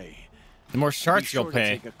I'll pay. The more shards you'll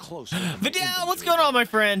pay. Vidal, what's going on, my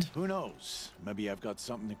friend? Who knows? Maybe I've got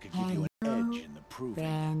something that could give you an edge in the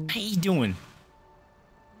proving. How you doing?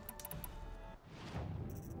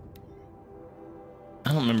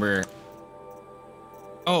 I don't remember.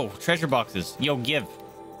 Oh, treasure boxes. Yo, give.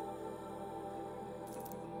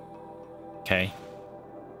 Okay.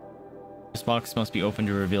 This box must be opened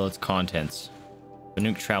to reveal its contents. The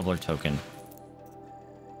Nuke Traveler token.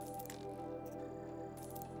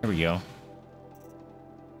 There we go.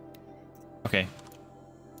 Okay.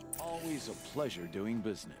 Always a pleasure doing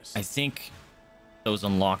business. I think those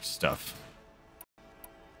unlocked stuff.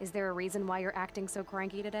 Is there a reason why you're acting so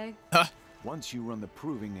cranky today? Once you run the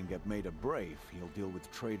proving and get made a brave, you'll deal with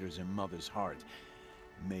traitors in Mother's Heart.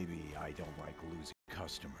 Maybe I don't like losing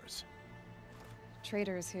customers.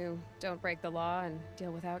 Traitors who don't break the law and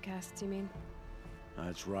deal with outcasts, you mean?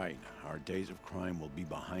 That's right. Our days of crime will be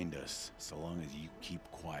behind us, so long as you keep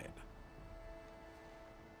quiet.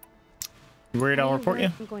 You worried I'll report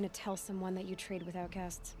you? I'm going to tell someone that you trade with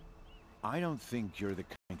outcasts. I don't think you're the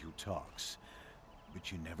kind who talks,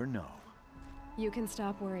 but you never know. You can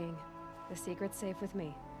stop worrying. The secret's safe with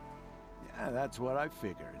me. Yeah, that's what I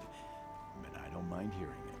figured. But I don't mind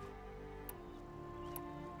hearing it.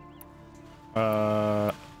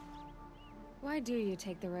 Why do you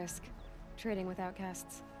take the risk? Trading with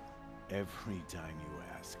outcasts? Every time you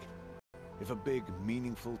ask. If a big,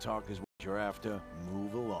 meaningful talk is what you're after,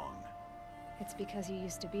 move along. It's because you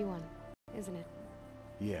used to be one, isn't it?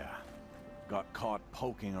 Yeah. Got caught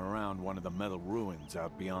poking around one of the metal ruins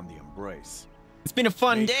out beyond the Embrace. It's been a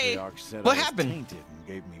fun day. What happened?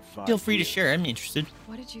 Feel free to share. I'm interested.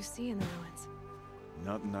 What did you see in the ruins?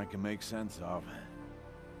 Nothing I can make sense of.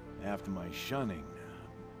 After my shunning,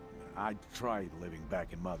 I tried living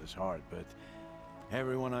back in Mother's Heart, but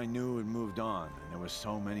everyone I knew had moved on, and there were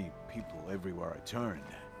so many people everywhere I turned.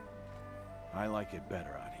 I like it better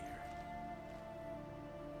out here.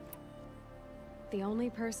 The only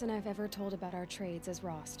person I've ever told about our trades is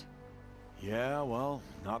Rost. Yeah, well,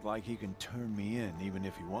 not like he can turn me in, even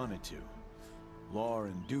if he wanted to. Law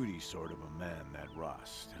and duty sort of a man, that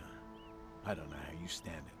Rost. I don't know how you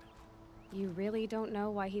stand it. You really don't know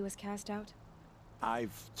why he was cast out?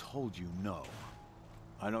 I've told you no.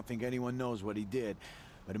 I don't think anyone knows what he did,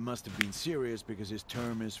 but it must have been serious because his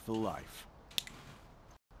term is for life.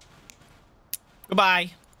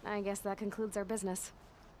 Goodbye. I guess that concludes our business.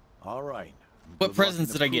 All right. What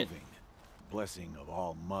presents did I get? Blessing of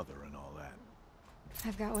all mother and all that.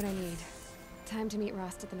 I've got what I need. Time to meet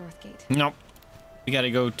Rost at the North Gate. Nope. We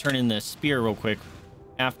gotta go turn in the spear real quick.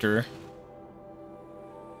 After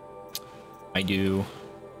I do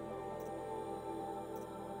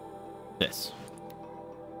this.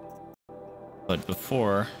 But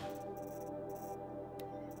before...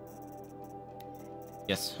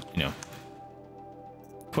 Yes, I know.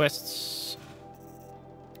 Quests.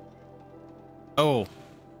 Oh.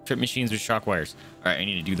 Trip machines with shock wires. Alright, I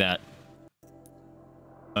need to do that.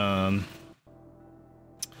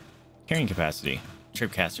 Carrying capacity.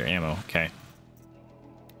 Tripcaster ammo. Okay.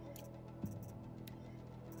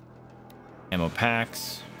 Ammo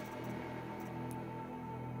packs.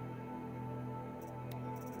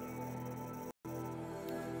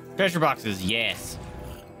 Treasure boxes, yes.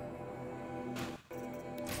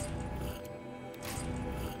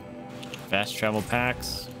 Fast travel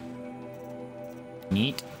packs.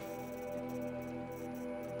 Neat.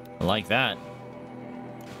 I like that.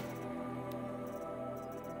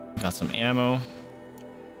 Got some ammo.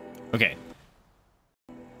 Okay.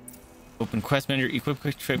 Open quest manager, equip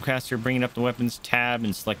quick trip caster, bring it up the weapons tab,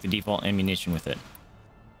 and select the default ammunition with it.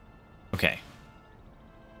 Okay.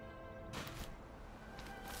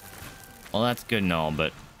 Well, that's good and all,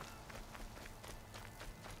 but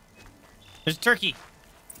there's a turkey.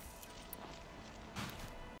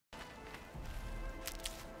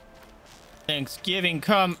 Thanksgiving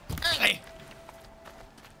come early.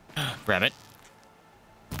 Grab it.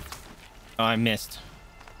 Oh, I missed.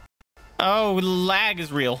 Oh, lag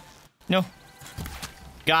is real. No.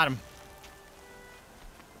 Got him.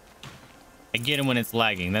 I get him when it's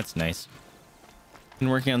lagging. That's nice. Been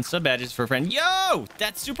working on sub badges for a friend. Yo!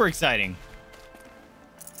 That's super exciting.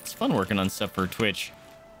 It's fun working on stuff for Twitch.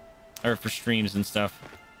 Or for streams and stuff.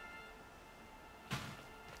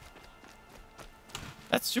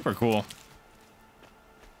 That's super cool.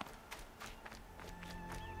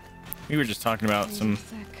 We were just talking about some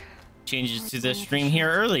changes to the stream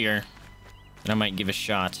here earlier that I might give a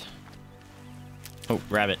shot. Oh,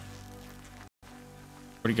 rabbit.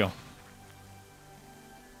 Where'd he go?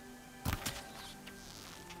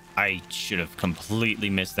 I should have completely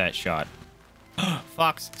missed that shot.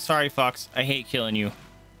 Fox. Sorry, Fox. I hate killing you.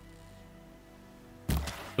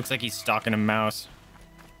 Looks like he's stalking a mouse.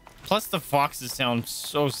 Plus, the foxes sound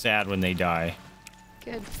so sad when they die.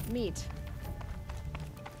 Good meat.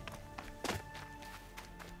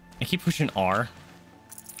 I keep pushing R.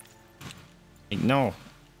 Like, no.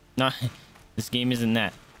 Not. This game isn't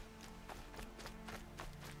that.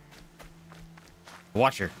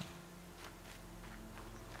 Watch her.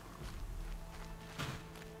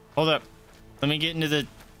 Hold up. Let me get into the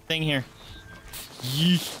thing here.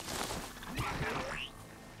 Yeesh.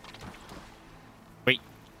 Wait.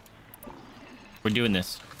 We're doing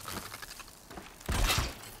this.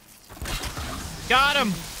 Got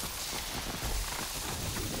him!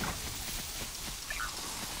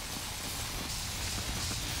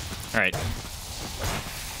 Alright.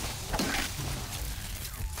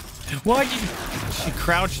 Why did she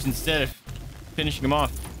crouched instead of finishing him off?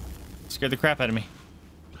 Scared the crap out of me.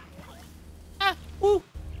 Ah, woo.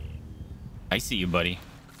 I see you, buddy.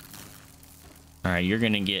 Alright, you're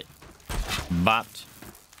gonna get bopped.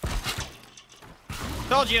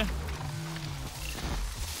 Told you.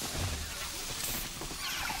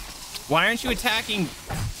 Why aren't you attacking?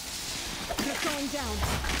 Keep going down.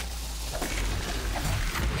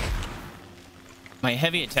 My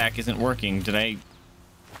heavy attack isn't working. Did I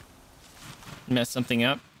mess something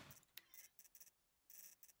up?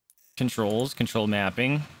 Controls, control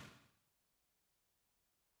mapping.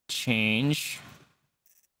 Change.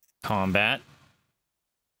 Combat.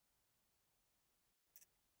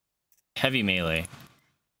 Heavy melee.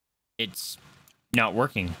 It's not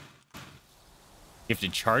working. You have to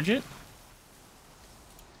charge it?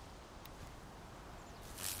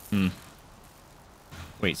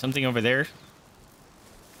 Wait, something over there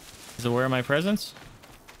is aware of my presence?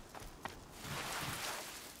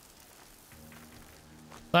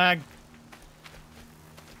 Lag.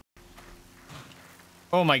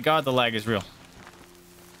 Oh my god, the lag is real.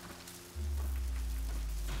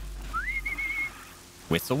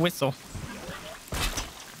 Whistle, whistle.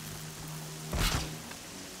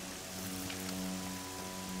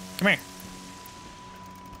 Come here.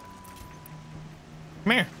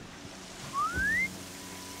 Come here.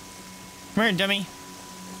 Come here, dummy.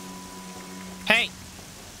 Hey.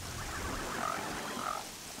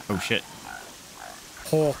 Oh, shit.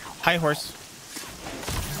 Oh, hi, horse.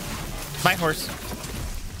 Bye, horse.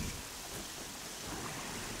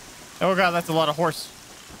 Oh, God, that's a lot of horse.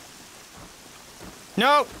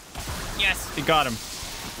 No. Yes, it got him.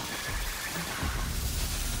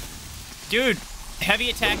 Dude, heavy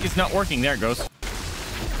attack is not working. There it goes.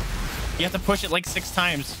 You have to push it like 6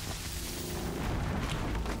 times.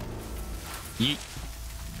 Yeet.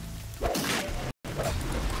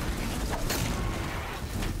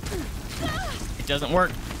 It doesn't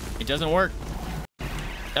work. It doesn't work.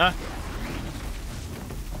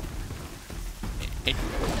 It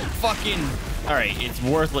fucking... Alright, it's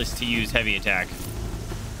worthless to use heavy attack.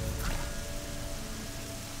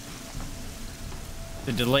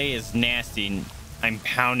 The delay is nasty and I'm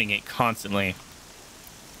pounding it constantly.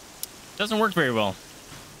 Doesn't work very well.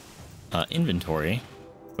 Inventory.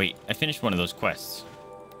 Wait, I finished one of those quests.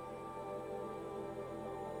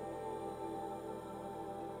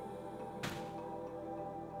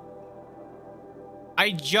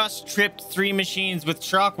 I just tripped 3 machines with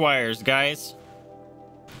shock wires, guys.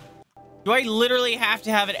 Do I literally have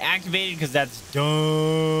to have it activated? Because that's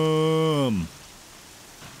dumb.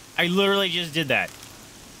 I literally just did that.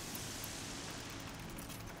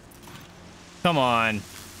 Come on.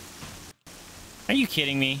 Are you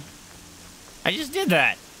kidding me? I just did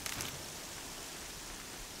that.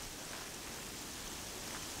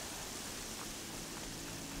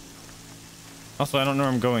 Also, I don't know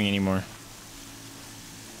where I'm going anymore.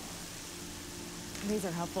 These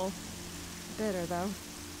are helpful. Bitter, though.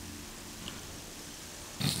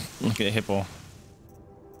 Look at the hippo.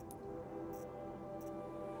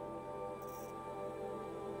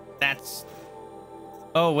 That's...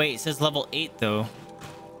 Oh, wait. It says level 8, though.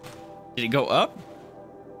 Did it go up?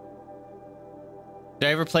 Did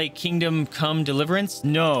I ever play Kingdom Come Deliverance?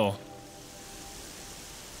 No.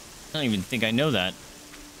 I don't even think I know that.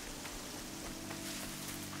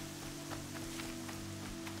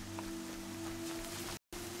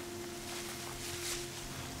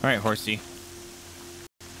 All right, horsey.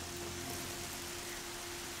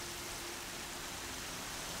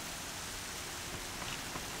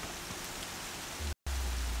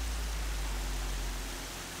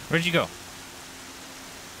 Where'd you go?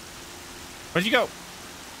 Where'd you go?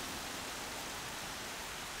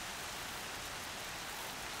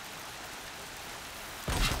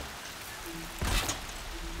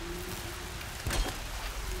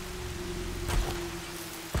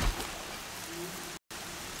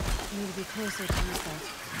 I need to be closer to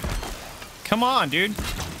myself. Come on, dude.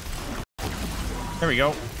 There we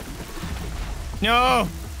go. No!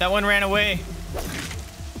 That one ran away.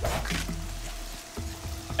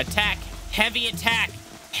 Attack. Heavy attack.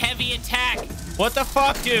 Heavy attack. What the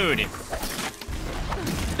fuck, dude?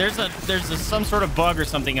 There's some sort of bug or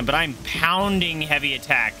something, but I'm pounding heavy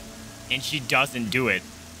attack, and she doesn't do it.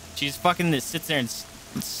 She just fucking sits there and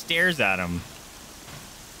stares at him.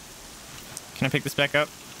 Can I pick this back up?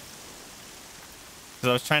 Because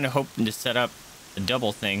I was trying to hope to set up a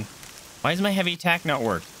double thing. Why does my heavy attack not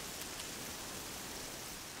work?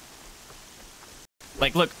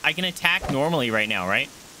 Like, look, I can attack normally right now, right?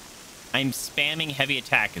 I'm spamming heavy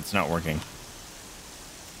attack. It's not working.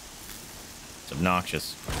 It's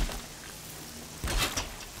obnoxious.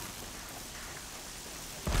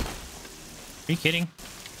 Are you kidding?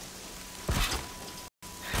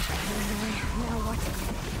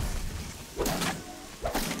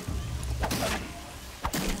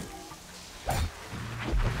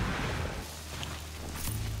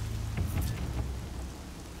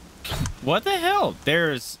 What the hell?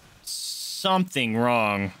 There's something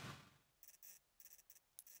wrong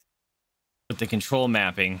with the control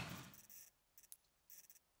mapping.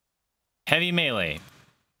 Heavy melee.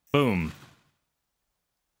 Boom.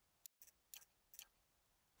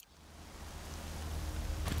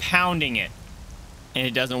 Pounding it. And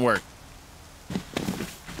it doesn't work.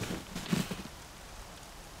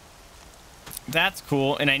 That's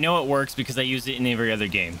cool. And I know it works because I use it in every other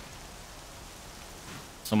game.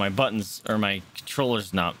 So my buttons, or my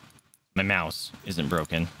controller's not, my mouse isn't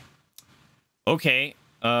broken. Okay.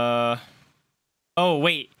 Oh,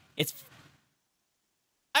 wait. It's...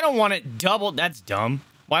 I don't want it doubled. That's dumb.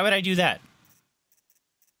 Why would I do that?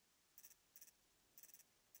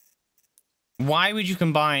 Why would you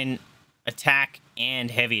combine attack and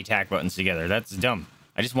heavy attack buttons together? That's dumb.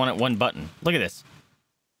 I just want it one button. Look at this.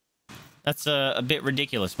 That's a bit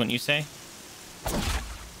ridiculous, wouldn't you say?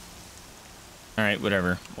 All right,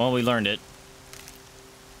 whatever. Well, we learned it.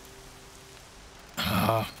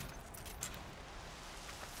 All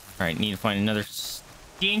right, need to find another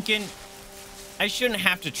stinking... I shouldn't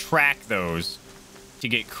have to track those to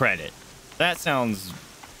get credit. That sounds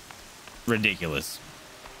ridiculous.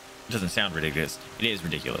 It doesn't sound ridiculous. It is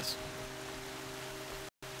ridiculous.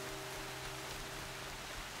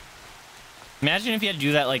 Imagine if you had to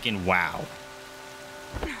do that like in WoW.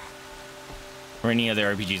 Or any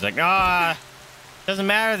other RPGs. Like, doesn't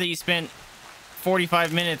matter that you spent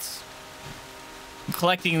 45 minutes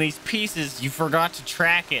collecting these pieces. You forgot to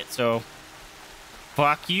track it, so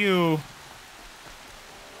fuck you.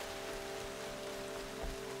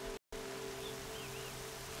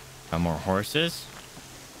 More horses.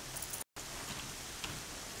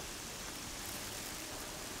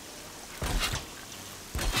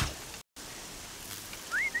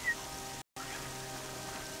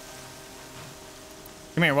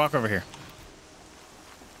 Come here, walk over here.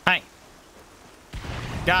 Hi.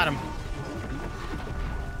 Got him.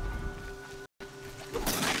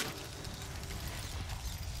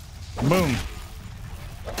 Boom.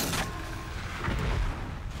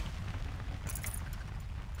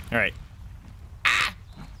 All right. Ah!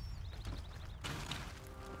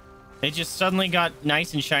 They just suddenly got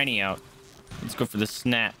nice and shiny out. Let's go for the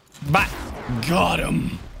snap. Bye. Got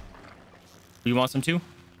him. You want some too?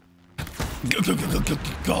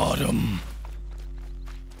 Got him.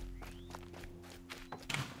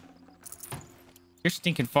 You're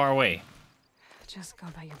stinking far away. Just go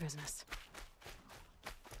about your business.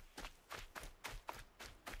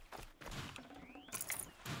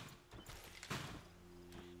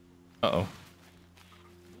 Uh-oh.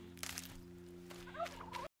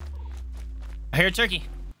 I hear a turkey.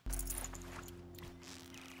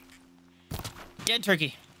 Dead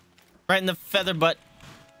turkey. Right in the feather butt.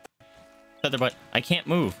 Feather butt. I can't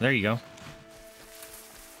move. There you go.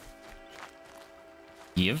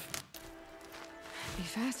 Give. Be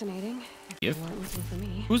fascinating if Give. you weren't looking for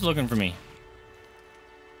me. Who's looking for me?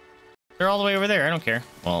 They're all the way over there. I don't care.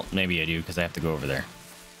 Well, maybe I do because I have to go over there.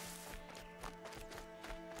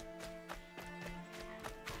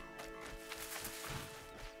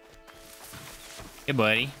 Hey,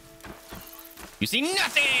 buddy. You see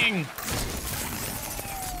nothing!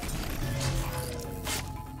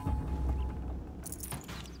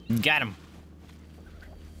 Got him.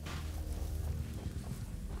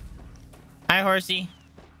 Hi, horsey.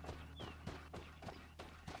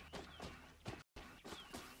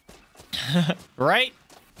 Right?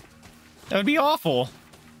 That would be awful.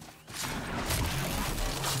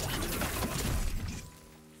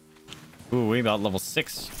 Ooh, we about level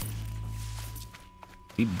 6.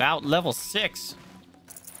 We about level 6.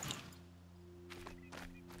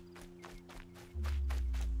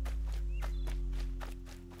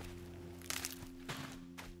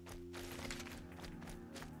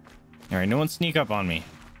 All right, no one sneak up on me.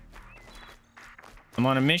 I'm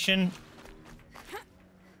on a mission.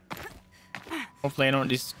 Hopefully I don't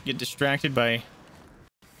just get distracted by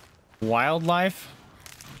wildlife.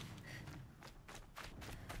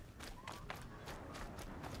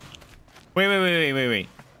 Wait.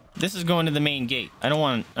 This is going to the main gate. I don't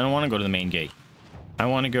want to go to the main gate. I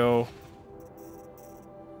want to go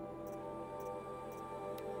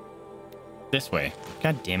this way.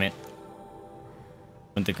 God damn it.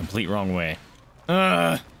 Went the complete wrong way.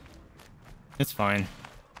 It's fine.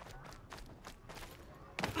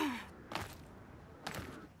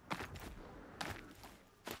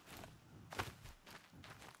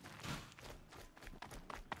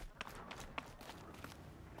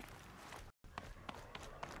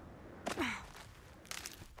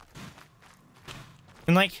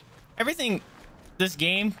 And like everything this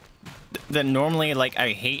game that normally like I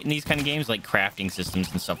hate in these kind of games, like crafting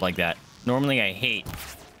systems and stuff like that, normally I hate,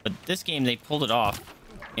 but this game they pulled it off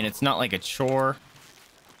and it's not like a chore.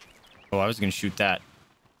 Oh, I was gonna shoot that.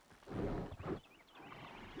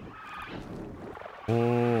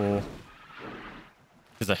 Oh,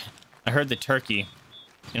 because I heard the turkey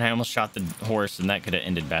and I almost shot the horse and that could have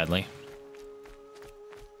ended badly.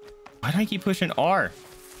 Why do I keep pushing R?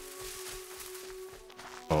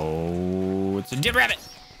 Oh, it's a dead rabbit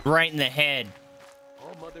right in the head.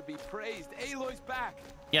 Oh, mother be praised. Aloy's back.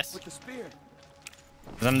 Yes. With the spear.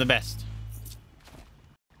 Because I'm the best.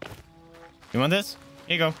 You want this?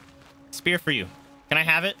 Here you go. Spear for you. Can I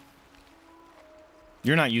have it?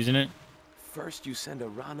 You're not using it. First you send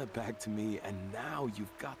Arana back to me, and now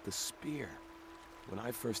you've got the spear. When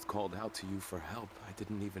I first called out to you for help, I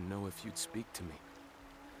didn't even know if you'd speak to me.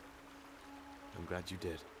 I'm glad you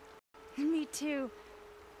did. Me too.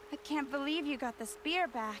 I can't believe you got the spear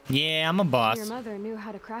back. Yeah, I'm a boss. Your mother knew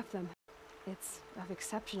how to craft them. It's of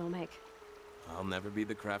exceptional make. I'll never be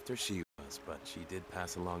the crafter she was, but she did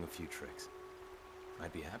pass along a few tricks.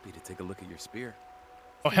 I'd be happy to take a look at your spear.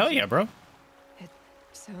 Oh, hell yeah, bro. It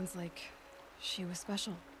sounds like she was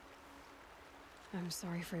special. I'm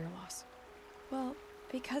sorry for your loss. Well,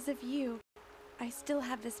 because of you, I still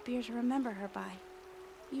have the spear to remember her by.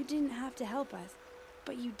 You didn't have to help us,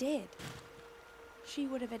 but you did. She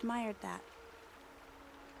would have admired that.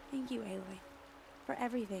 Thank you, Aloy, for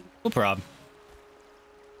everything. No problem.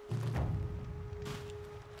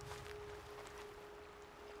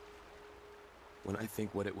 When I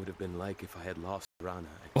think what it would have been like if I had lost Arana.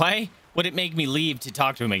 Why would it make me leave to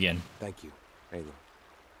talk to him again? Thank you, Aloy.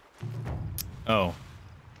 Oh.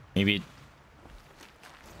 Maybe it...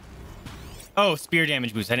 Oh, spear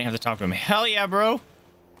damage boost. I didn't have to talk to him. Hell yeah, bro.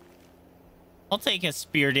 I'll take a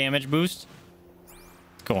spear damage boost.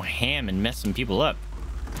 Let's go ham and mess some people up.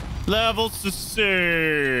 Level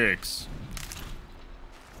 6.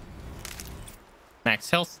 Max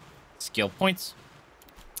health. Skill points.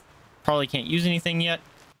 Probably can't use anything yet.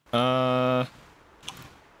 Map.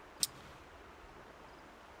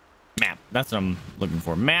 That's what I'm looking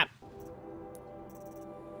for. Map.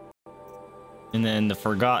 And then the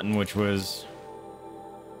Forgotten, which was...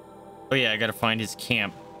 Oh yeah, I gotta find his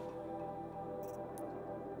camp.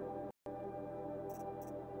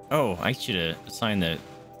 Oh, I should have assigned the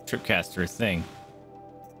tripcaster thing.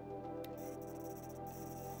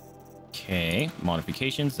 Okay,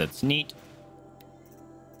 modifications. That's neat.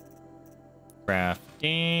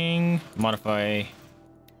 Crafting. Modify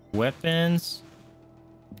weapons.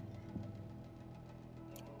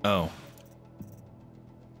 Oh.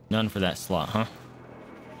 None for that slot, huh?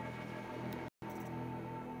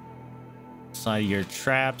 Side of your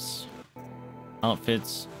traps.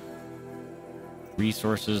 Outfits.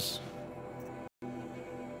 Resources.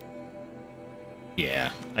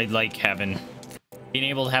 Yeah, I like being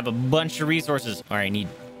able to have a bunch of resources. All right, I need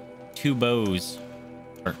 2 bows.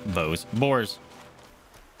 Or boars.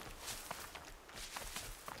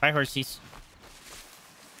 Hi, horsies.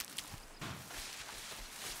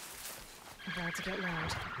 About to get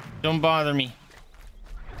loud. Don't bother me.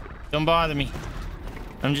 Don't bother me.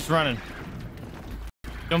 I'm just running.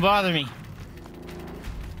 Don't bother me.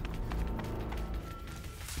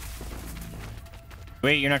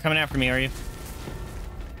 Wait, you're not coming after me, are you?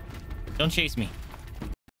 Don't chase me.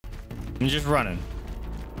 I'm just running.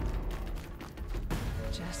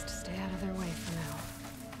 Just stay out of their way for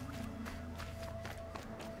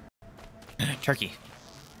now. Turkey.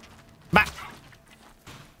 Bah!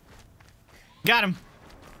 Got him.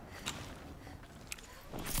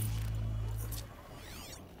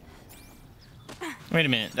 Wait a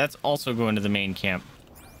minute. That's also going to the main camp.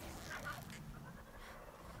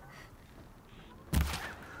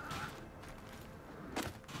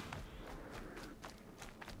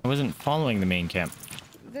 I wasn't following the main camp.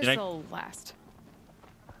 This'll last.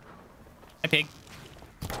 Hi, pig.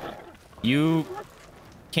 You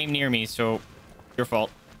came near me, so your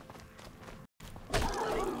fault.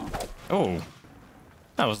 Oh.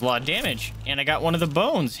 That was a lot of damage. And I got one of the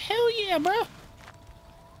bones. Hell yeah, bro.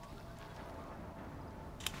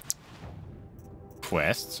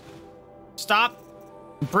 Quests. Stop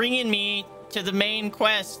bringing me to the main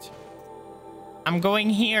quest. I'm going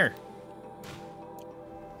here.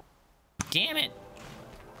 Damn it.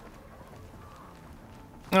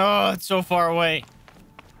 Oh, it's so far away.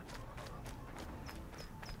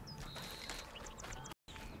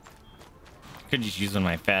 Could just use one of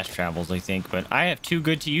my fast travels, I think, but I have too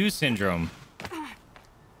good to use syndrome.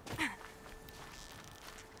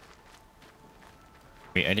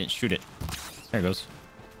 Wait, I didn't shoot it. There it goes.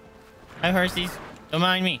 Hi, horsies. Don't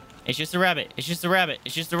mind me. It's just a rabbit. It's just a rabbit.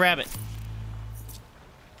 It's just a rabbit.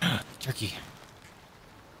 Turkey.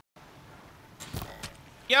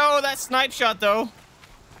 Yo, that snipe shot, though.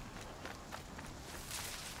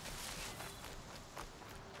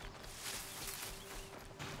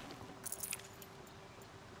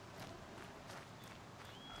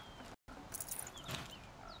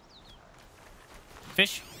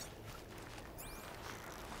 Fish.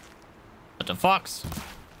 What the fox?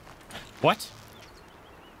 What?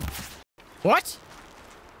 What?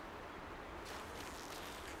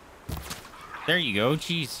 There you go.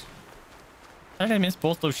 Jeez. How did I miss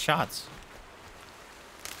both those shots?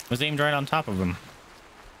 I was aimed right on top of him.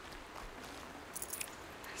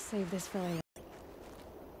 Save this for later.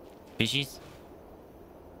 Fishies?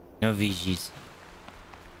 No fishies.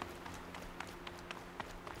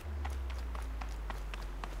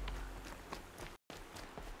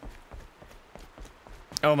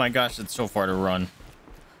 Oh my gosh, it's so far to run.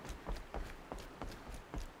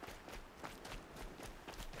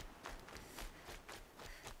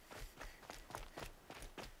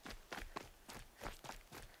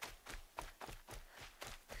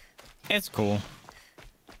 It's cool.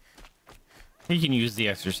 You can use the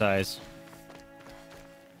exercise.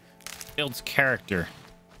 Builds character.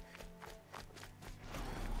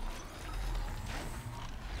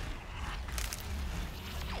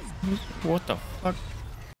 What the fuck?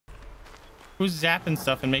 Who's zapping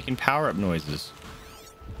stuff and making power-up noises?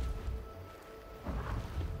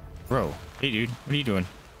 Bro, hey dude, what are you doing?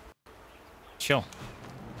 Chill.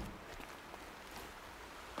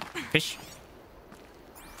 Fish.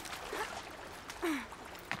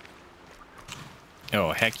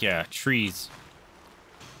 Oh, heck yeah. Trees.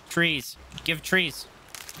 Trees. Give trees.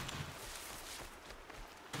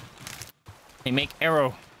 They make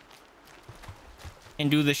arrow. And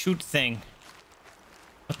do the shoot thing.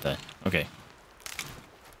 What the? Okay.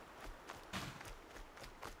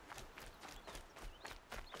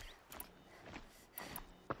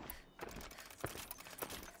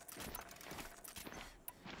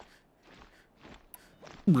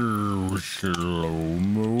 Slow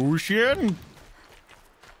motion.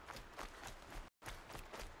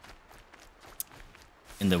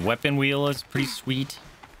 And the weapon wheel is pretty sweet.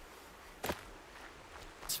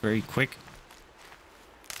 It's very quick.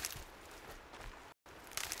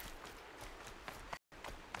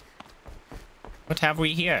 What have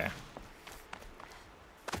we here?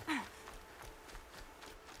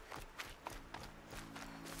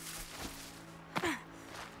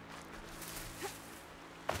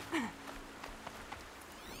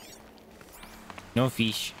 No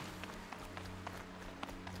fish.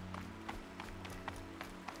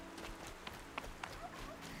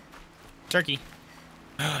 Turkey.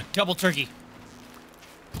 Double turkey.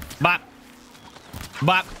 Bop.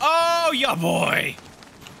 Bop. Oh, yeah, boy.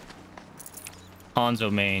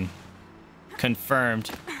 Hanzo main.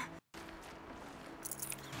 Confirmed.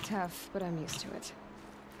 Tough, but I'm used to it.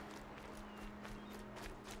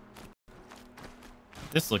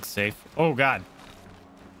 This looks safe. Oh, God.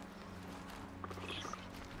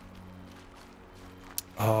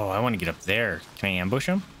 Oh, I want to get up there. Can I ambush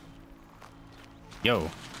him?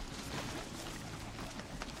 Yo.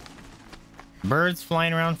 Birds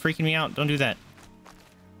flying around freaking me out. Don't do that.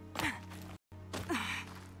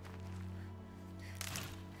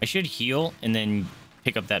 I should heal and then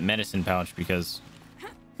pick up that medicine pouch because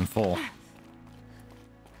I'm full.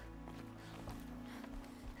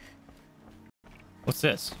 What's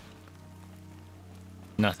this?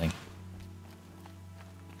 Nothing.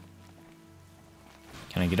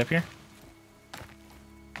 Can I get up here?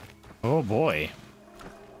 Oh boy.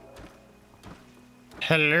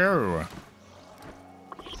 Hello.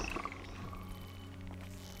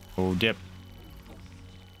 Oh, dip.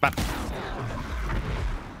 Bop.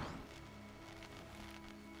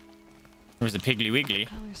 There's a Piggly Wiggly.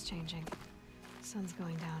 Color's changing. Sun's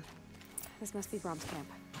going down. This must be Brom's camp.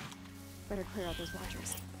 Better clear out those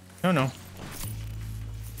watchers. No, no.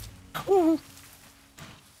 Ooh.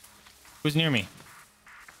 Who's near me?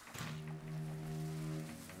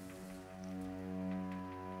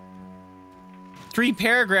 Three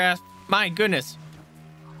paragraphs. My goodness.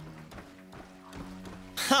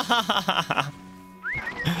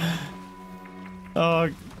 Oh,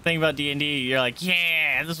 thing about D&D, you're like,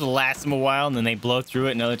 yeah, this will last them a while, and then they blow through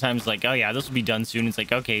it, and other times like, oh yeah, this will be done soon. It's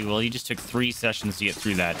like, okay, well, you just took 3 sessions to get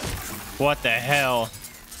through that. What the hell?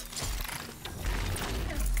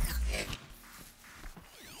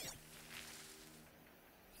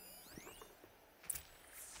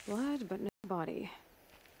 Blood, but no body.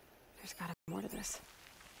 There's gotta be more to this.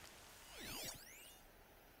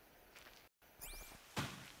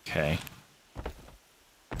 Okay.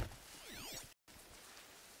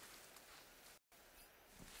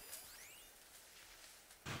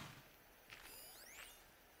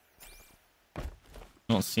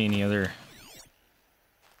 I don't see any other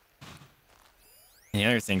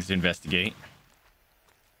things to investigate.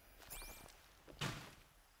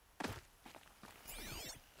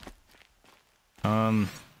 I'm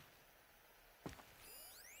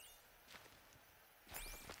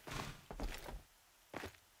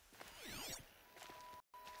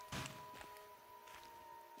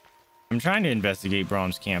trying to investigate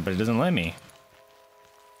Brom's camp, but it doesn't let me.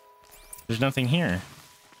 There's nothing here.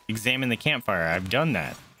 Examine the campfire. I've done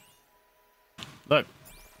that. Look.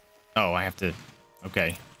 Oh, I have to...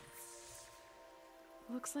 Okay.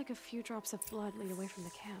 Looks like a few drops of blood lead away from the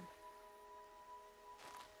camp.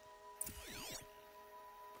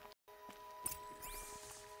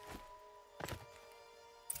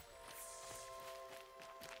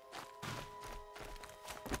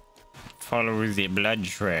 Follow the blood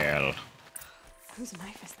trail. Whose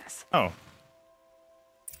knife is this? Oh.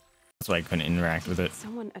 That's why I couldn't interact with it. Did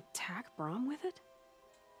someone attack Brom with it?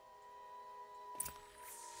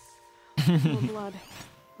 More blood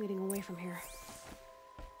leading away from here.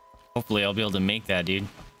 Hopefully I'll be able to make that, dude.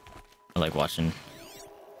 I like watching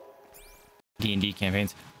D&D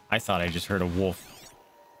campaigns. I thought I just heard a wolf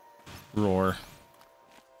roar.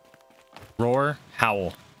 Roar,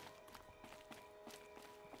 howl.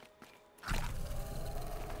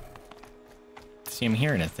 See, I'm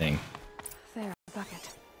hearing a thing. There, a bucket.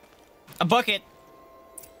 A bucket!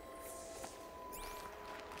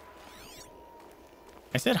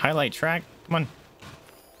 I said highlight track. Come on.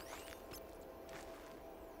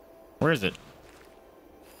 Where is it?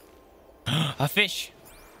 A fish.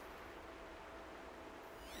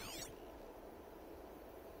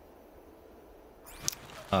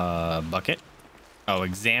 Bucket. Oh,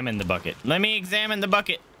 examine the bucket. Let me examine the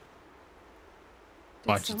bucket.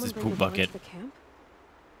 Watch, it's this poop bucket. The camp?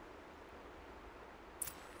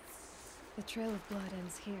 The trail of blood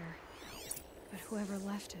ends here, but whoever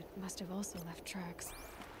left it must have also left tracks.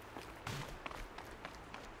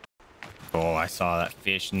 Oh, I saw that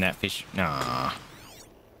fish and that fish. Nah.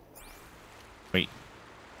 Wait.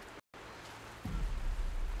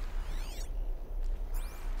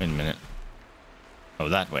 Wait a minute. Oh,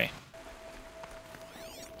 that way.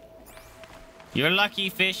 You're lucky,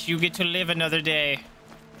 fish. You get to live another day.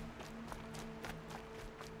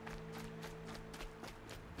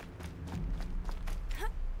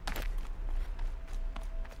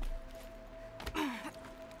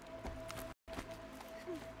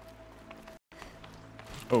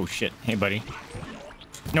 Oh, shit. Hey, buddy.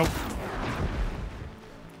 Nope.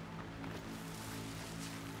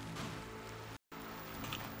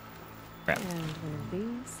 Crap. And one of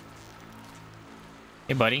these.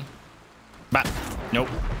 Hey, buddy. Bop. Nope.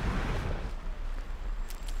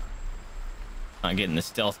 Not getting the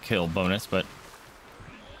stealth kill bonus, but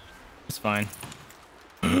it's fine.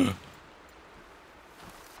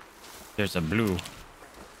 There's a blue.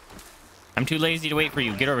 I'm too lazy to wait for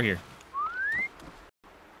you. Get over here.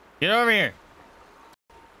 Get over here.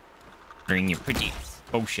 Bring your pretty.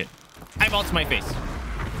 Oh shit. Eyeball to my face.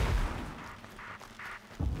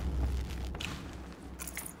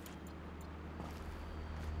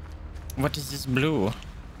 What is this blue?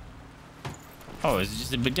 Oh, it's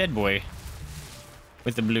just a dead boy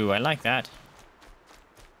with the blue. I like that.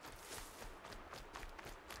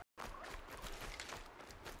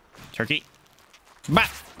 Turkey. Bah!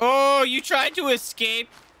 Oh, you tried to escape.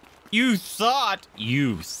 You thought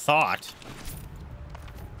you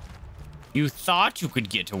could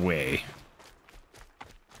get away.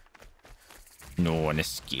 No one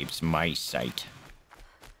escapes my sight.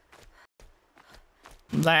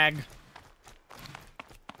 Lag.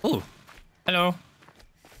 Oh, hello.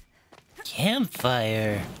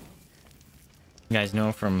 Campfire. You guys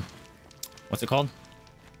know from, what's it called?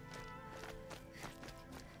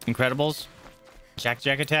 Incredibles? Jack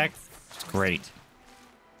Attack? It's great.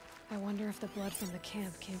 I wonder if the blood from the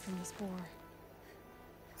camp came from this boar.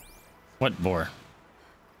 What boar?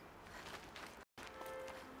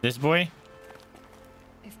 This boy?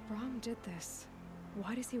 If Brahm did this,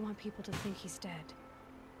 why does he want people to think he's dead?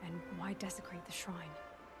 And why desecrate the shrine?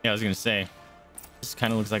 Yeah, I was gonna say. This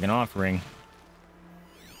kind of looks like an offering.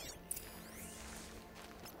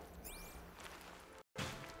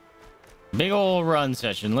 Big ol' run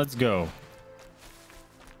session. Let's go.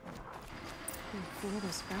 What are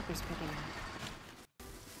those scrappers picking up?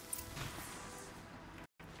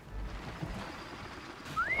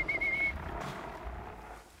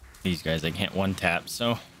 These guys I can't one tap,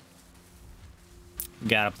 so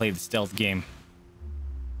gotta play the stealth game.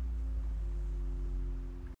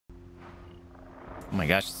 Oh my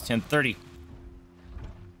gosh, it's 10:30.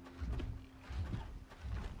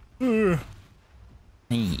 I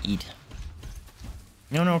need to eat.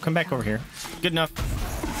 No, come back over here. Good enough.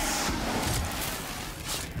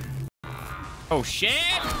 Oh shit!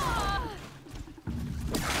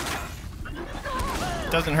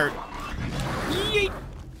 Doesn't hurt. Yeet.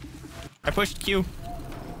 I pushed Q.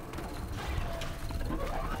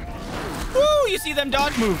 Woo! You see them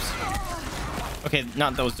dodge moves. Okay,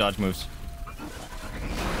 not those dodge moves.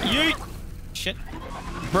 Yeet! Shit.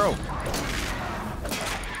 Bro.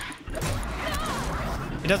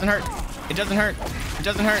 It doesn't hurt. It doesn't hurt. It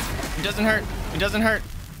doesn't hurt. It doesn't hurt. It doesn't hurt.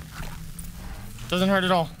 Doesn't hurt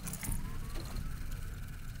at all.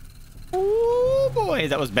 Oh boy,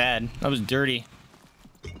 that was bad. That was dirty.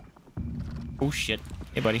 Oh shit.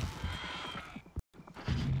 Hey buddy.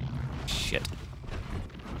 Shit.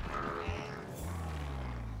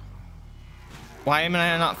 Why am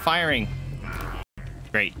I not firing?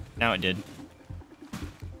 Great. Now it did.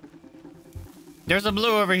 There's a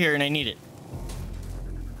blue over here and I need it.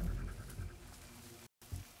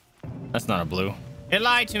 That's not a blue. It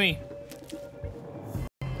lied to me.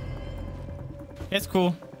 It's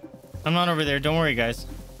cool. I'm not over there. Don't worry, guys.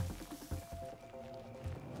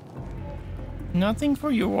 Nothing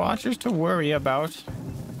for you watchers to worry about.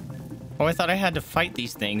 Oh, I thought I had to fight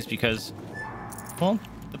these things because, well,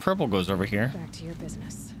 the purple goes over here. Back to your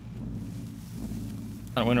business.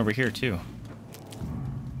 I went over here too.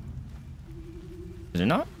 Is it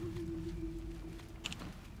not?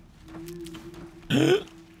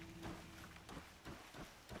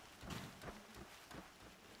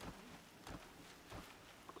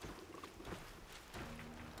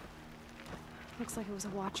 Looks like it was a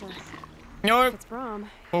watcher. No. If it's Brahm.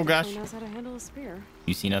 Oh gosh. He knows how to handle a spear.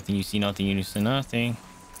 You see nothing. You see nothing. You see nothing.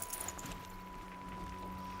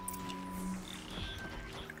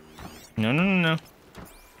 No.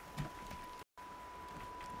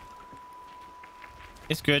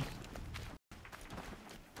 It's good.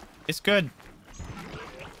 It's good.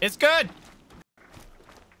 It's good.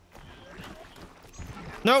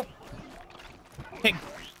 Nope. Pig.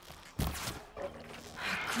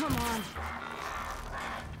 Come on.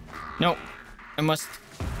 Nope. I must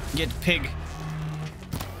get pig.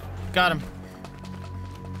 Got him.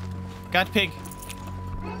 Got pig.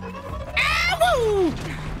 Ow! Woo!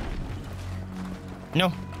 No.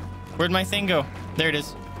 Where'd my thing go? There it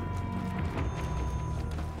is.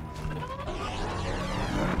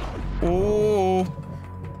 Oh.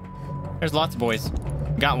 There's lots of boys.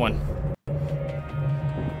 Got one.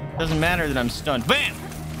 Doesn't matter that I'm stunned. Bam!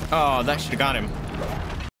 Oh, that should have got him.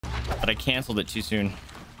 But I canceled it too soon.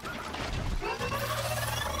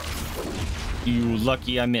 You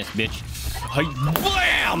lucky I missed, bitch. Hey,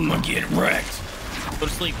 bam! Get wrecked. Go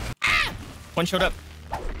to sleep. Ah! One showed up.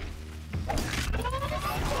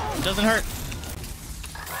 Doesn't hurt.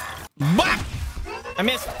 Bah! I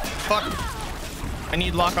missed. Fuck. I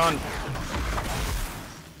need lock on.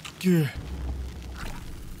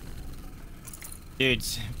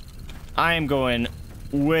 Dudes, I am going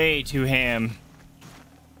way too ham.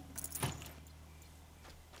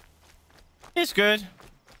 It's good.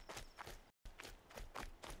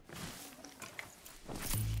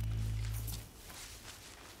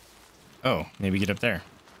 Oh, maybe get up there.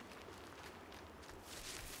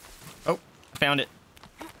 Oh, found it.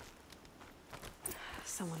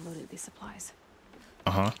 Someone loaded these supplies.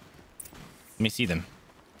 Uh-huh. Let me see them.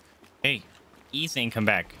 Hey, Ethan, come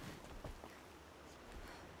back.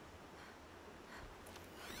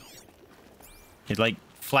 It like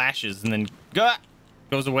flashes and then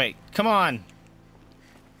goes away. Come on.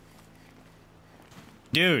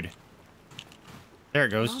 Dude. There it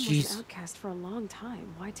goes. Mom was Jeez. an outcast for a long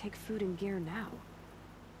time. Why take food and gear now?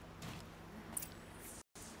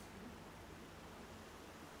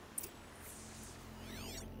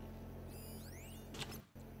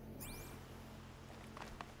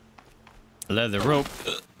 Leather rope.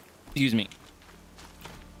 Excuse me.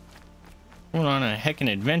 Going on a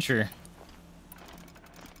heckin' adventure.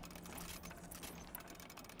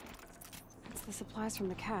 It's the supplies from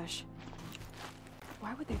the cache.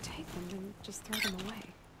 Why would they take them and just throw them away?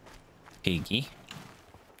 Piggy.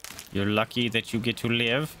 You're lucky that you get to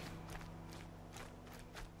live.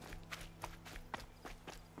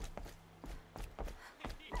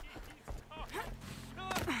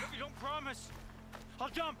 If you don't promise, I'll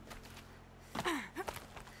jump.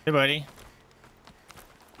 Hey, buddy.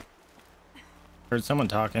 Heard someone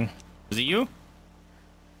talking. Is it you?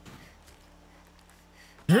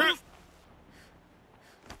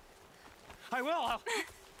 I will.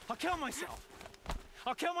 I'll kill myself.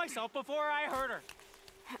 I'll kill myself before I hurt her.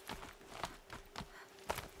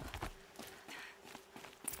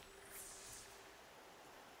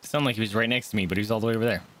 Sounded like he was right next to me, but he was all the way over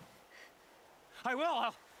there. I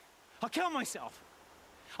will. I'll kill myself.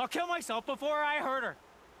 I'll kill myself before I hurt her.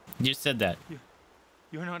 You just said that.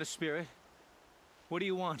 You're not a spirit. What do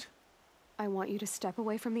you want? I want you to step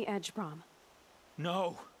away from the edge, Brom.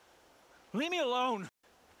 No. Leave me alone.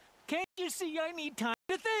 Can't you see I need time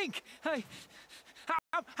to think?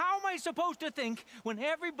 How am I supposed to think when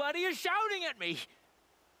everybody is shouting at me?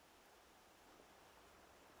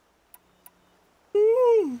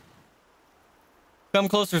 Come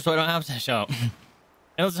closer so I don't have to shout. I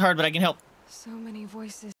know this is hard, but I can help. So many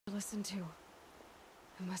voices to listen to.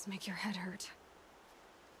 It must make your head hurt.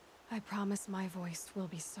 I promise my voice will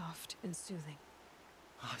be soft and soothing.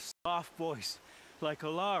 A soft voice, like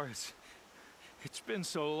Alara's. It's been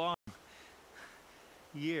so long.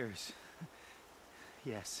 Years.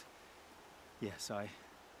 Yes. Yes,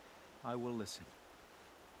 I will listen.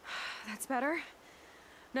 That's better.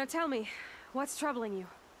 Now tell me, what's troubling you?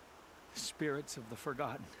 Spirits of the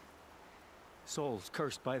forgotten. Souls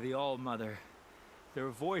cursed by the All-Mother. Their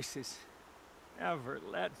voices never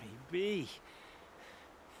let me be.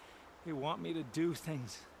 They want me to do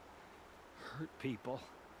things. Hurt people.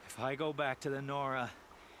 If I go back to the Nora,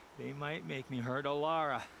 they might make me hurt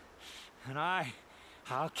Alara. And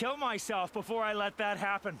I'll kill myself before I let that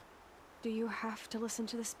happen. Do you have to listen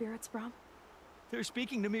to the spirits, Brom? They're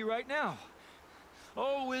speaking to me right now.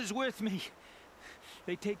 Oh is with me.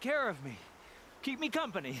 They take care of me. Keep me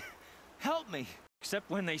company. Help me. Except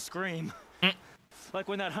when they scream. Like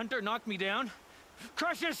when that hunter knocked me down.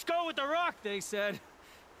 Crush his skull with the rock, they said.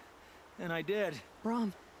 And I did.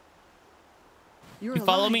 Brom. You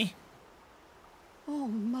follow me? Oh,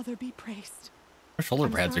 Mother be praised. Her shoulder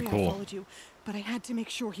I'm pads are sorry cool. I followed you, but I had to make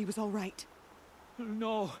sure he was all right.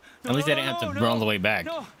 No. At least I didn't have to run all the way back.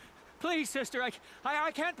 No. Please, sister,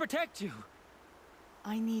 I can't protect you.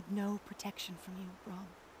 I need no protection from you, Brom.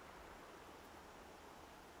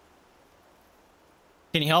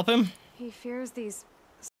 Can you help him? He fears these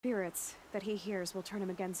spirits that he hears will turn him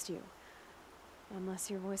against you.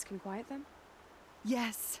 Unless your voice can quiet them?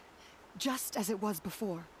 Yes, just as it was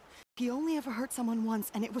before. He only ever hurt someone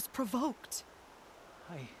once, and it was provoked.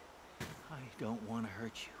 I don't want to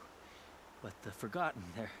hurt you. But the forgotten,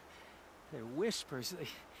 their whispers,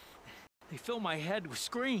 They fill my head with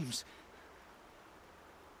screams.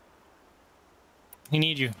 He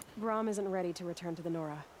needs you. Brahm isn't ready to return to the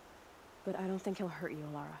Nora, but I don't think he'll hurt you,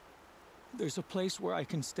 Alara. There's a place where I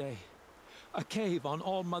can stay. A cave on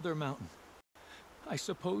All Mother Mountain. I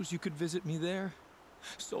suppose you could visit me there,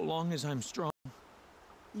 so long as I'm strong.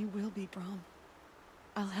 You will be, Brahm.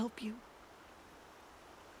 I'll help you.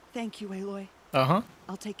 Thank you, Aloy. Uh-huh.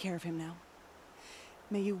 I'll take care of him now.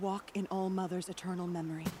 May you walk in All Mother's eternal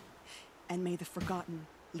memory, and may the forgotten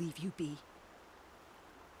leave you be.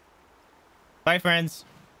 Bye, friends.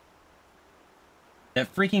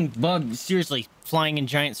 That freaking bug, seriously, flying in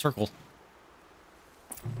giant circle.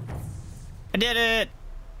 I did it!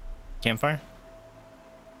 Campfire.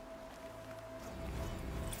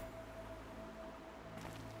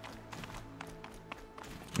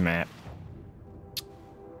 Map.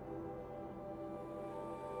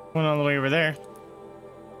 Going all the way over there.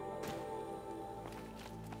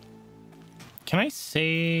 Can I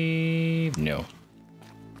save? No.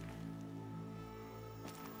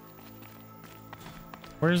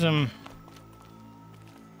 Where's a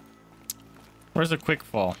quick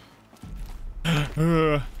fall?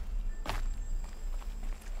 I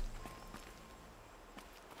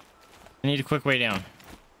need a quick way down.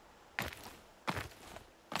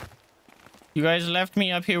 You guys left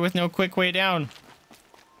me up here with no quick way down.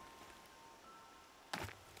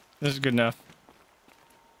 This is good enough.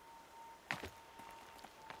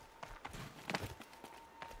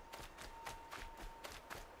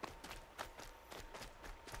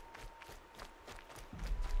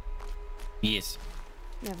 Yes.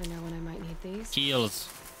 Never know when I might need these. Heals.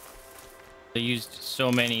 They used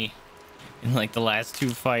so many in like the last 2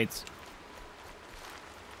 fights.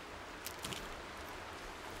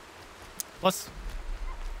 Plus,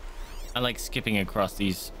 I like skipping across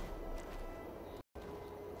these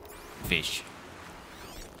fish.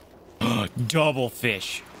 Double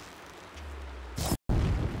fish.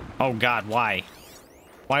 Oh God, why?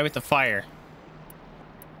 Why with the fire?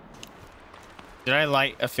 Did I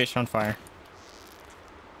light a fish on fire?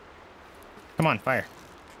 Come on, fire.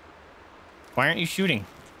 Why aren't you shooting?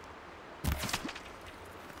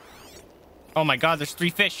 Oh my God, there's 3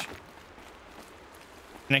 fish.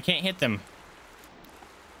 And I can't hit them.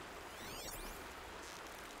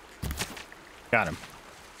 Got him.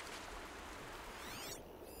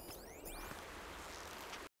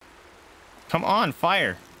 Come on,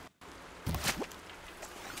 fire.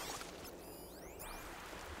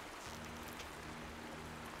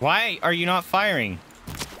 Why are you not firing?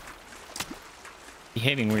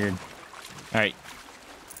 Behaving weird. Alright.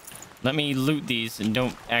 Let me loot these and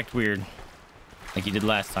don't act weird like you did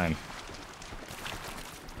last time.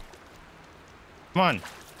 Come on.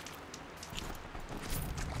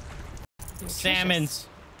 Salmons.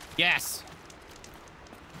 Yes.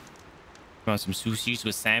 You want some sushis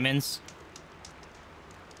with salmons?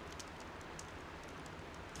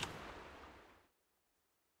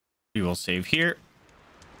 We will save here.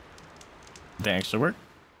 That actually work.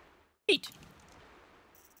 Eat.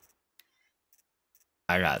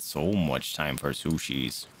 I got so much time for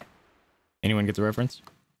sushis. Anyone get the reference?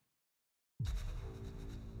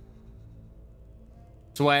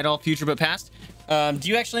 So why at all future but past? Do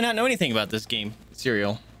you actually not know anything about this game,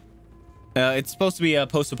 Serial? It's supposed to be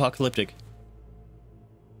post-apocalyptic.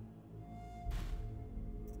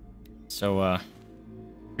 So,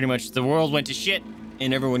 pretty much the world went to shit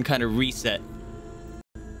and everyone kind of reset.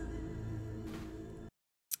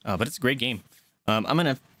 But it's a great game. I'm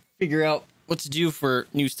gonna figure out what to do for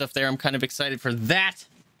new stuff there. I'm kind of excited for that.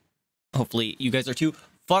 Hopefully you guys are too.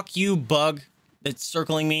 Fuck you, bug that's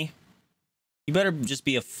circling me. You better just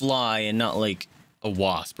be a fly and not like a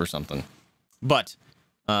wasp or something. But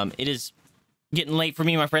it is getting late for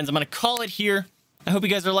me, my friends. I'm gonna call it here. I hope you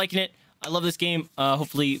guys are liking it. I love this game.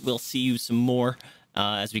 Hopefully we'll see you some more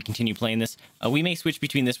as we continue playing this. We may switch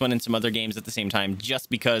between this one and some other games at the same time, just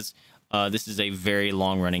because this is a very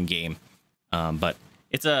long-running game. But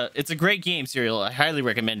it's a great game, Serial. I highly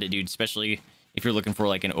recommend it, dude, especially if you're looking for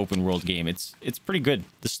like an open world game. It's pretty good.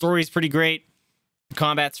 The story's pretty great. The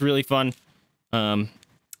combat's really fun. I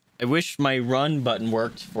wish my run button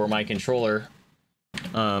worked for my controller.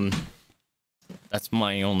 That's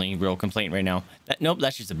my only real complaint right now. Nope,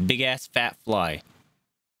 that's just a big ass fat fly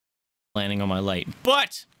landing on my light.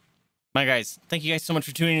 But my guys, thank you guys so much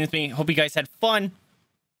for tuning in with me. Hope you guys had fun.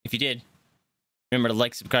 If you did, remember to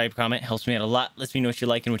like, subscribe, comment. Helps me out a lot. Lets me know what you're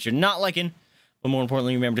liking, what you're not liking. But more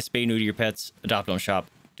importantly, remember to spay neuter your pets, adopt, don't shop,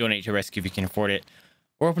 donate to a rescue if you can afford it,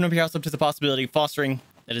 or open up your house up to the possibility of fostering.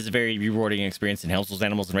 That is a very rewarding experience and helps those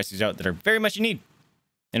animals and rescues out that are very much in need.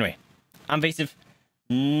 Anyway, I'm Vaesive.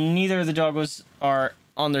 Neither of the doggos are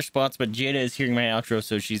on their spots, but Jada is hearing my outro,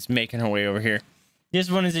 so she's making her way over here. This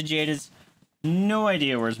one is a Jada's. No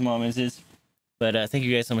idea where his mom is. But thank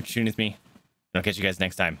you guys so much for tuning with me. I'll catch you guys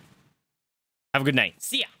next time. Have a good night.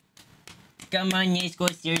 See ya. Come on, let's go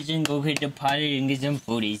upstairs and go hit the potty and get some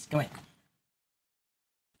foodies. Come on.